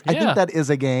that is. I think that is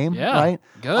a game, right?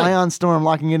 Good. Ion Storm,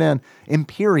 locking it in.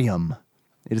 Imperium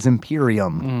It is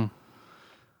Imperium.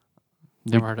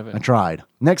 Never heard of I it. tried.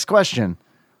 Next question.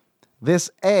 This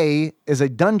A is a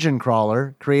dungeon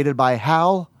crawler created by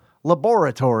HAL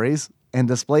Laboratories and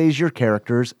displays your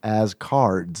characters as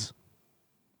cards.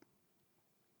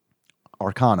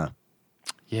 Arcana.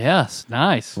 Yes,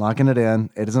 nice. Locking it in.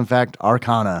 It is, in fact,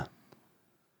 Arcana.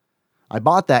 I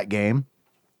bought that game,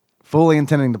 fully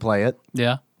intending to play it.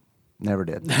 Yeah. Never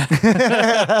did.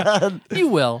 You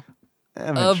will.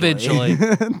 Eventually.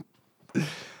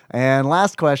 And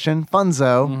last question,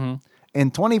 Funzo. Mm-hmm.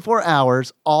 In 24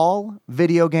 hours, all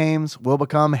video games will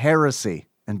become heresy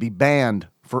and be banned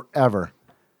forever.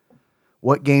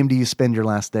 What game do you spend your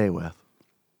last day with?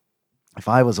 If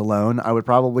I was alone, I would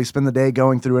probably spend the day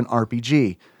going through an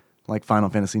RPG, like Final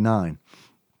Fantasy IX.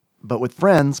 But with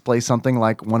friends, play something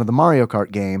like one of the Mario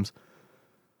Kart games,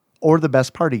 or the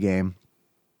best party game,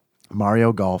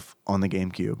 Mario Golf on the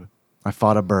GameCube. I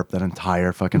fought a burp that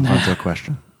entire fucking Funzo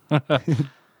question.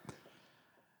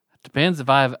 Depends if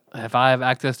I have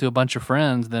access to a bunch of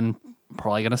friends, then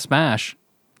probably gonna smash.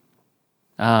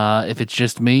 If it's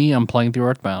just me, I'm playing through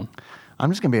Earthbound. I'm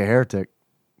just gonna be a heretic.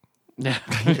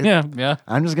 Yeah, yeah.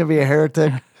 I'm just gonna be a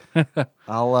heretic. If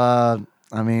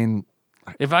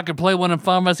I could play one in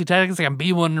Final Fantasy Tactics, I can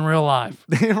be one in real life.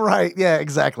 Right, yeah,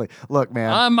 exactly. Look,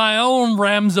 man. I'm my own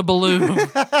Ramzabaloo.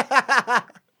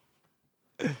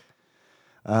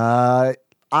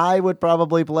 I would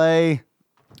probably play,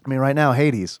 right now,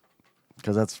 Hades,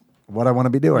 because that's what I want to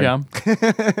be doing. Yeah.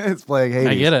 It's playing Hades.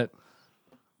 I get it.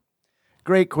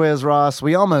 Great quiz, Ross.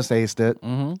 We almost aced it.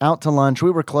 Mm-hmm. Out to lunch.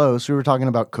 We were close. We were talking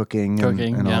about cooking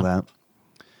and all that.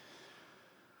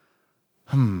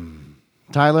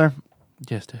 Tyler,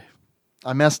 Yes, Dave.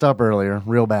 I messed up earlier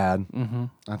real bad. Mm-hmm.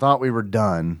 I thought we were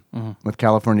done with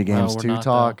California Games we're 2 not,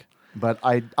 talk, but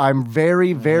I'm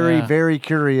very, very, Yeah. very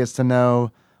curious to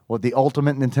know what the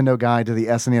Ultimate Nintendo Guide to the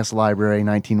SNES Library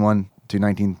 1901 to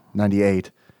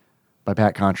 1998 by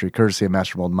Pat Contry, courtesy of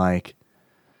Master Mold Mike.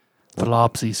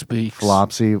 Flopsy speaks.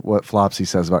 What Flopsy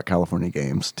says about California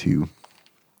Games 2.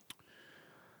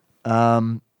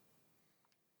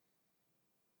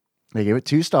 They gave it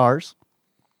 2 stars.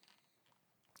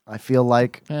 I feel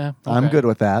like I'm good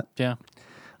with that. Yeah.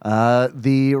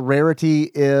 The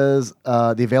rarity is,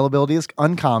 the availability is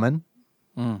uncommon.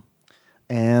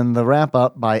 And the wrap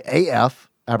up by AF,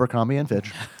 Abercrombie and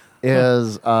Fitch,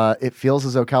 is it feels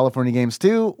as though California Games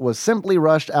 2 was simply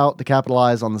rushed out to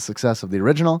capitalize on the success of the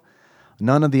original.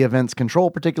 None of the events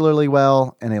control particularly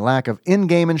well, and a lack of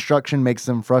in-game instruction makes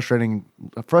them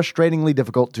frustratingly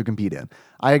difficult to compete in.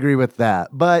 I agree with that,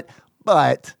 but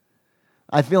I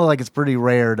feel like it's pretty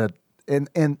rare to,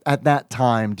 and at that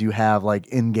time, do you have like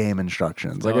in-game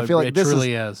instructions? Like I feel like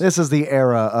this is the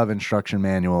era of instruction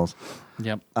manuals.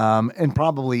 Yep. And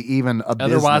probably even a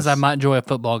Otherwise, business. I might enjoy a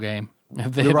football game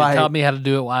if it taught me how to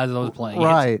do it while I was playing.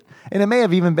 Right. And it may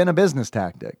have even been a business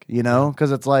tactic,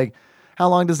 because it's like, how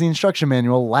long does the instruction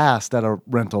manual last at a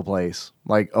rental place?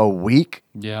 Like a week?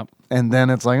 Yep. And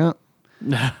then it's like,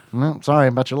 no, sorry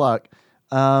about your luck.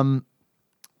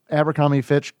 Abercrombie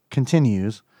Fitch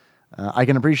continues. I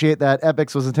can appreciate that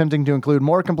Epix was attempting to include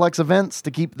more complex events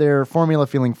to keep their formula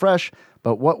feeling fresh,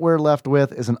 but what we're left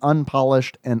with is an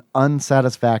unpolished and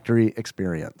unsatisfactory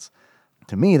experience.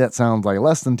 To me, that sounds like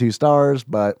less than 2 stars,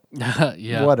 but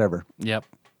whatever. Yep.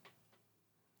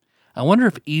 I wonder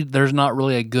if there's not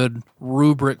really a good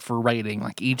rubric for rating.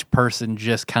 Like each person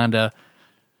just kind of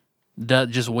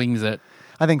just wings it.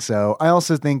 I think so. I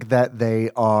also think that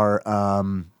they are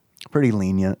pretty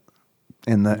lenient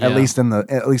in the at least in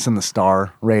the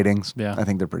star ratings. Yeah. I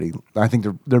think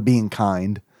they're being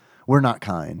kind. We're not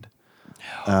kind.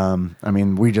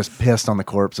 We just pissed on the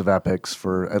corpse of Epix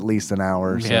for at least an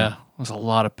hour. So. Yeah. There's a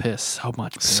lot of piss. So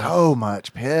much piss. So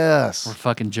much piss. We're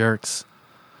fucking jerks.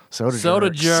 Soda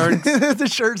jerks. The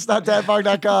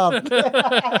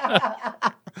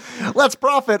shirts.tadpog.com. Let's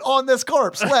profit on this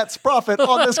corpse. Let's profit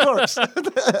on this corpse.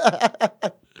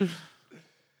 We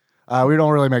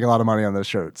don't really make a lot of money on those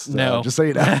shirts. So no. Just so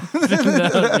you know.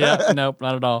 Nope,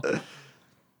 not at all.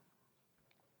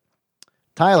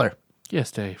 Tyler.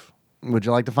 Yes, Dave. Would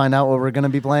you like to find out what we're going to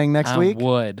be playing next week? I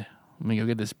would. Let me go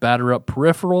get this batter up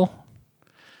peripheral.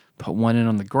 Put one in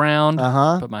on the ground.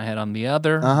 Put my head on the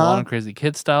other. Wild and Crazy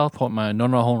Kid style. Point my no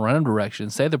home random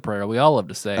direction. Say the prayer we all love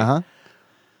to say. No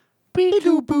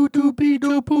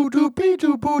whammies.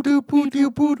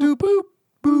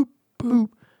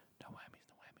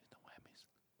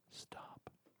 Stop.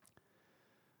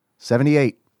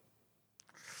 78.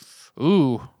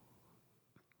 Ooh.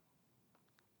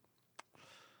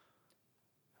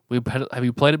 Have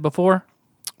you played it before?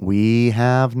 We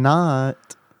have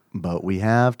not, but we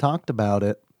have talked about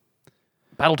it.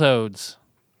 Battletoads.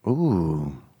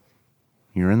 Ooh.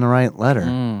 You're in the right letter.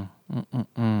 Now,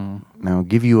 I'll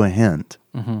give you a hint.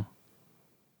 Mm-hmm.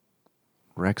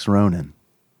 Rex Ronan.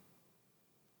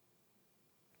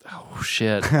 Oh,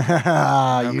 shit.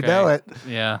 You know it.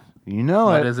 Yeah. You know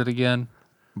What it. is it again?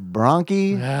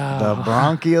 Bronchi, the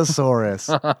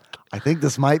Bronchiosaurus. I think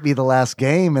this might be the last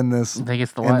game in this, I think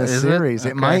it's the in this series.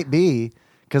 Okay. It might be,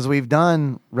 because we've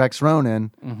done Rex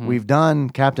Ronan. Mm-hmm. We've done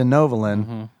Captain Novolin.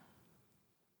 Mm-hmm.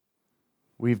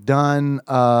 We've done,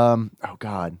 oh,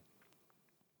 God.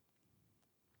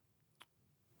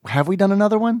 Have we done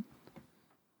another one?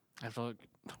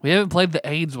 We haven't played the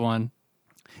AIDS one.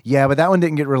 Yeah, but that one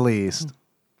didn't get released.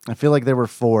 I feel like there were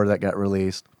 4 that got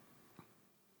released.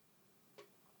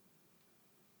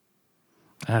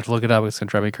 I have to look it up. It's going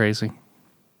to drive me crazy.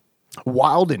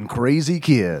 Wild and Crazy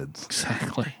Kids.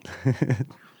 Exactly.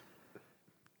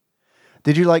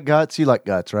 Did you like Guts? You like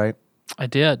Guts, right? I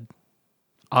did.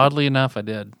 Oddly enough, I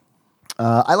did.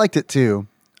 I liked it too.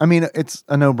 I mean, it's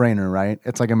a no-brainer, right?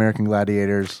 It's like American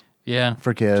Gladiators Yeah.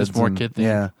 for kids. Just more kid themed.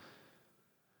 Yeah.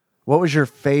 What was your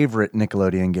favorite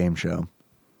Nickelodeon game show?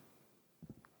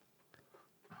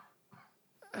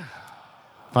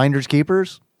 Finders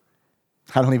Keepers?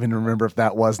 I don't even remember if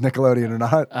that was Nickelodeon or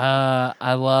not.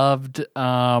 I loved,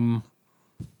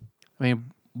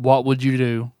 What Would You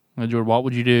Do? I enjoyed What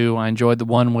Would You Do? I enjoyed the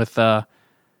one with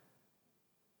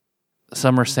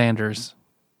Summer Sanders.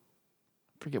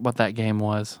 Forget what that game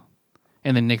was.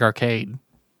 And then Nick Arcade.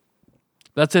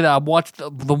 That's it. I watched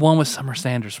the one with Summer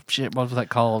Sanders. Shit, what was that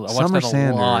called? I watched Summer that a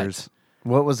Sanders.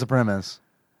 What was the premise?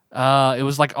 It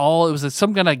was like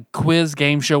some kind of quiz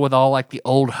game show with all like the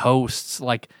old hosts.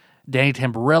 Like Danny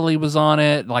Tamborelli was on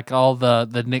it. Like all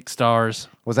the Nick stars.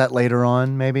 Was that later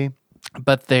on, maybe?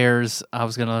 But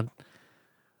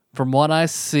from what I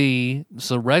see,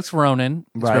 so Rex Ronan,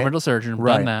 experimental surgeon,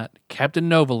 done that. Captain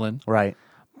Novolin, Right.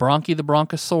 Bronchi the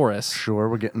Bronchosaurus, Sure,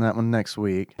 we're getting that one next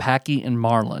week. Packy and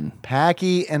Marlin.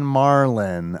 Packy and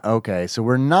Marlin. Okay, so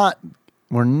we're not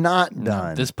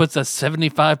done. This puts us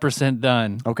 75%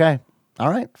 done. Okay. All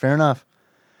right, fair enough.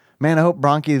 Man, I hope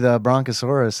Bronchi the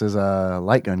Bronchosaurus is a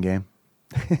light gun game.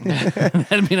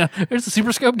 There's the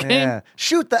Super Scope game. Yeah.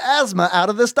 Shoot the asthma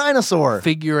out of this dinosaur.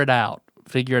 Figure it out.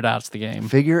 Figure it out's the game.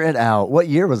 Figure it out. What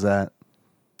year was that?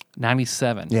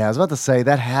 97. Yeah, I was about to say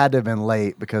that had to have been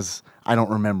late because I don't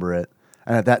remember it.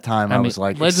 And at that time, I was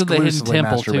like, Legend of the Hidden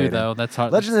Temple too, masturbating. though. That's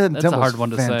hard. Legend of the Hidden that's Temple a hard is one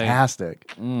to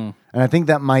fantastic. say. Mm. And I think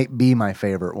that might be my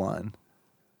favorite one.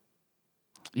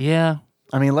 Yeah.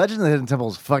 I mean, Legend of the Hidden Temple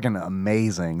is fucking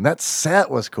amazing. That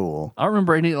set was cool. I don't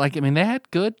remember any, they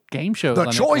had good game shows. The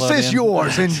on choice is Nickelodeon.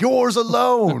 yours and yours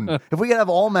alone. If we could have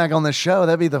Olmec on the show,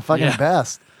 that'd be the fucking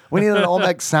best. We need an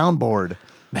Olmec soundboard.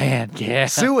 Man, yeah.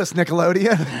 Sue us,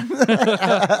 Nickelodeon.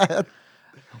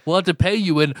 We'll have to pay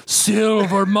you in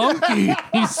silver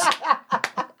monkeys.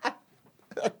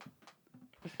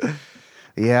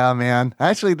 Yeah, man.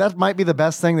 Actually, that might be the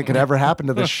best thing that could ever happen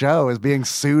to the show is being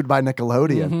sued by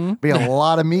Nickelodeon. Mm-hmm. Be a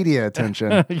lot of media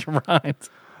attention. You're right.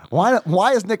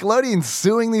 Why is Nickelodeon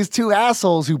suing these 2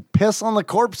 assholes who piss on the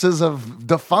corpses of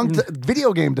defunct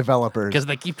video game developers? Because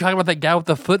they keep talking about that guy with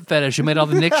the foot fetish who made all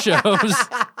the Nick shows.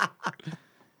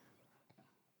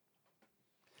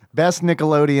 Best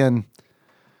Nickelodeon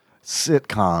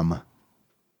sitcom.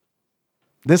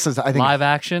 This is, I think, Live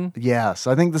action? Yes,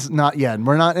 I think this is not yet.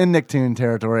 We're not in Nicktoon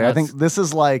territory. I think this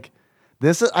is like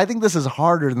this. I think this is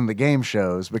harder than the game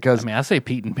shows because I say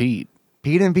Pete and Pete.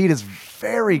 Pete and Pete is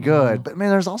very good, but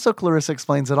man, there's also Clarissa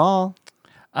Explains It All.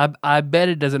 I bet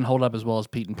it doesn't hold up as well as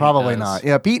Pete and Pete. Probably does. not.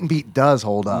 Yeah, Pete and Pete does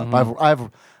hold up. Mm-hmm. I've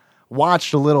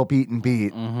watched a little Pete and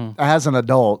Pete as an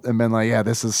adult and been like, yeah,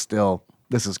 this is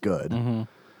good.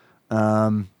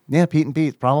 Mm-hmm. Yeah, Pete and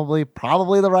Pete probably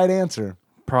the right answer.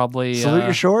 Probably Salute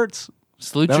Your Shorts.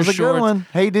 Salute That Your was a Shorts. good one.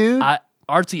 Hey, dude.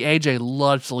 Artsy AJ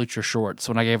loved Salute Your Shorts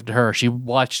when I gave it to her. She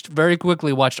very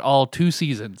quickly watched all 2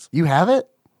 seasons. You have it?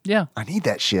 Yeah. I need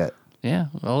that shit. Yeah.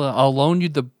 I'll loan you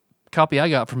the copy I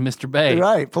got from Mr. Bay.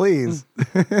 Right, please.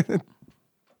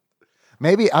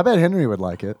 Maybe, I bet Henry would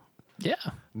like it. Yeah.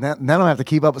 Now I don't have to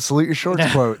keep up with Salute Your Shorts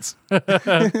quotes.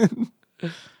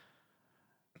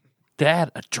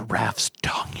 Dad, a giraffe's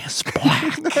tongue is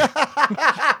black.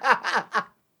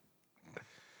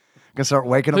 Gonna start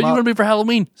waking Who him do you up. want to be for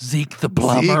Halloween? Zeke the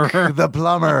plumber. Zeke the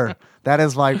plumber. That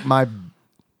is like my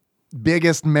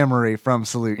biggest memory from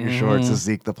Salute Your Shorts is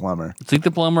Zeke the plumber. Zeke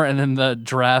the plumber, and then the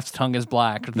giraffe's tongue is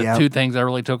black. The 2 things I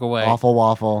really took away. Awful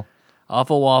Waffle.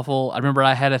 Awful Waffle. I remember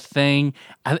I had a thing.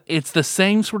 It's the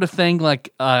same sort of thing.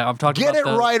 Like I've talked Get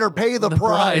about. it right or pay the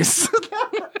price.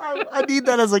 I need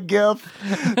that as a GIF.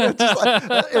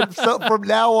 So from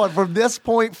now on, from this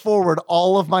point forward,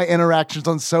 all of my interactions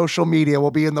on social media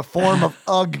will be in the form of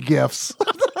UGG GIFs.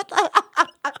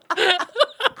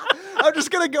 I'm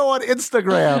just going to go on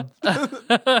Instagram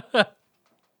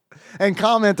and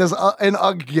comment as an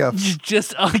UGG GIF.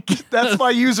 Just UGG GIFs. That's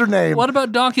my username. What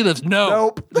about donkey lips? No.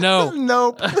 Nope. No.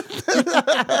 Nope.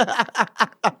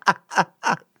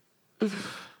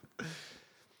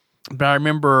 But I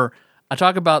remember, I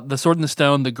talk about the Sword in the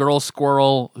Stone, the girl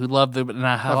squirrel who loved it, and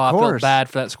how I felt bad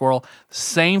for that squirrel.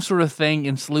 Same sort of thing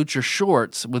in Salute Your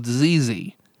Shorts with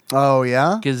ZZ. Oh,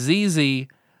 yeah? Because ZZ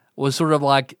was sort of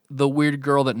like the weird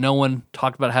girl that no one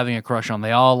talked about having a crush on.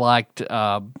 They all liked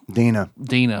Dina.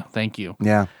 Dina, thank you.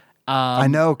 Yeah. I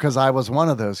know, because I was one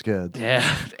of those kids.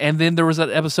 Yeah. And then there was that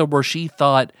episode where she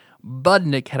thought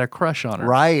Budnick had a crush on her.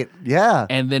 Right, yeah.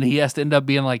 And then he has to end up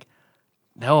being like,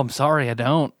 no, I'm sorry, I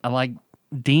don't. I like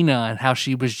Dina, and how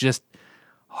she was just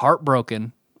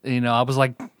heartbroken. You know, I was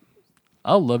like,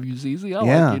 I love you, ZZ. I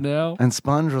like you now. And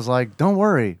Sponge was like, don't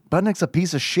worry, Budnick's a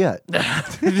piece of shit.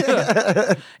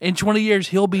 In 20 years,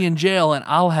 he'll be in jail, and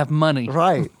I'll have money.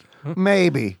 Right.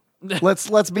 Maybe.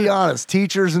 Let's be honest.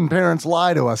 Teachers and parents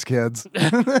lie to us, kids.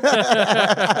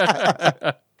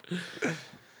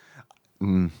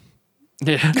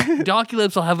 Yeah. Donkey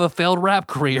Lips will have a failed rap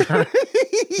career.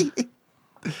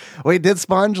 Wait, did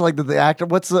Sponge, like, the actor,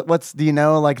 do you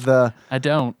know, like, I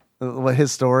don't. What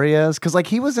his story is? Because, like,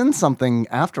 he was in something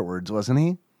afterwards, wasn't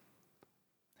he?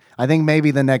 I think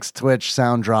maybe the next Twitch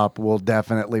sound drop will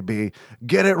definitely be,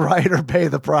 get it right or pay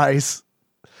the price.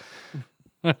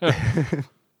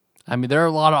 I mean, there are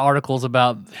a lot of articles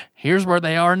about, here's where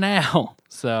they are now.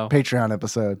 So Patreon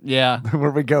episode. Yeah. Where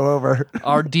we go over.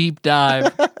 Our deep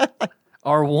dive.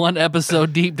 Our one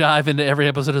episode deep dive into every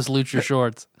episode of Salute Your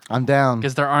Shorts. I'm down.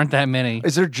 Because there aren't that many.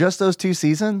 Is there just those 2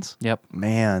 seasons? Yep.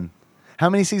 Man. How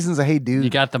many seasons of Hey Dude? You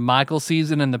got the Michael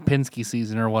season and the Pinsky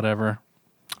season or whatever.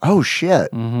 Oh,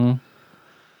 shit. Mm-hmm.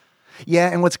 Yeah,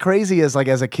 and what's crazy is, like,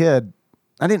 as a kid,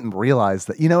 I didn't realize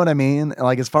that. You know what I mean?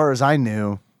 Like, as far as I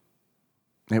knew,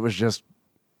 it was just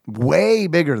way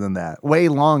bigger than that. Way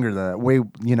longer than that. Way,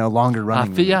 longer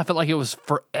running. I felt like it was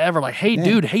forever. Like, Hey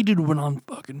Dude went on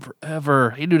fucking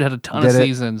forever. Hey Dude had a ton of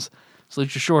seasons.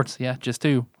 Salute Your Shorts, yeah, just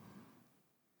 2.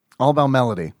 All about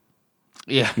melody.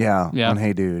 Yeah. Yeah. On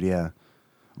Hey Dude, yeah.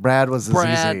 Brad was the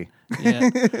ZZ. Yeah.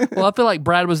 Well, I feel like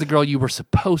Brad was the girl you were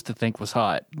supposed to think was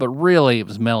hot, but really it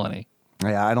was Melanie.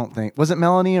 Yeah, I don't think. Was it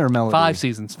Melanie or Melody? 5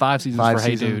 seasons. 5 seasons for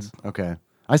Hey Dude. Okay.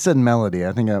 I said Melody.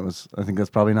 I think that's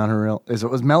probably not her real.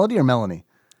 Was Melody or Melanie?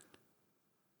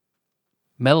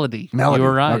 Melody. Melody. You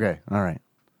were right. Okay. All right.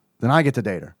 Then I get to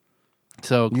date her.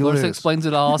 So Clarissa explains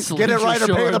it all. Get it right or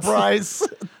pay the price.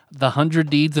 The 100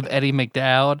 Deeds of Eddie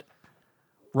McDowd.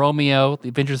 Romeo. The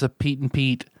Adventures of Pete and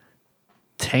Pete.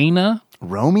 Tana.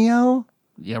 Romeo?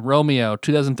 Yeah, Romeo.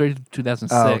 2003 to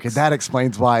 2006. Oh, okay. That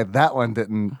explains why that one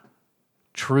didn't.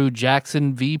 True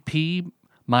Jackson VP.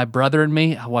 My Brother and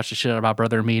Me. I watched the shit out of My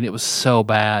Brother and Me, and it was so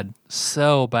bad.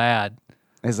 So bad.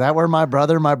 Is that where My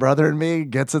Brother and Me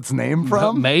gets its name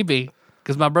from? Maybe.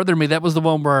 Because My Brother and Me, that was the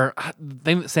one where the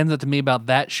thing that stands out to me about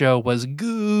that show was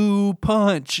Goo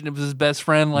Punch. And it was his best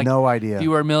friend. Like, no idea. If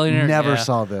You Were a Millionaire. Never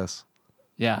saw this.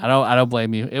 Yeah, I don't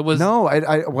blame you. It was. No,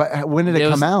 when did it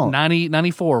come out?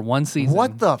 94, one season.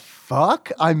 What the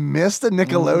fuck? I missed a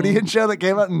Nickelodeon show that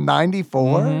came out in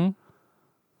 94?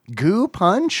 Mm-hmm. Goo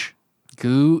Punch?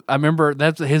 Goo. I remember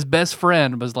that's his best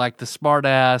friend was like the smart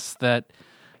ass that,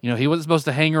 he wasn't supposed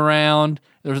to hang around.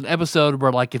 There was an episode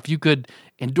where, like, if you could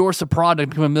endorse a product and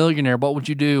become a millionaire, what would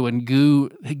you do? And Goo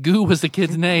was the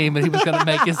kid's name, and he was going to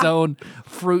make his own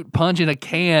fruit punch in a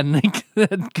can.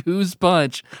 Goo's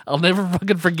Punch. I'll never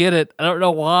fucking forget it. I don't know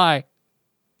why.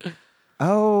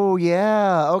 Oh,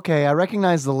 yeah. Okay, I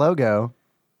recognize the logo.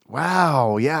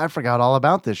 Wow. Yeah, I forgot all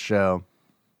about this show.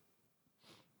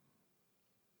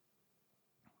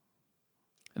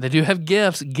 They do have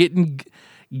gifts. Get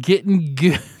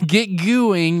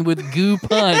gooing with Goo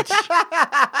Punch.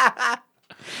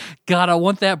 God, I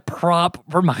want that prop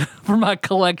for my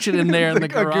collection in there in the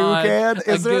garage.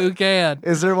 A goo can?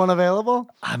 Is there one available?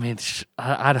 I mean,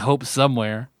 I'd hope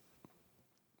somewhere.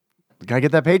 Gotta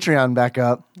get that Patreon back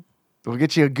up. We'll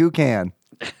get you a goo can.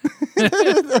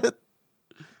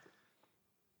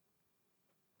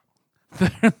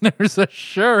 There's a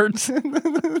shirt.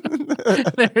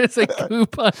 There's a Goo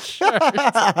Punch shirt.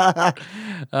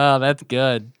 Oh, that's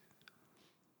good.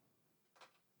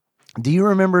 Do you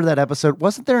remember that episode?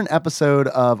 Wasn't there an episode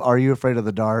of Are You Afraid of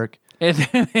the Dark?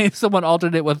 And someone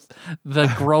altered it with the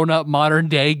grown-up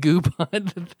modern-day Goo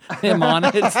Punch, him on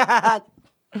it.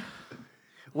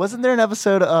 Wasn't there an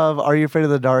episode of Are You Afraid of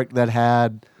the Dark that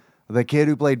had the kid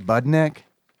who played Budnick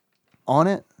on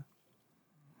it?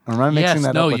 Or am I mixing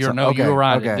that up? You were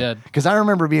right. It did. Because I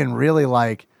remember being really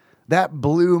like, that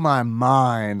blew my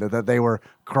mind that they were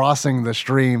crossing the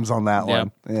streams on that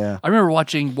one. Yeah. I remember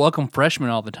watching Welcome Freshmen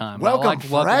all the time. Welcome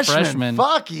Freshmen.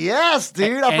 Fuck yes,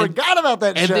 dude. I forgot about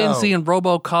that show. And then seeing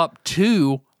RoboCop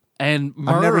 2 and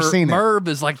Merv. I've never seen it. Merv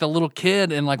is like the little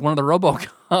kid in like one of the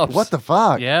RoboCops. What the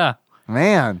fuck? Yeah.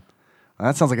 Man.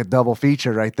 That sounds like a double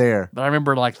feature right there. But I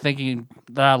remember like thinking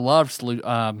that I loved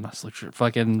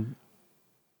fucking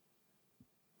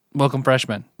Welcome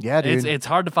Freshmen. Yeah, dude. It's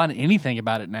hard to find anything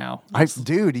about it now.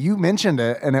 Dude, you mentioned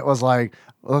it, and it was like,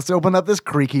 let's open up this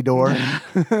creaky door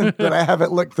that I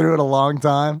haven't looked through in a long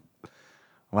time.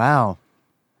 Wow.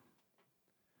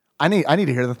 I need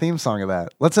to hear the theme song of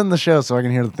that. Let's end the show so I can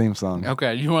hear the theme song.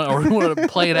 Okay, you want to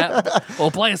play it out?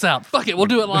 Well, play us out. Fuck it, we'll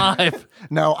do it live.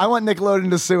 No, I want Nickelodeon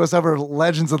to sue us over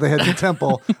Legends of the Hidden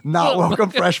Temple, not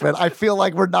Welcome Freshmen. I feel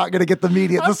like we're not going to get the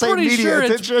same media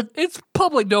attention. It's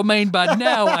public domain by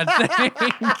now, I think.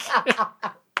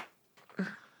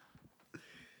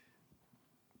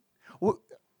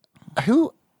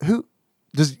 Who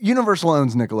does Universal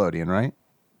owns Nickelodeon, right?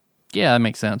 Yeah, that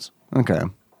makes sense. Okay.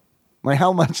 Like,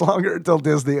 how much longer until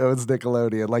Disney owns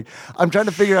Nickelodeon? Like, I'm trying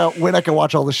to figure out when I can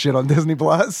watch all this shit on Disney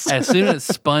Plus. As soon as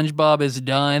SpongeBob is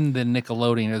done, then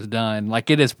Nickelodeon is done. Like,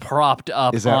 it is propped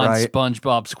up on right?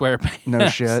 SpongeBob SquarePants. No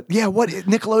shit. Yeah,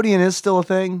 Nickelodeon is still a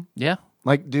thing? Yeah.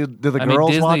 Like, do the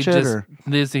girls watch it? Or?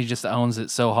 Disney just owns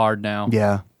it so hard now.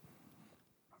 Yeah.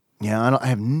 Yeah, I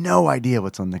have no idea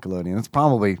what's on Nickelodeon. It's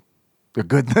probably a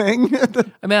good thing. I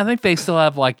mean, I think they still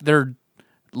have, like, their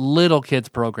little kids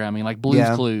programming, like Blue's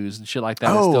Clues and shit like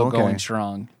that is still going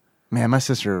strong. Man, my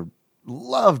sister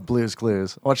loved Blue's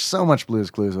Clues. I watched so much Blue's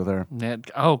Clues with her. Yeah.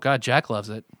 Oh, God, Jack loves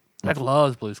it. Jack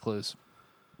loves Blue's Clues.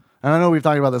 And I know we've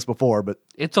talked about this before, but...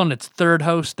 It's on its third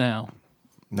host now.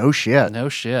 No shit. No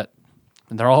shit.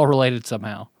 And they're all related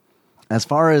somehow. As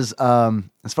far as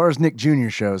Nick Jr.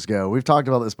 shows go, we've talked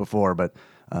about this before, but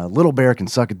Little Bear can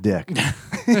suck a dick.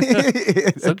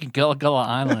 So can Gullah Gullah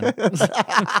Island.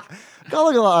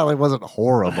 Gullah Gullah Island wasn't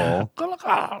horrible.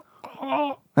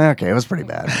 Okay, it was pretty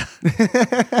bad.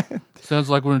 Sounds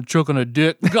like when choking a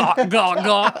dick. Gawk, gawk,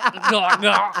 gawk, gawk,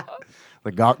 gawk.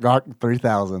 The Gawk Gawk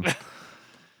 3000.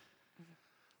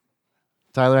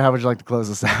 Tyler, how would you like to close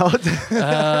this out?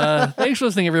 Thanks for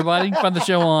listening, everybody. You can find the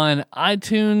show on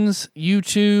iTunes,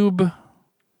 YouTube,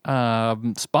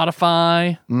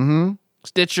 Spotify,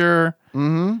 Stitcher.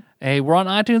 Hey, we're on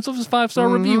iTunes. Leave us a 5-star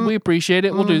review. We appreciate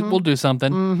it. We'll do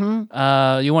something.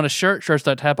 You want a shirt?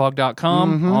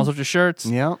 Shirts.tadpog.com. All sorts of shirts.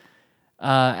 Yep.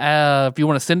 If you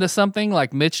want to send us something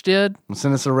like Mitch did,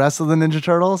 send us the rest of the Ninja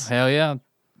Turtles. Hell yeah.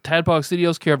 Tadpog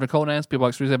Studios, care of Nicole Nance, P.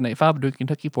 Box 3785, Paducah,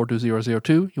 Kentucky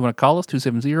 42002. You want to call us,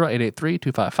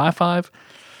 270-883-2555.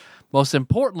 Most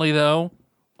importantly, though,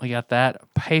 we got that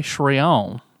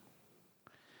Patreon. Let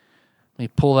me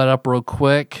pull that up real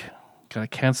quick. Gotta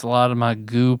cancel out of my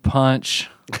goo punch.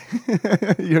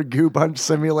 Your goo punch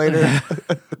simulator.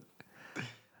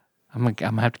 I'm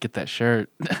gonna have to get that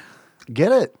shirt.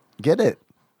 Get it.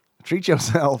 Treat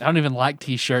yourself. I don't even like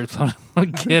t-shirts. I'm gonna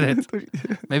get it.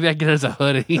 Maybe I get it as a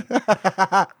hoodie.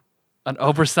 An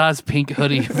oversized pink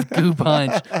hoodie of Goo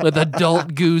Punch with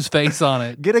adult Goo's face on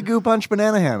it. Get a Goo Punch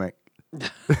banana hammock.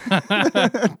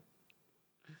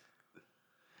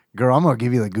 Girl, I'm gonna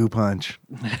give you the Goo Punch.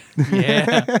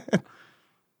 Yeah.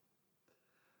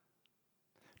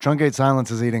 Truncate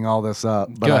Silence is eating all this up.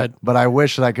 Good. But I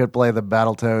wish that I could play the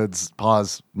Battletoads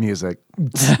pause music.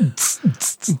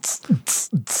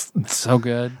 So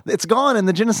good. It's gone in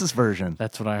the Genesis version.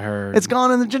 That's what I heard. It's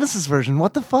gone in the Genesis version.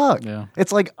 What the fuck? Yeah.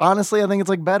 It's like, honestly, I think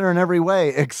it's like better in every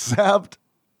way, except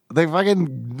they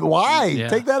fucking, why? Yeah.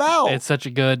 Take that out. It's such a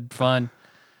good fun.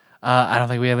 I don't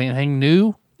think we have anything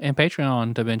new in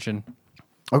Patreon to mention.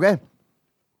 Okay.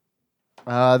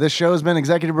 This show has been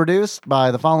executive produced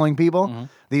by the following people.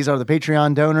 These are the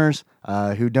Patreon donors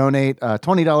who donate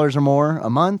 $20 or more a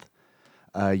month.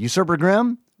 Usurper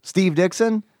Grimm, Steve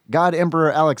Dixon, God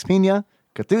Emperor Alex Pena,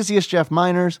 Cthusiast Jeff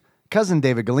Miners, Cousin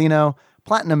David Galino,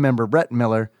 Platinum member Brett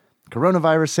Miller,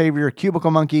 Coronavirus Savior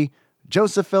Cubicle Monkey,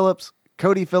 Joseph Phillips,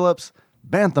 Cody Phillips,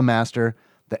 Bantha Master,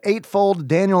 the Eightfold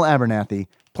Daniel Abernathy,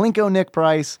 Plinko Nick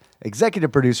Price,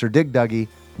 Executive Producer Dig Dougie,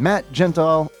 Matt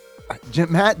Gentile.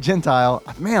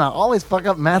 Man, I always fuck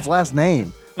up Matt's last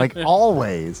name. Like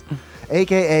always.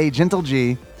 A.K.A. Gentle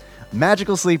G,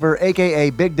 Magical Sleeper,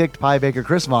 a.k.a. Big Dicked Pie Baker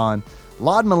Chris Vaughn,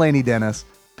 Laud Mulaney Dennis,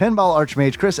 Pinball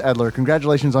Archmage Chris Edler,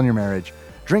 congratulations on your marriage,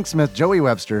 Drinksmith Joey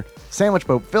Webster, Sandwich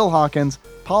Pope Phil Hawkins,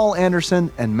 Paul Anderson,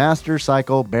 and Master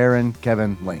Cycle Baron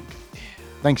Kevin Link.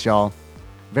 Thanks, y'all.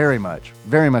 Very much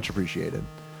appreciated.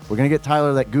 We're going to get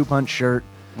Tyler that Goop Hunt shirt.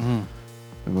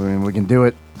 We can do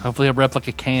it. Hopefully a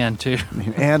replica can, too.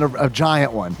 And a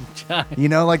giant one. Giant. You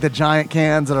know, like the giant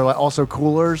cans that are like also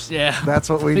coolers? Yeah. That's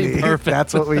what we need. Perfect.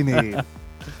 That's what we need.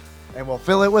 And we'll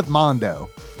fill it with Mondo.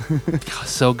 God,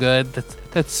 so good.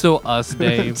 That's so us,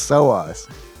 Dave. So us.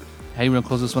 How you want to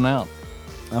close this one out?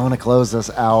 I want to close this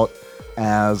out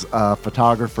as a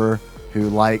photographer who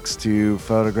likes to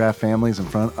photograph families in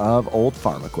front of old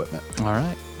farm equipment. All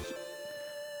right.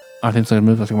 I think so.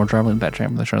 Moves. I think we're traveling that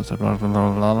chamber. The show. Blah, blah,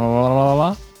 blah, blah, blah,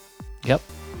 blah. Yep.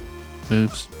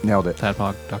 Moves. Nailed it.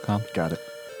 TADPOG.com. Got it.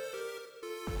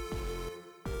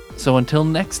 So until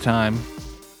next time,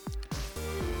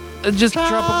 just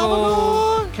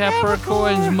tropical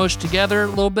Capricorns mushed together a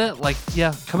little bit. Like,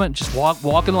 yeah, come on, just walk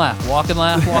and laugh. Walk and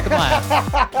laugh, walk and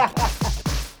laugh.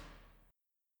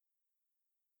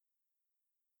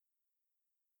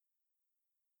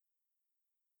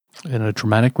 In a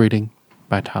dramatic reading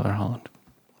by Tyler Holland.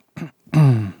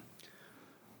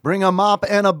 Bring a mop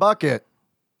and a bucket.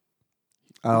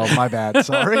 Oh, my bad.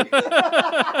 Sorry.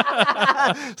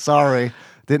 Sorry.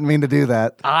 Didn't mean to do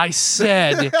that. I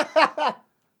said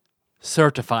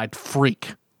certified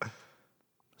freak.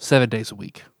 7 days a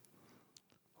week.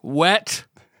 Wet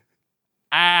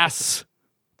ass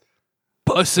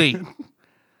pussy.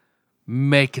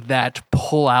 Make that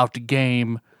pull-out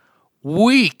game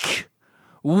weak.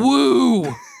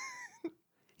 Woo.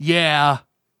 Yeah.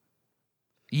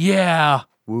 Yeah.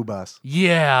 Woo bus.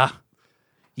 Yeah.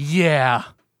 Yeah.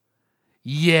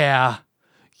 Yeah.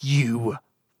 You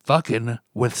fucking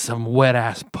with some wet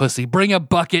ass pussy. Bring a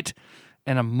bucket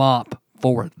and a mop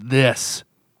for this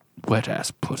wet ass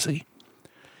pussy.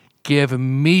 Give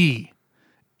me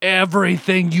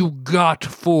everything you got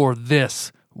for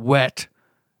this wet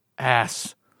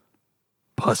ass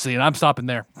pussy. And I'm stopping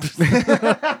there.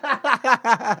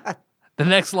 The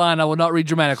next line I will not read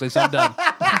dramatically, so I'm done.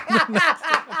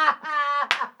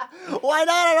 Why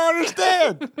not? I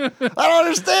don't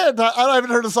understand. I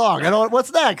haven't heard a song.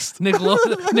 What's next?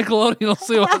 Nickelodeon will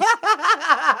sue us.